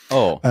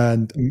 Oh,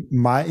 and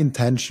my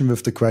intention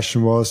with the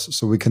question was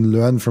so we can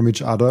learn from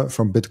each other,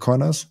 from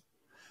Bitcoiners,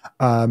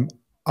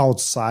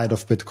 outside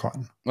of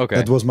Bitcoin. Okay,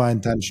 that was my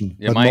intention.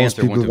 Yeah, but my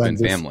answer wouldn't have been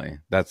family.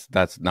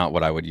 That's not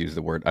what I would use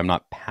the word. I'm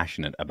not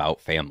passionate about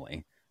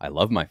family. I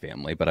love my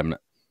family, but I'm not.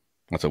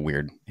 That's a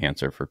weird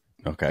answer for.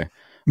 Okay,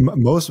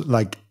 most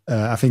like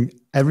I think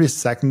every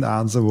second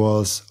answer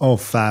was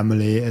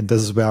family, and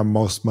this is where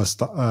most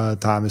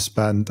time is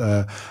spent.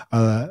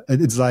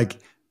 It's like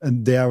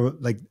they're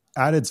like.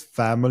 Either it's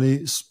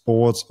family,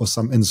 sports, or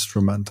some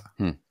instrument.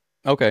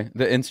 Okay,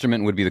 the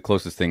instrument would be the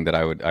closest thing that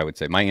I would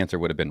say. My answer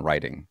would have been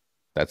writing.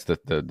 That's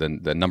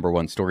the number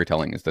one.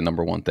 Storytelling is the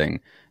number one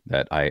thing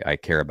that I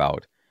care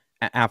about.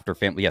 After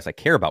family, yes, I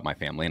care about my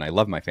family and I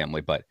love my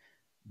family, but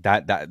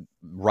that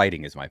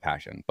writing is my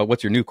passion. But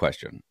what's your new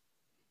question?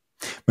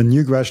 My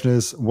new question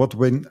is what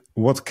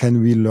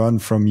can we learn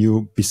from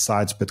you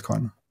besides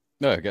Bitcoin?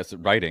 No, I guess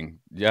writing.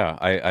 Yeah,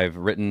 I've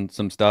written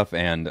some stuff,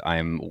 and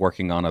I'm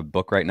working on a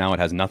book right now. It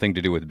has nothing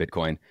to do with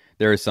Bitcoin.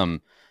 There is a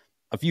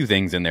few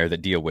things in there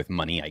that deal with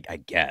money, I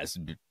guess,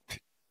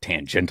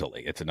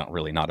 tangentially. It's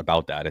not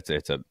about that.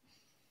 It's a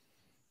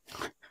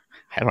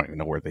I don't even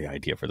know where the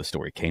idea for the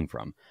story came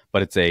from,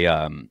 but it's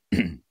a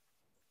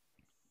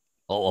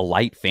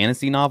light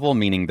fantasy novel,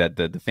 meaning that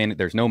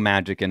there's no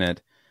magic in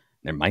it.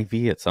 There might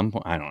be at some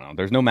point. I don't know.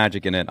 There's no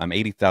magic in it. I'm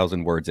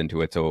 80,000 words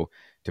into it, so.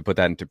 To put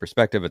that into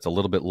perspective, it's a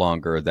little bit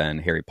longer than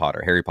Harry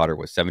Potter. Harry Potter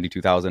was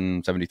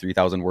 73,000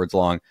 words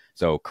long.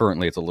 So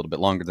currently it's a little bit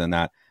longer than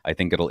that. I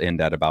think it'll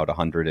end at about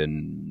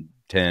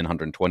 110,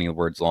 120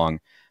 words long.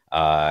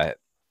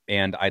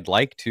 And I'd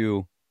like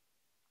to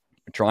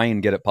try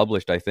and get it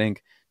published. I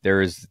think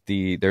there's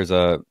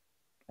a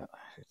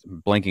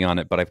blanking on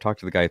it, but I've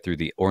talked to the guy through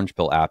the Orange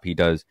Pill app. He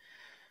does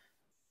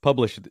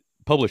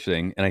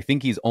publishing, and I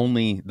think he's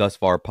only thus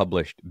far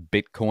published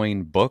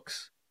Bitcoin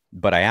books.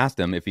 But I asked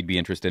him if he'd be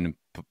interested in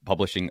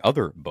publishing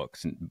other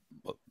books,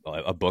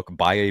 a book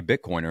by a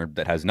Bitcoiner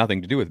that has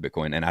nothing to do with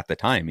Bitcoin. And at the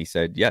time, he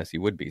said yes, he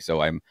would be.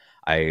 So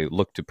I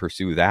look to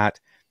pursue that.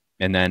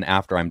 And then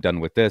after I'm done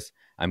with this,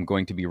 I'm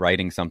going to be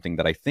writing something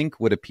that I think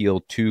would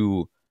appeal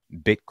to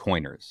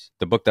Bitcoiners.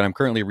 The book that I'm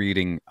currently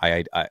reading,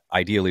 I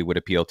ideally would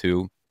appeal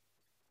to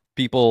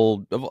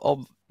people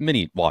of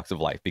many walks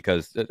of life,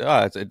 because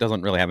it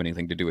doesn't really have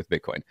anything to do with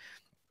Bitcoin.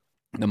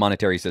 The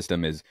monetary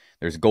system is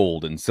there's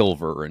gold and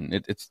silver, and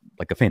it's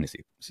like a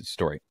fantasy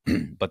story.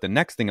 But the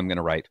next thing I'm going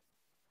to write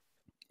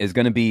is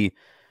going to be,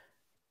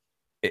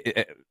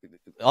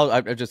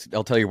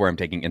 I'll tell you where I'm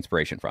taking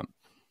inspiration from.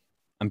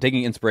 I'm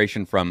taking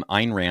inspiration from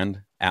Ayn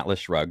Rand, Atlas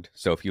Shrugged.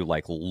 So if you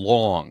like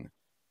long,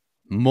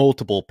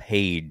 multiple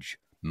page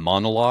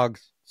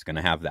monologues, it's going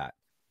to have that.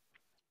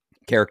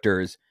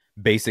 Characters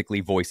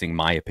basically voicing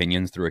my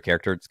opinions through a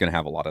character, it's going to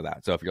have a lot of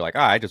that. So if you're like,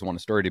 I just want a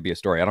story to be a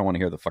story, I don't want to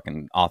hear the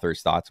fucking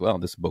author's thoughts, well,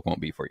 this book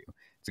won't be for you.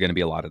 It's going to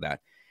be a lot of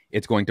that.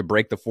 It's going to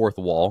break the fourth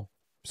wall.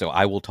 So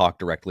I will talk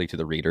directly to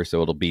the reader.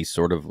 So it'll be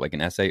sort of like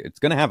an essay. It's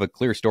going to have a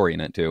clear story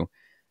in it too.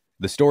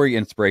 The story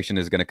inspiration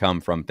is going to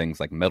come from things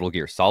like Metal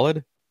Gear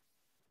Solid,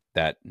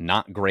 that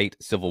not great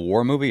Civil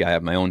War movie. I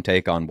have my own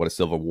take on what a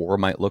Civil War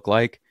might look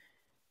like.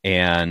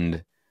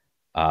 And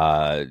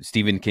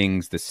Stephen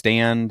King's The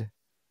Stand,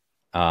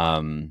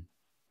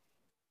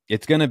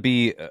 It's going to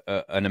be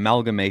an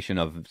amalgamation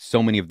of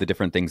so many of the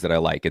different things that I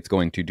like. It's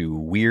going to do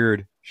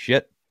weird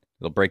shit.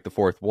 It'll break the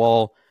fourth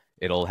wall.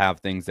 It'll have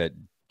things that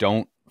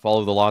don't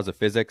follow the laws of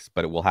physics,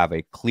 but it will have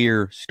a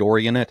clear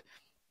story in it.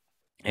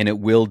 And it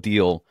will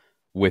deal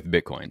with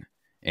Bitcoin.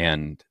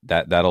 And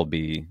that'll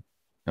be,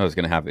 I was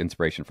going to have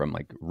inspiration from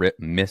like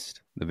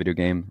Myst, the video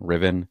game,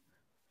 Riven.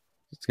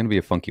 It's going to be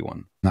a funky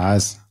one.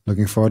 Nice.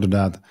 Looking forward to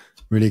that.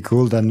 Really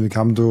cool. Then we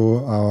come to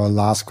our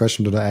last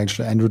question, to the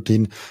actual end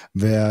routine,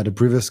 where the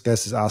previous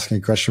guest is asking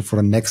a question for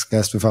the next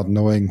guest without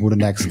knowing who the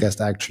next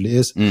guest actually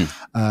is.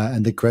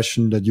 And the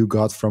question that you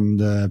got from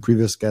the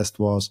previous guest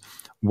was,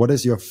 what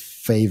is your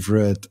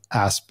favorite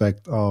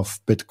aspect of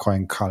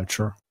Bitcoin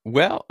culture?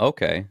 Well,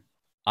 okay.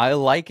 I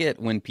like it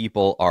when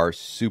people are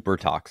super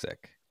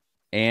toxic.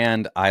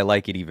 And I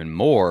like it even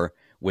more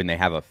when they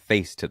have a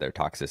face to their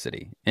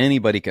toxicity.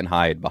 Anybody can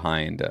hide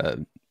behind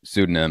a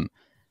pseudonym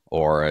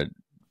or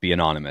be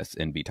anonymous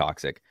and be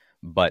toxic.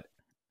 But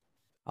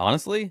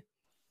honestly,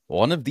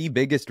 one of the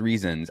biggest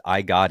reasons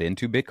I got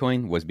into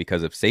Bitcoin was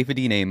because of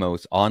Saifedean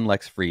Amos on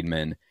Lex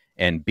Fridman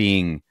and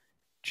being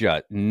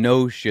just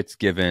no shits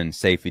given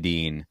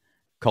Saifedean,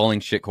 calling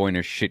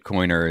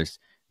shitcoiners,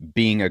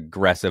 being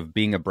aggressive,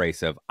 being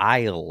abrasive.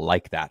 I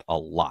like that a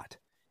lot.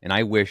 And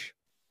I wish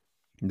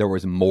there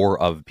was more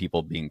of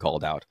people being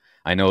called out.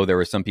 I know there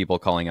were some people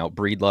calling out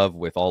Breedlove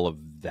with all of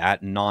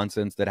that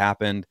nonsense that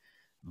happened,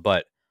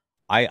 but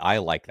I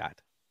like that.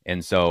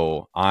 And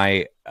so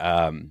that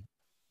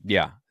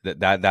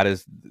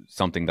is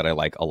something that I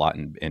like a lot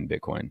in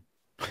Bitcoin.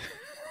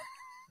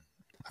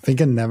 I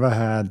think I never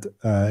had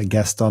a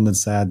guest on that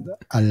said,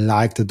 I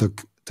like the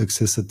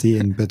toxicity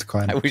in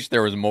Bitcoin. I wish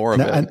there was more of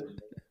it.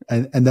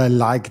 And I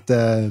like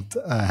that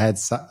I had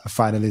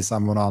finally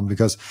someone on,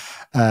 because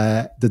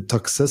the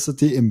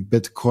toxicity in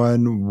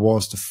Bitcoin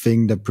was the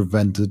thing that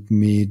prevented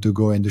me to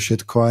go into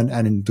shitcoin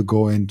and to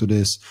go into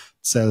this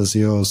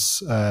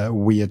Celsius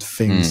weird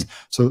things.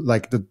 So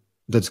like the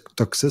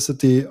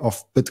toxicity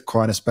of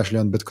Bitcoin, especially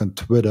on Bitcoin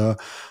Twitter,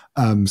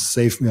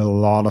 saved me a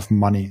lot of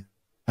money.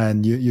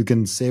 And you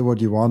can say what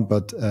you want,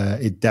 but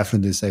it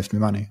definitely saved me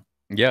money.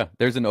 Yeah,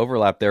 there's an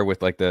overlap there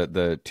with like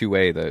the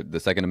 2A, the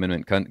Second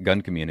Amendment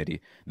gun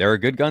community. There are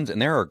good guns and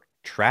there are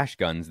trash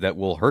guns that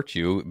will hurt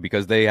you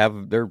because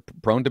they're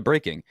prone to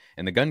breaking.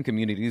 And the gun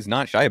community is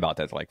not shy about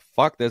that. It's like,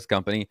 fuck this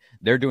company.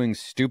 They're doing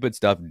stupid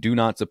stuff. Do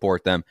not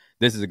support them.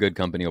 This is a good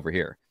company over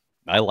here.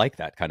 I like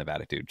that kind of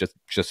attitude.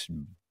 Just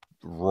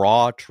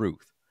raw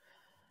truth.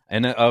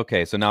 And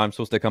okay, so now I'm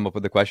supposed to come up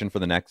with a question for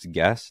the next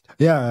guest.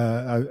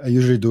 Yeah, I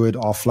usually do it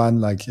offline.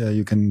 Like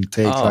you can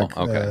take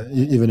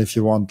even if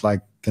you want,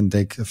 like can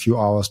take a few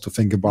hours to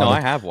think about it. No, I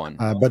have one.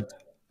 But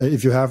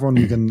if you have one,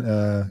 you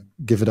can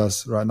give it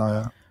us right now.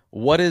 Yeah.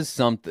 What is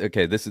something?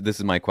 Okay, this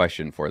is my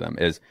question for them.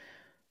 Is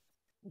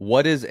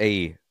what is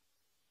a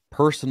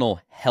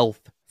personal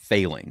health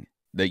failing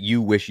that you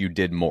wish you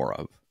did more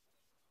of?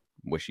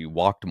 Wish you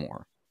walked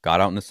more, got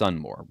out in the sun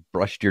more,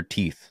 brushed your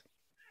teeth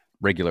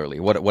regularly,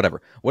 whatever.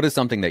 What is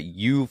something that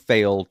you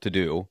fail to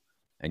do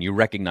and you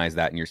recognize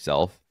that in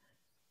yourself?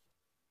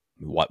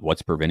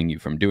 What's preventing you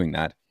from doing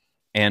that?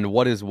 And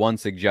what is one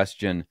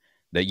suggestion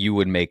that you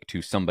would make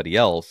to somebody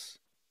else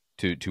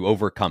to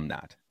overcome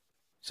that?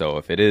 So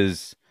if it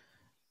is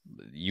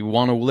you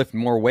want to lift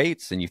more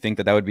weights and you think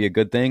that would be a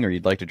good thing, or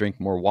you'd like to drink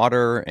more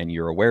water and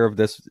you're aware of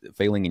this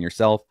failing in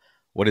yourself,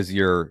 what is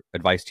your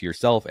advice to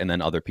yourself and then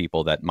other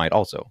people that might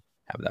also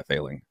have that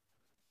failing?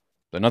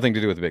 But nothing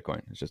to do with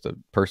Bitcoin. It's just a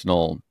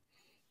personal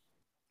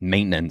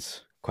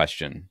maintenance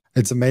question.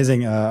 It's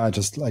amazing. I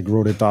just like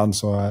wrote it down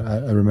so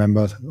I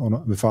remembered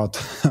without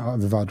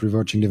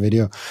rewatching the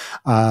video.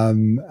 I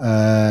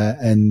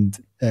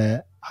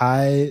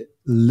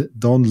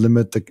don't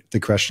limit the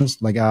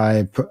questions. Like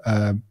I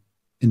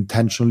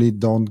intentionally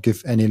don't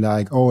give any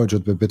like, oh, it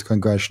should be a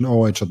Bitcoin question.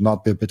 Oh, it should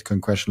not be a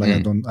Bitcoin question. Like I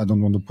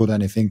don't want to put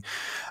anything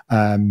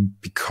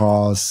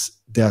because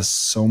there's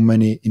so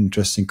many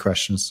interesting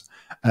questions.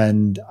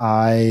 And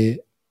I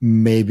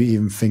maybe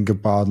even think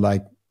about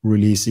like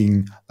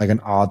releasing like an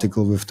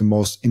article with the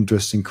most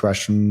interesting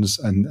questions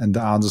and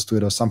the answers to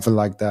it or something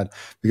like that,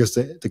 because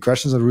the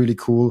questions are really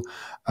cool.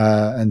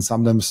 And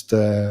sometimes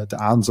the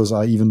answers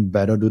are even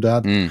better to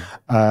that.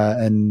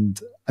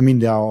 And I mean,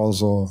 there are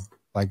also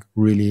like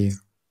really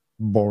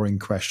boring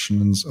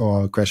questions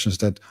or questions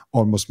that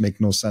almost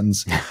make no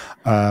sense.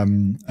 But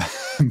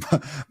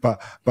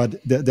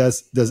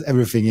there's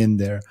everything in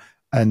there.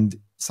 And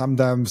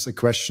sometimes a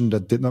question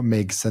that did not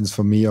make sense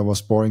for me or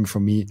was boring for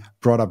me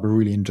brought up a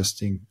really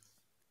interesting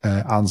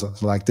answer.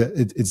 So like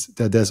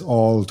there's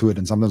all to it.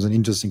 And sometimes an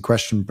interesting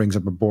question brings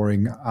up a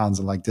boring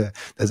answer. Like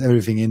there's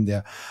everything in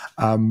there.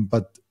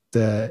 But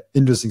the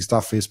interesting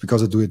stuff is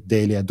because I do it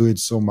daily, I do it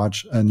so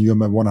much, and you're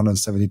my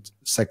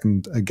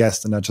 172nd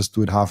guest, and I just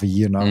do it half a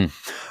year now.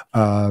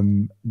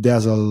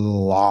 There's a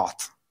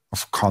lot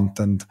of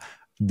content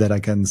that I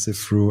can sift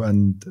through.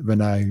 And when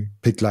I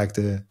pick like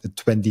the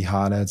 20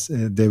 highlights,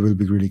 they will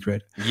be really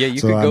great. Yeah, you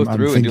could go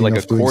through and do like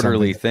a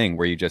quarterly thing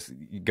where you just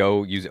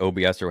go use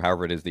OBS or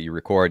however it is that you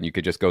record, and you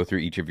could just go through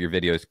each of your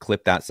videos,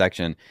 clip that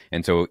section.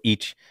 And so you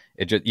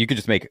could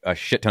just make a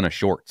shit ton of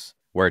shorts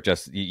where it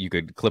just, you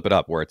could clip it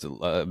up where it's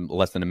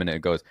less than a minute.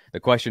 It goes, the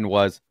question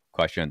was,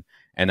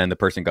 and then the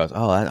person goes,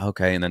 oh,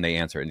 okay. And then they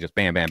answer it and just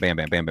bam, bam, bam,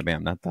 bam, bam,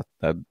 bam, bam.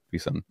 That'd be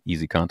some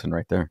easy content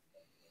right there.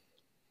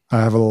 I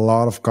have a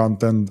lot of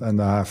content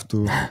and I have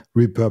to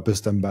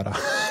repurpose them better.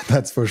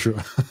 That's for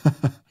sure.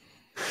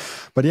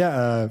 But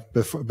yeah,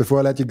 before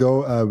I let you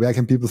go, where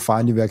can people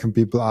find you? Where can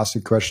people ask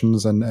you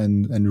questions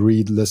and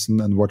read, listen,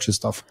 and watch your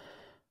stuff?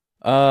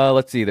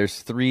 Let's see.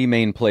 There's 3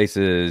 main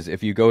places.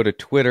 If you go to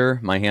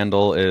Twitter, my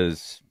handle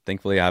is,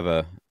 thankfully I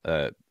have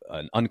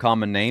an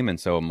uncommon name, and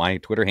so my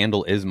Twitter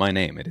handle is my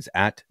name. It is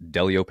at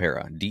Delio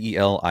Pera,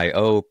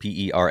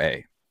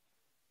 DELIOPERA.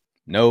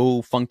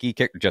 No funky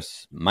kick,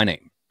 just my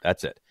name.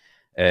 That's it.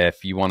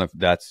 If you want to,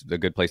 that's a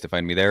good place to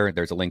find me there.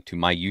 There's a link to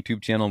my YouTube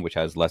channel, which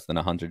has less than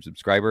 100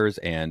 subscribers,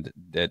 and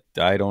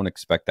I don't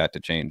expect that to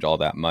change all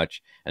that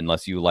much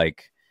unless you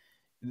like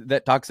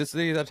that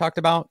toxicity that I talked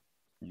about.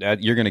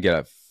 You're going to get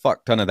a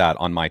fuck ton of that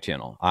on my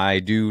channel. I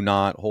do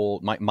not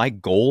hold, my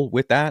goal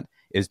with that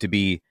is to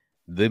be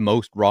the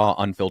most raw,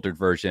 unfiltered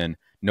version,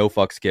 no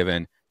fucks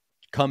given.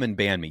 Come and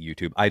ban me,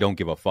 YouTube. I don't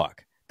give a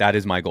fuck. That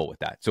is my goal with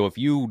that. So if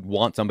you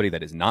want somebody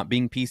that is not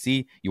being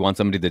PC, you want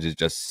somebody that is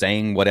just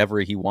saying whatever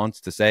he wants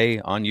to say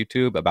on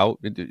YouTube about,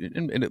 and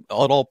it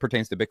all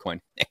pertains to Bitcoin.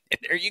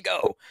 There you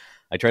go.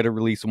 I try to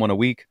release one a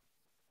week.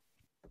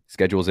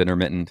 Schedule's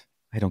intermittent.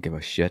 I don't give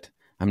a shit.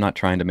 I'm not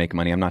trying to make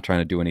money. I'm not trying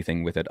to do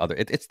anything with it.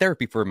 It's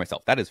therapy for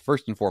myself. That is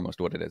first and foremost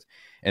what it is.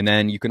 And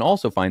then you can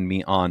also find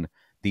me on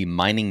the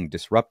Mining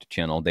Disrupt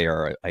channel. They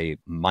are a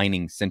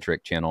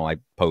mining-centric channel. I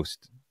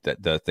post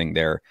the thing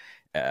there.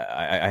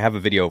 I have a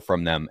video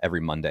from them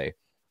every Monday,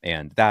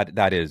 and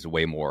that is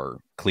way more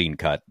clean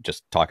cut,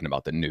 just talking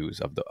about the news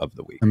of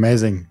the week.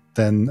 Amazing.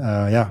 Then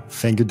yeah,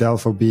 thank you, Del,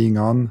 for being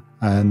on,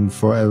 and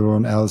for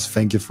everyone else,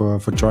 thank you for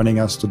joining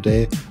us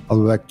today.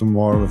 I'll be back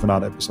tomorrow with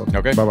another episode.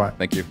 Okay, bye bye.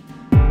 Thank you.